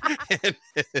out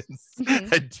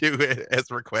and I do it as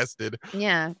requested.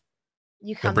 Yeah.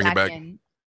 You come bring it back back. in.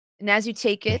 And as you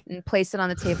take it and place it on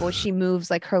the table, she moves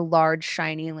like her large,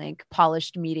 shiny, like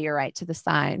polished meteorite to the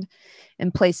side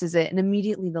and places it. And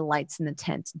immediately the lights in the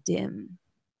tent dim.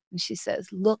 And she says,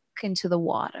 look into the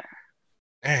water.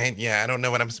 All right. Yeah, I don't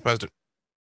know what I'm supposed to.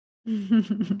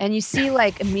 And you see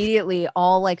like immediately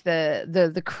all like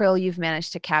the krill you've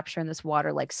managed to capture in this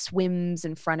water like swims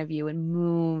in front of you and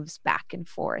moves back and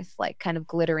forth, like kind of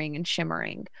glittering and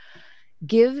shimmering.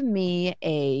 Give me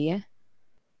a,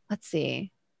 let's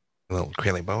see. Little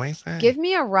Crilly boys. Give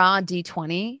me a raw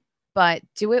D20, but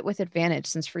do it with advantage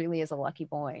since Freely is a lucky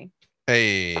boy.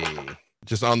 Hey,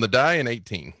 just on the die and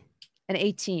 18. An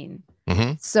 18.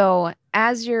 Mm-hmm. So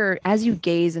as you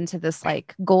gaze into this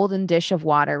like golden dish of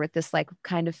water with this like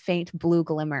kind of faint blue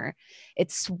glimmer,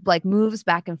 it's like moves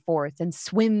back and forth and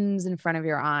swims in front of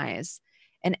your eyes.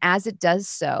 And as it does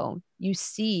so, you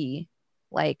see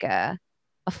like a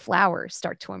flower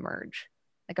start to emerge.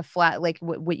 Like a flat, like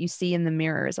what you see in the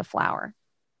mirror is a flower.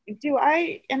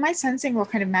 Am I sensing what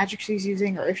kind of magic she's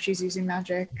using or if she's using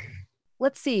magic?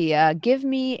 Let's see. Give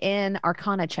me an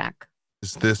Arcana check.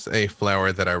 Is this a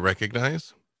flower that I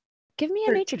recognize? Give me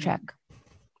a nature 13.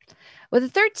 check. With a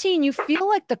 13, you feel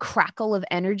like the crackle of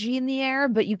energy in the air,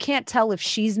 but you can't tell if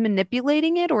she's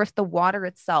manipulating it or if the water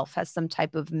itself has some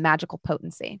type of magical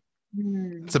potency.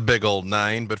 It's a big old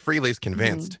 9, but Freely's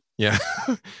convinced. Yeah.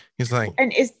 He's like,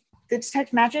 And is the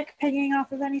detect magic pinging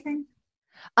off of anything?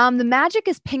 The magic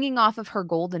is pinging off of her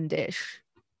golden dish.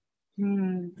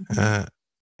 Hmm.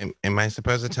 am I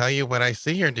supposed to tell you what I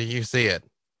see or do you see it?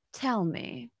 Tell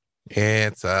me.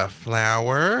 It's a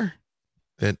flower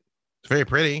that's very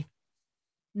pretty.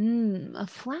 A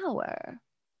flower.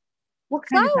 What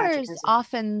kind of magic Flowers is it?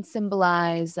 often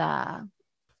symbolize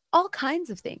all kinds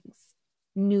of things.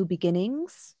 New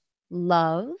beginnings,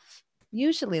 love,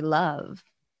 usually love.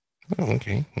 Oh,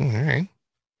 okay. All right.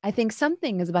 I think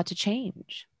something is about to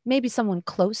change. Maybe someone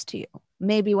close to you.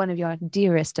 Maybe one of your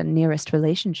dearest and nearest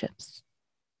relationships.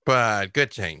 But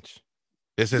good change.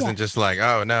 This isn't just like,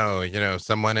 oh no,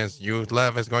 someone you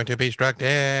love is going to be struck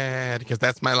dead, because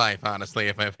that's my life, honestly.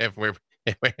 If we're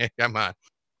come on.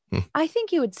 I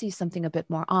think you would see something a bit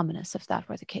more ominous if that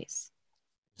were the case.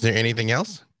 Is there anything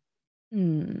else?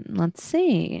 Let's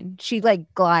see. She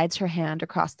like glides her hand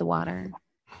across the water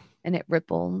and it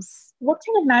ripples. What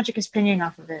kind of magic is pinging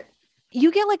off of it?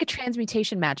 You get like a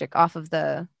transmutation magic off of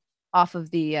the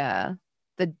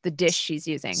dish she's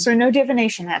using. So no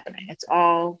divination happening. It's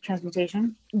all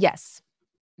transmutation. Yes.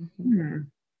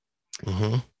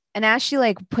 Mm-hmm. And as she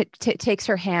like takes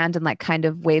her hand and like kind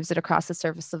of waves it across the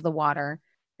surface of the water,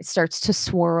 it starts to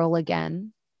swirl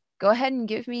again. Go ahead and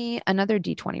give me another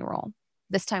D20 roll.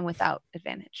 This time without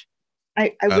advantage.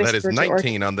 I That is whisper to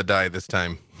 19 on the die this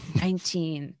time.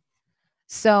 19.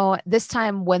 So this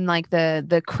time when like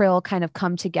the krill kind of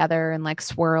come together and like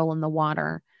swirl in the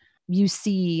water, you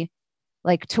see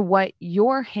like to what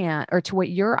your hand or to what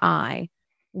your eye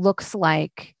looks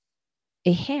like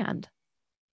a hand.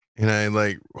 And I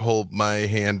like hold my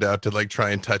hand out to like try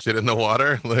and touch it in the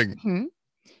water. Like,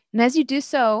 And as you do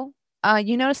so,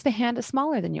 you notice the hand is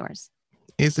smaller than yours.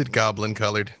 is it goblin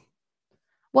colored?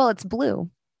 Well, it's blue,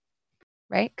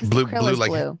 right? Because Blue- the krill blue is like-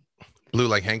 blue. Blue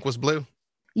like Hank was blue?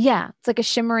 Yeah, it's like a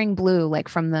shimmering blue, like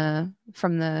from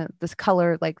this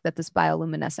color like that this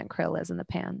bioluminescent krill is in the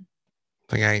pan.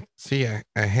 Like I see a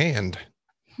hand.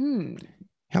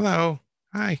 Hello.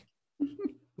 Hi.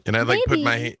 And I like put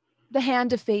my Maybe the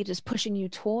hand of fate is pushing you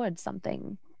towards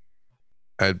something.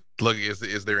 look,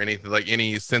 is there anything like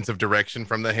any sense of direction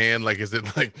from the hand? Like, is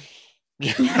it like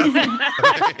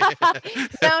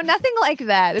No, nothing like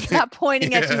that. It's not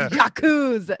pointing at you, Yeah.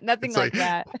 Yakuza. Nothing It's like like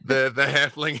that. the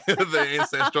halfling, the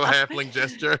ancestral halfling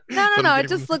gesture? No. Something It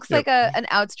just looks Yep. like an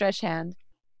outstretched hand.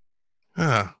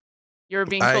 Huh. You're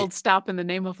being I- told stop in the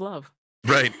name of love.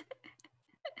 Right.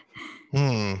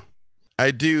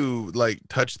 I do like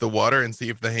touch the water and see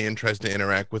if the hand tries to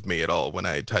interact with me at all when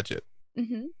I touch it.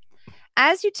 Mm-hmm.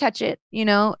 As you touch it,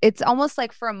 it's almost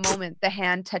like for a moment the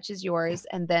hand touches yours,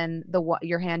 and then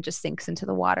your hand just sinks into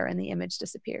the water, and the image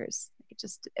disappears. It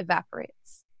just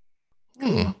evaporates.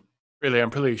 Hmm. Really,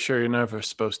 I'm pretty sure you're never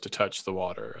supposed to touch the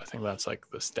water. I think that's like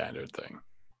the standard thing.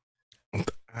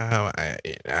 Oh,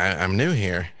 I'm new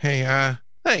here. Hey,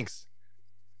 thanks.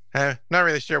 Not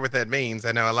really sure what that means.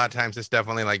 I know a lot of times this stuff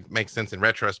only like makes sense in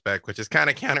retrospect, which is kind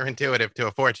of counterintuitive to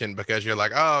a fortune because you're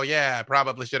like, oh yeah, I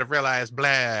probably should have realized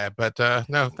blah. But no,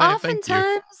 thank you.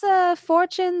 Oftentimes,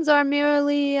 fortunes are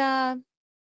merely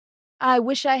I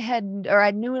wish I had, or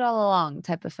I knew it all along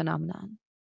type of phenomenon.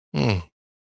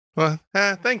 Well,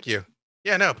 thank you.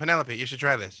 Yeah, no, Penelope, you should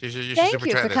try this. You should Thank super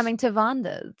you try for this. coming to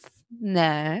Vonda's.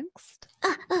 Next.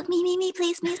 Me,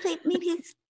 please, me,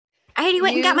 please. I already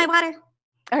went and got my water.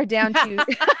 Are down to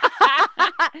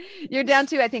you're down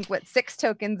to, I think, 6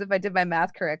 tokens if I did my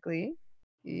math correctly.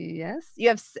 Yes, you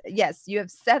have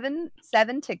seven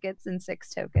tickets and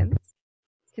 6 tokens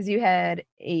because you had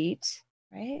 8,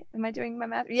 right? Am I doing my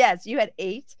math? Yes, you had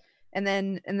 8, and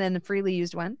then freely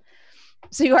used 1,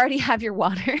 so you already have your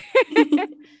water.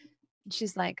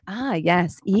 She's like,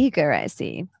 yes, eager, I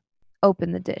see.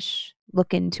 Open the dish,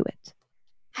 look into it.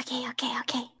 Okay.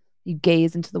 You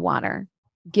gaze into the water.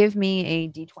 Give me a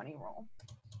d20 roll.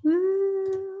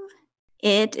 Ooh,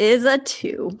 it is a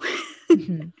 2.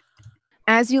 Mhm.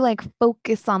 As you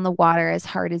focus on the water as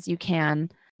hard as you can,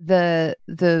 the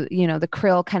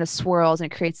krill kind of swirls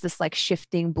and it creates this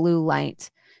shifting blue light,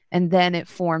 and then it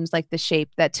forms the shape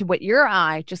that to what your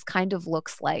eye just kind of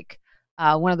looks like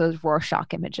one of those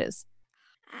Rorschach images.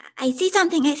 I see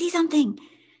something.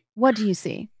 What do you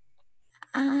see?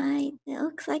 It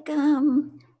looks like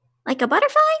a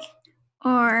butterfly,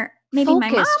 or maybe my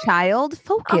mom. Focus, child. Oh,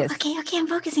 Focus. okay, I'm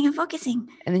focusing.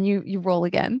 And then you roll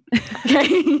again.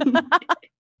 Okay.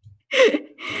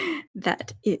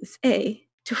 That is a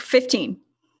 15.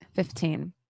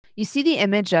 15. You see the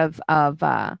image of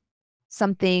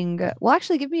something. Well,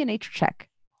 actually, give me a nature check.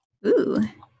 Ooh.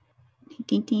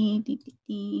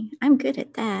 I'm good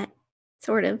at that.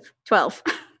 Sort of. 12.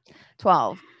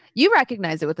 12. You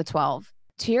recognize it with a 12.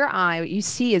 To your eye, what you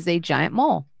see is a giant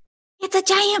mole. It's a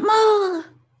giant mole.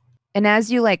 And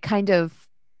as you kind of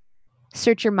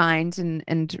search your mind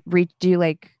and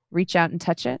reach out and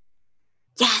touch it?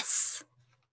 Yes.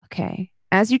 Okay.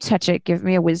 As you touch it, give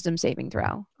me a wisdom saving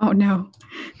throw. Oh no.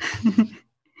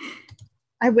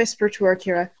 I whisper to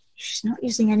Akira, she's not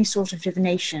using any sort of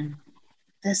divination.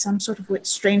 There's some sort of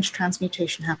strange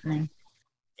transmutation happening.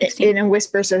 In a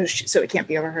whisper, so it can't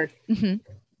be overheard. Mm-hmm.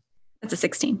 That's a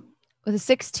 16. With a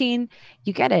 16,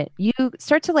 you get it. You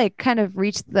start to kind of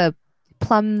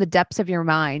plumb the depths of your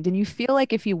mind, and you feel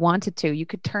like if you wanted to, you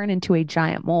could turn into a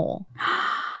giant mole.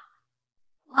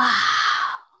 Wow.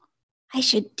 I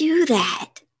should do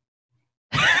that.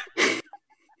 I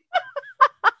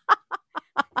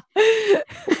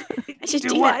should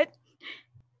do what? that.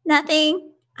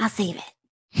 Nothing. I'll save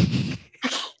it.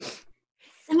 Okay. It's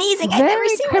amazing. I've never Very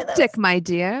seen one of cryptic, those. my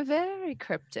dear. Very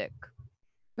cryptic.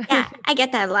 Yeah, I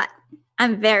get that a lot.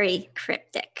 I'm very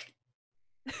cryptic.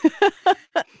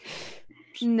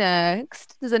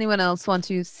 Next, does anyone else want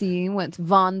to see what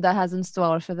Vonda has in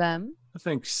store for them? I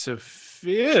think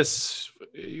Sophias,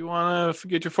 you want to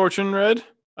forget your fortune, Red?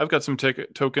 I've got some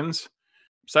tokens.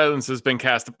 Silence has been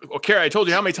cast. Oh, Kara, I told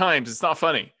you how many times. It's not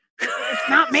funny. It's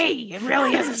not me. It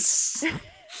really isn't.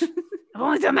 I've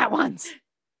only done that once.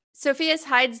 Sophia's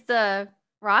hides the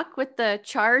rock with the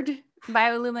charred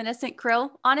bioluminescent krill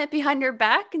on it behind her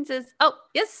back and says, "Oh,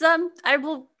 yes, I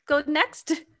will go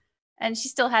next." And she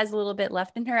still has a little bit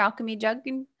left in her alchemy jug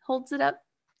and holds it up.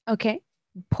 Okay.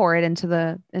 Pour it into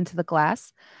the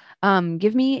glass.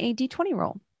 Give me a d20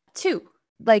 roll. 2.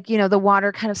 The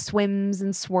water kind of swims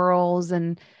and swirls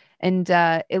and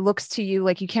it looks to you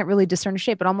like you can't really discern a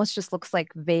shape. It almost just looks like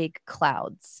vague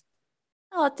clouds.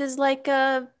 Oh, it is like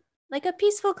a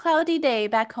peaceful cloudy day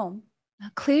back home.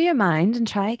 Clear your mind and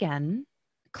try again.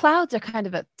 Clouds are kind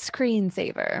of a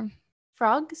screensaver.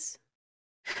 Frogs?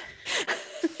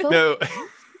 No.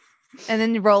 And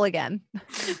then you roll again.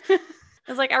 I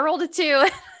was like, I rolled a 2.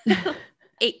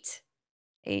 8.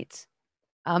 8.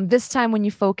 This time when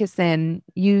you focus in,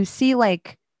 you see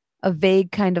a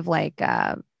vague kind of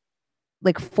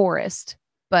forest,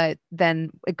 but then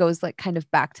it goes kind of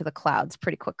back to the clouds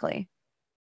pretty quickly.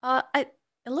 It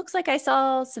looks like I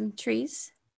saw some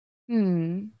trees.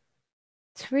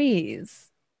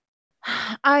 Trees.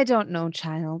 I don't know,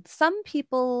 child. Some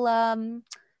people,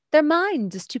 their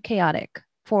mind is too chaotic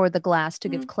for the glass to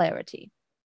give clarity.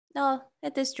 No,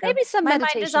 it is true. Maybe some My mind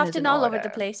meditation is is often in all over the order.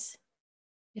 place.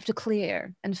 You have to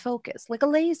clear and focus like a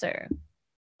laser,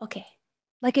 Okay.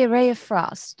 like a ray of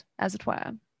frost, as it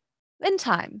were. In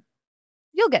time,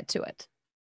 you'll get to it.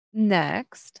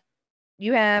 Next,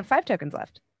 you have 5 tokens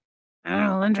left. I don't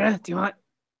know, Lindra, do you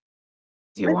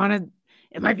want to?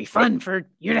 It might be fun for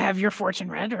you to have your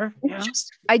fortune read, or you know.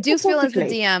 Just I do feel as the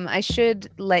hypothetically. DM, I should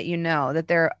let you know that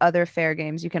there are other fair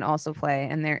games you can also play,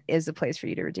 and there is a place for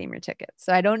you to redeem your tickets.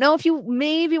 So I don't know if you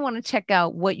maybe want to check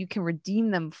out what you can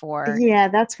redeem them for. Yeah,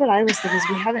 that's what I was thinking. Is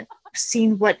we haven't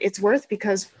seen what it's worth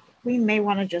because we may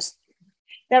want to just.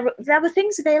 There were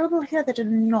things available here that are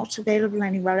not available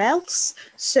anywhere else.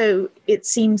 So it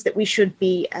seems that we should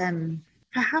be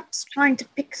perhaps trying to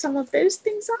pick some of those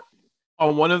things up.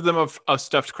 On one of them of a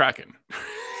stuffed kraken.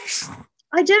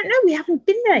 I don't know. We haven't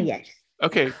been there yet.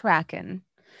 Okay. Kraken.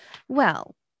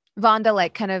 Well, Vonda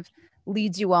like kind of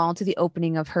leads you all to the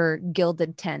opening of her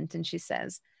gilded tent, and she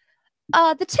says,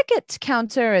 the ticket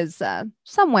counter is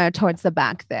somewhere towards the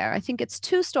back there. I think it's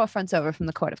 2 storefronts over from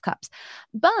the Court of Cups.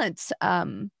 But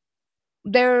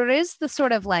there is the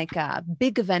sort of like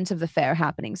big event of the fair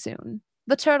happening soon.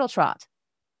 The Turtle Trot.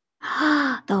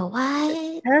 The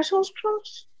what? Turtles Trot?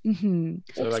 Mm-hmm.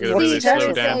 So like See, a really There slow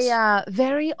is dance. a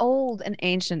very old and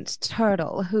ancient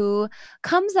turtle who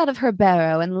comes out of her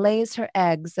burrow and lays her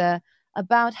eggs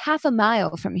about half a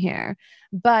mile from here,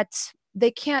 but they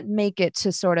can't make it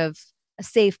to sort of a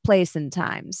safe place in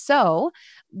time. So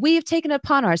we've taken it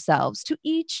upon ourselves to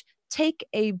each take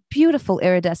a beautiful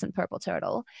iridescent purple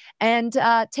turtle and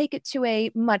take it to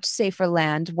a much safer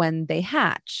land when they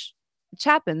hatch. Which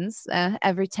happens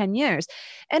every 10 years.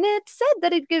 And it's said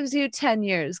that it gives you 10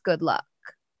 years good luck.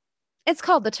 It's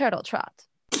called the Turtle Trot.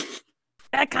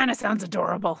 That kind of sounds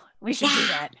adorable. We should do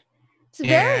that. It's very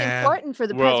Yeah, important for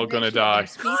the we're all gonna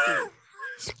preservation of their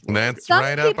species. That's Some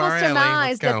right up people our alley. surmise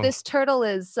Let's that go. this turtle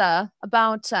is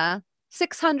about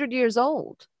 600 years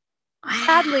old.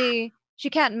 Sadly, she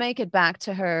can't make it back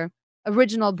to her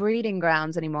original breeding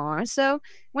grounds anymore. So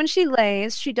when she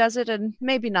lays, she does it in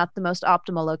maybe not the most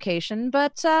optimal location,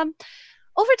 but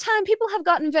over time, people have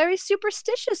gotten very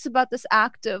superstitious about this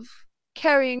act of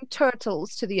carrying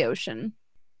turtles to the ocean.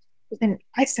 Then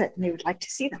I certainly would like to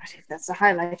see that if that's the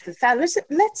highlight of the fair.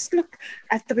 Let's look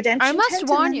at the redemption. I must tent and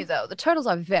warn then- you, though, the turtles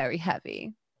are very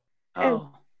heavy.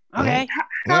 Oh, okay.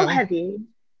 How Well. heavy?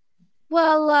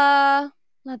 Well,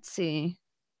 let's see.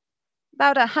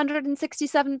 About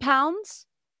 167 pounds.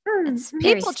 That's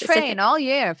very People specific. train all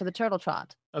year for the turtle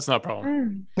trot. That's not a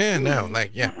problem. Yeah, no,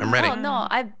 like, yeah, I'm ready. Oh no,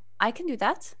 I can do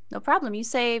that. No problem. You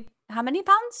say how many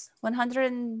pounds?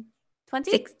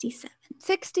 120? 67.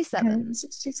 67.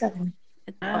 67.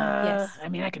 Yes. I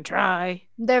mean, I can try.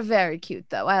 They're very cute,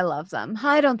 though. I love them.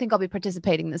 I don't think I'll be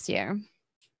participating this year.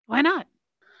 Why not?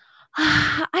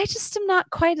 I just am not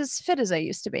quite as fit as I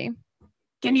used to be.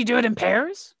 Can you do it in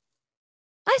pairs?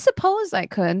 I suppose I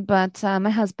could, but my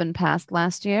husband passed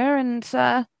last year, and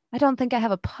I don't think I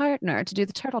have a partner to do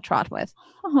the turtle trot with.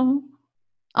 Oh.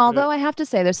 Although I have to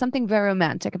say, there's something very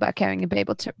romantic about carrying a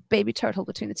baby turtle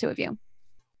between the two of you.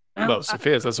 Well,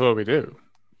 Sophia's, that's what we do.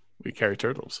 We carry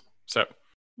turtles. So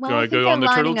Well, wanna I think go they're on the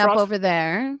turtle lining up trot? over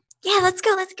there. Yeah, let's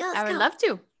go. Let's go. Let's I would go. love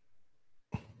to.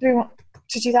 Do we want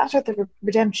to do that at the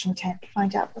redemption tent?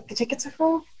 Find out what the tickets are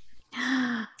for?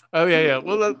 oh yeah.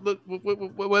 Well,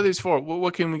 what are these for?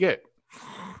 What can we get?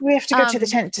 We have to go to the Um,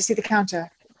 tent to see the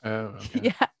counter. Oh, okay.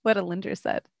 Yeah, what Alindra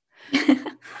said.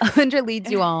 Alindra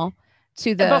leads you all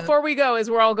to And the. before we go, as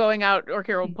we're all going out,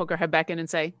 Orkira will poke her head back in and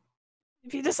say,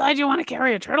 if you decide you want to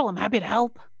carry a turtle, I'm happy to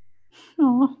help.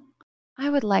 Oh. I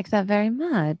would like that very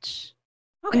much.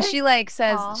 Okay. And she like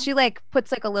says, Aw. she like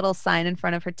puts like a little sign in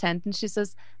front of her tent, and she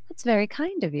says, "That's very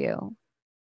kind of you."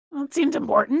 Well, it seemed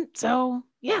important, so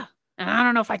yeah. And I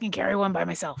don't know if I can carry one by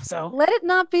myself, so Let it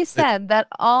not be said that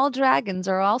all dragons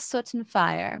are all soot and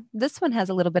fire. This one has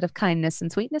a little bit of kindness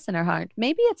and sweetness in her heart.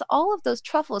 Maybe it's all of those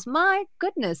truffles. My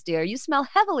goodness, dear, you smell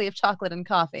heavily of chocolate and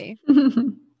coffee.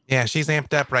 Yeah, she's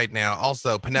amped up right now.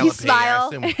 Also, You Penelope, I smile.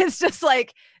 assume. It's just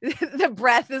like the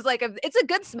breath is like it's a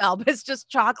good smell, but it's just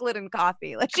chocolate and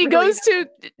coffee. Like she really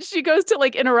goes to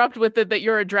like interrupt with it that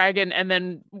you're a dragon, and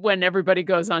then when everybody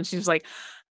goes on, she's like,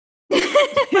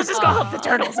 let's just go help the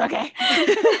turtles, okay?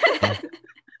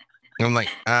 I'm like,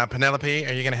 Penelope,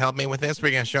 are you going to help me with this?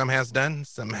 We're going to show him how it's done?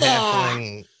 Some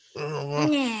halfling.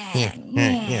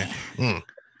 Yeah.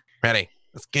 Ready?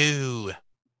 Let's go.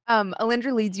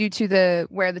 Alindra leads you to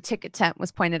where the ticket tent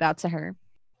was pointed out to her.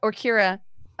 Orkira,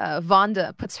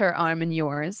 Vonda puts her arm in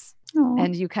yours, Oh.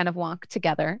 and you kind of walk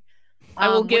together. I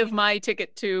will when give you- my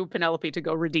ticket to Penelope to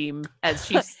go redeem as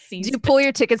she sees. Do you pull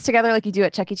your tickets together like you do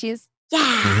at Chuck E. Cheese? Yeah.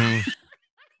 Mhm.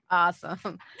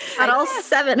 Awesome. Got all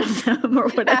 7 of them or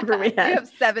whatever we You had.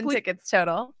 have 7 tickets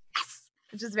total,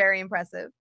 which is very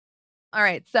impressive. All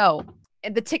right, so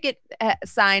the ticket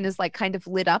sign is like kind of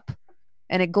lit up,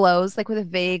 and it glows like with a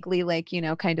vaguely like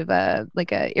kind of a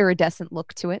iridescent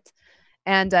look to it,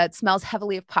 and it smells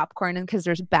heavily of popcorn, and because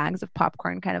there's bags of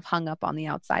popcorn kind of hung up on the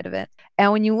outside of it.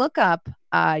 And when you look up,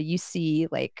 you see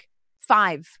like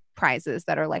 5 prizes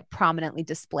that are like prominently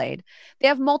displayed. They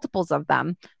have multiples of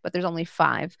them, but there's only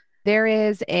 5. There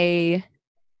is it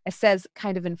says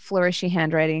kind of in flourishy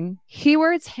handwriting,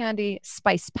 Heward's Handy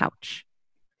Spice Pouch,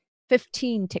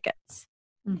 15 tickets.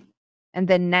 Mm. And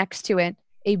then next to it,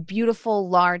 a beautiful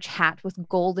large hat with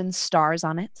golden stars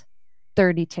on it,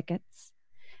 30 tickets.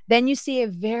 Then you see a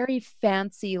very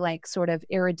fancy, like sort of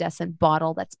iridescent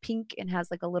bottle that's pink and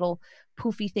has like a little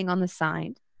poofy thing on the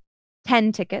side,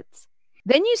 10 tickets.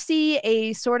 Then you see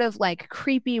a sort of like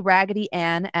creepy Raggedy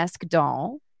Ann-esque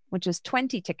doll, which is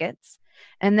 20 tickets.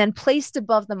 And then placed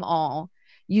above them all,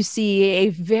 you see a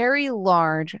very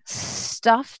large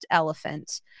stuffed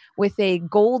elephant with a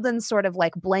golden sort of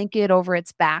like blanket over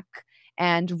its back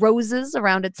and roses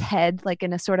around its head, like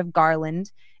in a sort of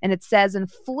garland. And it says in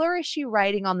flourishy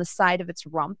writing on the side of its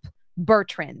rump,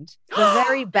 Bertrand, the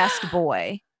very best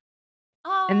boy.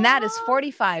 And that is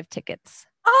 45 tickets.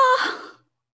 Oh,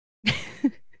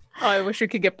 Oh, I wish we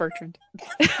could get Bertrand.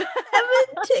 7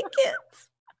 tickets.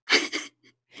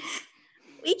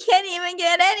 We can't even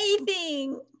get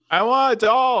anything. I want a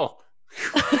doll.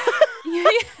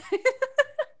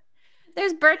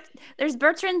 There's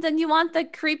Bertrand, and you want the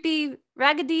creepy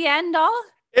Raggedy Ann doll?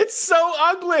 It's so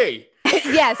ugly.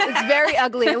 Yes, it's very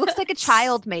ugly. It looks like a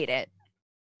child made it.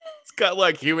 It's got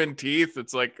like human teeth.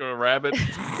 It's like a rabbit.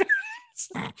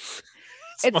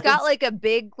 It's got like a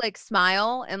big like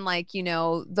smile and like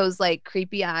those like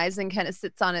creepy eyes, and kind of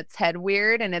sits on its head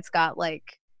weird, and it's got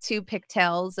like 2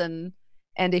 pigtails and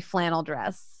a flannel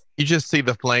dress. You just see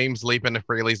the flames leap into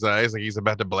Freely's eyes like he's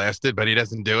about to blast it, but he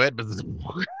doesn't do it.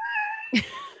 But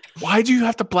Why do you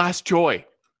have to blast Joy?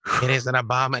 it is an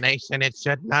abomination. It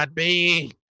should not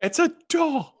be. It's a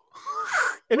doll.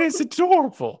 It is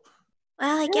adorable.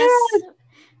 Well, I guess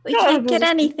we can't get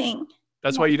anything.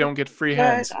 That's why you don't get free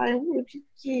hands. I would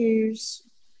use.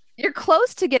 You're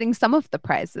close to getting some of the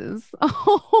prizes.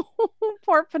 Oh,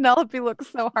 poor Penelope looks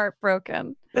so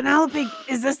heartbroken. Penelope,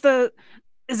 is this the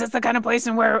kind of place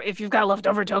in where if you've got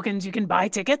leftover tokens, you can buy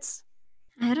tickets?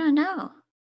 I don't know.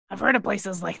 I've heard of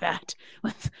places like that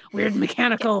with weird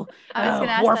mechanical I was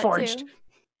gonna ask that Warforged. too.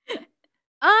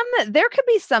 There could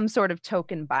be some sort of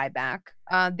token buyback.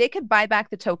 They could buy back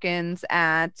the tokens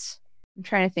at. I'm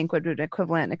trying to think what an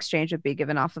equivalent exchange would be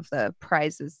given off of the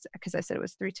prizes, because I said it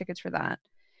was 3 tickets for that.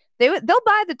 They'll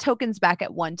buy the tokens back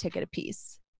at 1 ticket a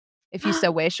piece, if you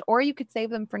so wish, or you could save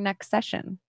them for next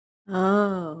session.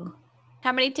 Oh.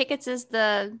 How many tickets is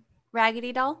the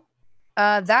Raggedy doll?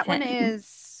 That one 10.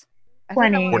 is I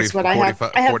think that 20 one is what I have.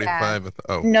 45, I have 45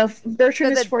 oh. No,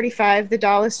 Bertrand So is 45. The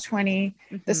doll is 20.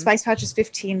 The Mhm. spice pouch is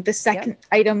 15. The second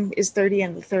item is 30,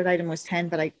 and the third item was 10.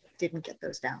 But I didn't get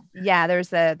those down. Yeah, there was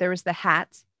the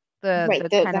hat, the right, the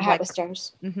the kind of hat like with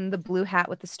stars. the blue hat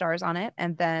with the stars on it,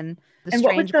 and then the And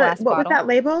what was strange glass what was bottle. that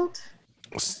labeled?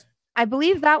 I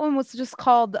believe that one was just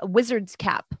called Wizard's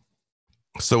Cap.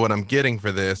 So what I'm getting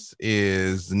for this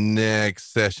is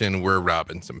next session we're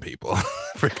robbing some people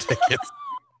for tickets.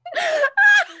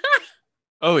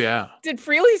 Oh yeah. Did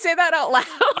Freely say that out loud?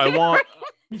 I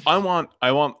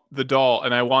want the doll,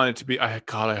 and I want it to be.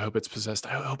 God, I hope it's possessed.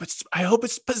 I hope it's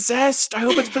possessed. I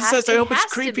hope it's It has- possessed. I it hope it's has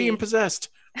to creepy be. and possessed.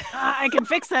 I can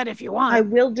fix that if you want. I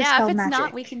will Yeah, dispel if it's magic.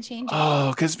 not, we can change it.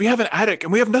 Oh, because we have an attic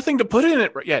and we have nothing to put in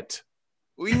it yet.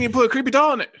 We need to put a creepy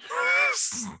doll in it.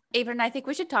 Avon, I think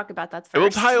we should talk about that first. I will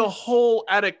tie a whole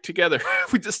attic together.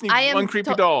 We just need I am one creepy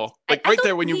to- doll, I- like I right don't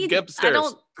there when you need- get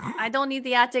upstairs. I don't need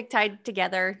the attic tied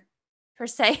together, per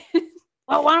se.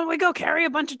 Well, why don't we go carry a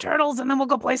bunch of turtles and then we'll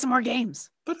go play some more games?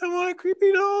 But I want a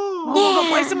creepy doll. Well, we'll go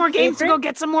play Yeah. some more games to go Favorite?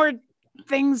 get some more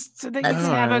things so that you can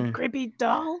have a Alright. creepy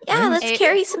doll. Yeah, let's A-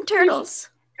 carry some turtles.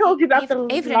 Told you about the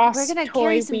Avery, lost we're gonna toy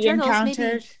carry some we turtles.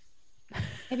 encountered.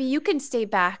 Maybe you can stay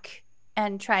back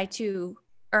and try to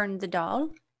earn the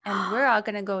doll, and we're all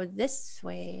gonna go this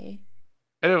way.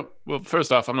 I don't. Well,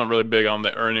 first off, I'm not really big on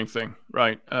the earning thing,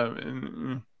 right? I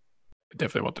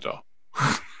definitely want the doll.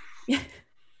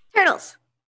 Turtles.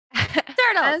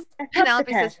 Turtles. As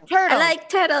Penelope says, I turtle, like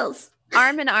turtles.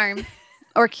 arm in arm.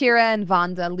 Orkira and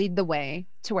Vonda lead the way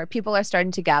to where people are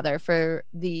starting to gather for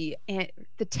the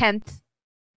 10th.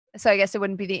 So I guess it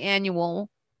wouldn't be the annual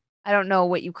I don't know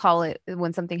what you call it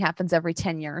when something happens every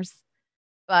 10 years.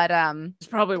 But There's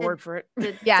probably a word for it.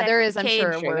 yeah, there is, I'm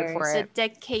sure, a decade- word for it's it. a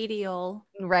decadal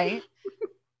Right?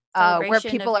 Where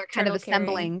celebration people of are kind of turtle carrying.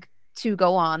 assembling to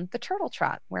go on the turtle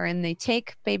trot, wherein they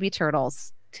take baby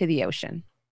turtles to the ocean,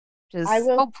 which is I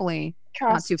will hopefully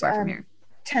not too far from here.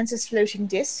 Tensor's floating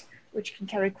disc, which can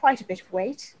carry quite a bit of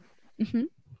weight. Mhm.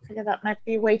 I figure that might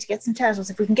be a way to get some turtles.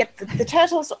 If we can get the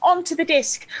turtles onto the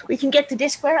disc, we can get the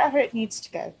disc wherever it needs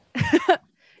to go.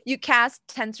 You cast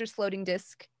Tensor's floating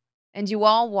disc, and you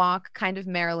all walk kind of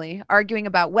merrily, arguing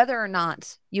about whether or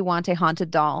not you want a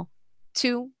haunted doll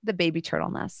to the baby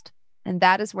turtle nest. And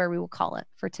that is where we will call it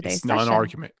for today's It's session.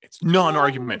 non-argument. It's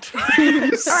non-argument. Sorry,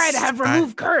 I have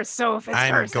remove curse, so if it's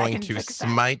I'm cursed, I going can to fix that.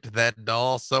 smite that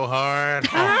doll so hard.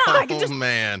 I can Oh, just-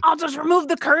 man. I'll just remove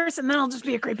the curse, and then I'll just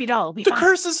be a creepy doll. It'll be The fine.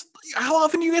 curse is. How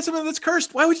often do you get something that's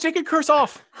cursed? Why would you take a curse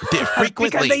off? Frequently.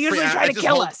 Because they usually I try to just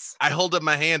kill hold- us. I hold up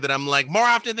my hand and I'm like, more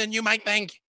often than you might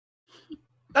think.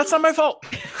 That's not my fault.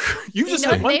 You just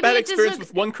know, had one maybe bad it just experience look-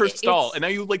 with one cursed it's- doll, and now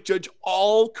you like judge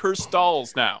all cursed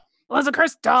dolls now. Well, it was a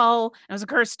cursed doll. It was a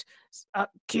cursed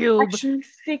cube. Action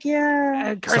figure.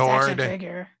 A cursed action Sword.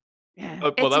 figure. Yeah.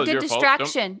 Well, It's that a was good your fault. Don't-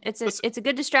 distraction. It's listen. a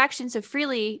good distraction, so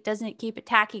Freely doesn't keep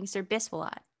attacking Sir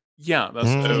Biswalot. Yeah, that's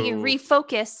Mm. So he can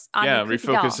refocus on yeah, the creepy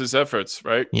refocus doll. his efforts,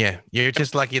 right? Yeah, you're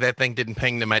just lucky that thing didn't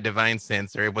ping to my divine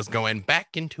sensor. It was going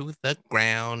back into the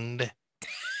ground.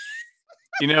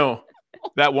 You know,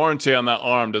 that warranty on that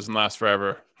arm doesn't last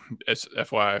forever. It's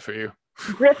FYI for you.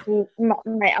 Griff,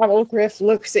 my owl Griff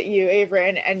looks at you,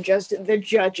 Averin, and just the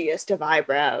judgiest of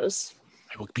eyebrows.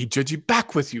 I will be judgy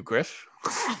back with you, Griff.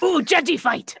 Ooh, judgy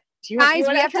fight. Do you Guys, we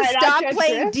wanna have to try that, stop Judge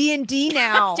playing Griff? D&D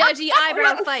now. Judgy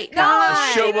eyebrow fight. Come God. on.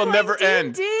 The show will never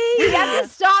end. We have to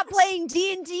stop playing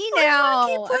D&D now.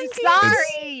 keep I'm playing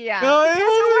sorry.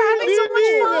 We're having so much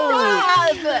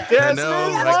fun. Yes, I know.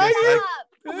 Liz, I guess why?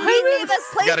 We need us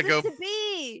Gotta places go- to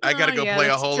be. I gotta Oh, go yeah, play a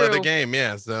that's whole true. other game.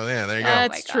 Yeah, so yeah, there you go. my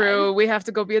That's God. true. We have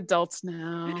to go be adults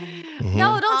now. Mhm.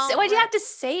 No, don't say. Oh, Why'd you have to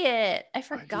say it? I Why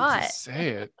did you forgot. say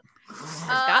it.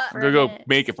 Forgot for I'm gonna a go minute.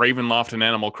 make it Ravenloft and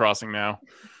Animal Crossing now.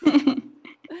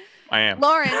 I am.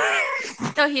 Lauren,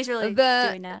 Oh, he's really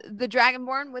doing that. the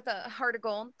Dragonborn with a heart of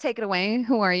gold. Take it away.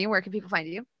 Who are you? Where can people find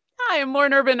you? Hi, I'm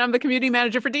Lauren Urban. I'm the community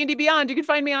manager for D&D Beyond. You can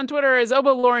find me on Twitter as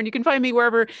Obo Lauren. You can find me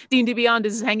wherever D&D Beyond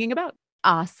is hanging about.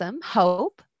 Awesome.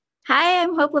 Hope. Hi,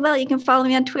 I'm Hope Lavelle. You can follow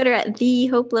me on Twitter at the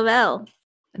Hope Lavelle.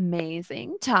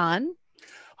 Amazing. Ton.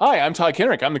 Hi, I'm Todd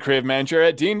Kenrick. I'm the creative manager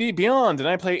at D&D Beyond, and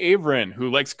I play Averin, who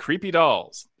likes creepy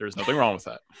dolls. There's nothing wrong with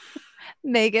that.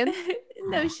 Megan.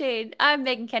 No shade. I'm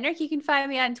Megan Kenrick. You can find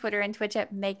me on Twitter and Twitch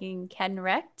at Megan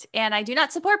Kenrick. And I do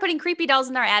not support putting creepy dolls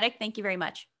in our attic. Thank you very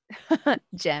much.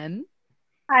 Jen.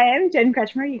 Hi, I'm Jen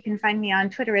Kretschmer. You can find me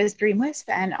on Twitter as DreamWisp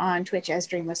and on Twitch as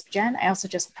DreamWispJen. I also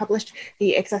just published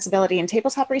the Accessibility and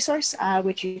Tabletop resource,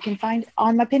 which you can find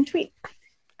on my pinned tweet.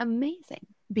 Amazing.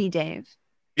 B. Dave.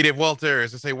 Edith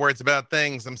Walters, I say words about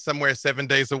things. I'm somewhere 7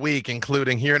 days a week,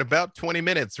 including here in about 20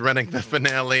 minutes, running the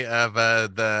finale of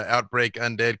the Outbreak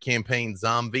Undead campaign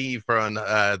Zombie from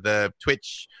the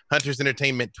Twitch, Hunters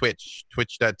Entertainment Twitch,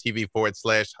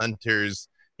 twitch.tv/Hunters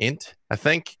Int, I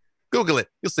think. Google it.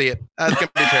 You'll see it. It's going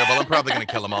to be terrible. I'm probably going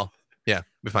to kill them all. Yeah,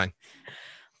 be fine.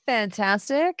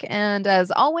 Fantastic. And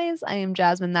as always, I am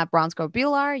Jasmine, that Bronze Girl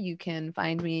Bular. You can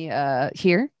find me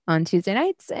here on Tuesday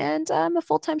nights, and I'm a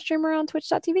full-time streamer on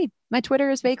twitch.tv. My Twitter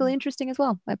is vaguely interesting as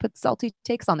well. I put salty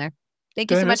takes on there.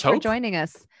 Thank you Did I so much miss for Hope? joining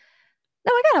us.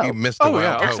 No, I got You Hope. missed a Oh, while.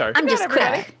 yeah. I'm sorry. I'm just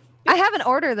everybody. quick. I have an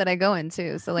order that I go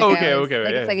into. So like, Okay, I always- okay,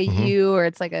 like yeah. it's like a Mhm. U or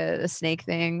it's like a snake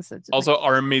thing. So it's just Also, like,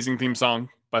 our amazing theme song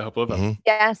by Hope Lavelle. Mhm.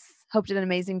 yes, Hope did an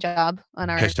amazing job on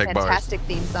our Hashtag bars. fantastic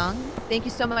theme song. Thank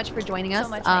you so much for joining us. So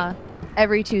much, Mike.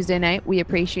 Every Tuesday night, we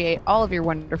appreciate all of your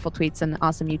wonderful tweets and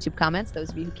awesome YouTube comments. Those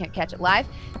of you who can't catch it live,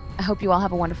 I hope you all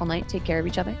have a wonderful night. Take care of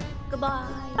each other. Goodbye.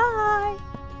 Bye.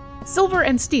 Silver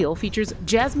and Steel features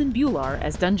Jasmine Bular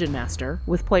as Dungeon Master,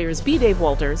 with players B. Dave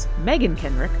Walters, Megan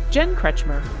Kenrick, Jen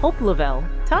Kretschmer, Hope Lavelle,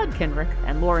 Todd Kenrick,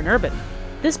 and Lauren Urban.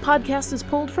 This podcast is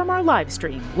pulled from our live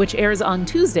stream, which airs on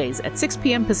Tuesdays at 6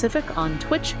 p.m. Pacific on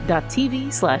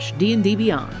twitch.tv/D&D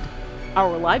Beyond.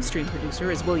 Our live stream producer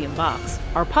is William Box,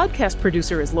 our podcast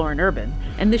producer is Lauren Urban,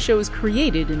 and the show is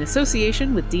created in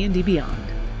association with D&D Beyond.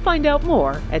 Find out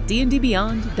more at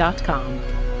dndbeyond.com.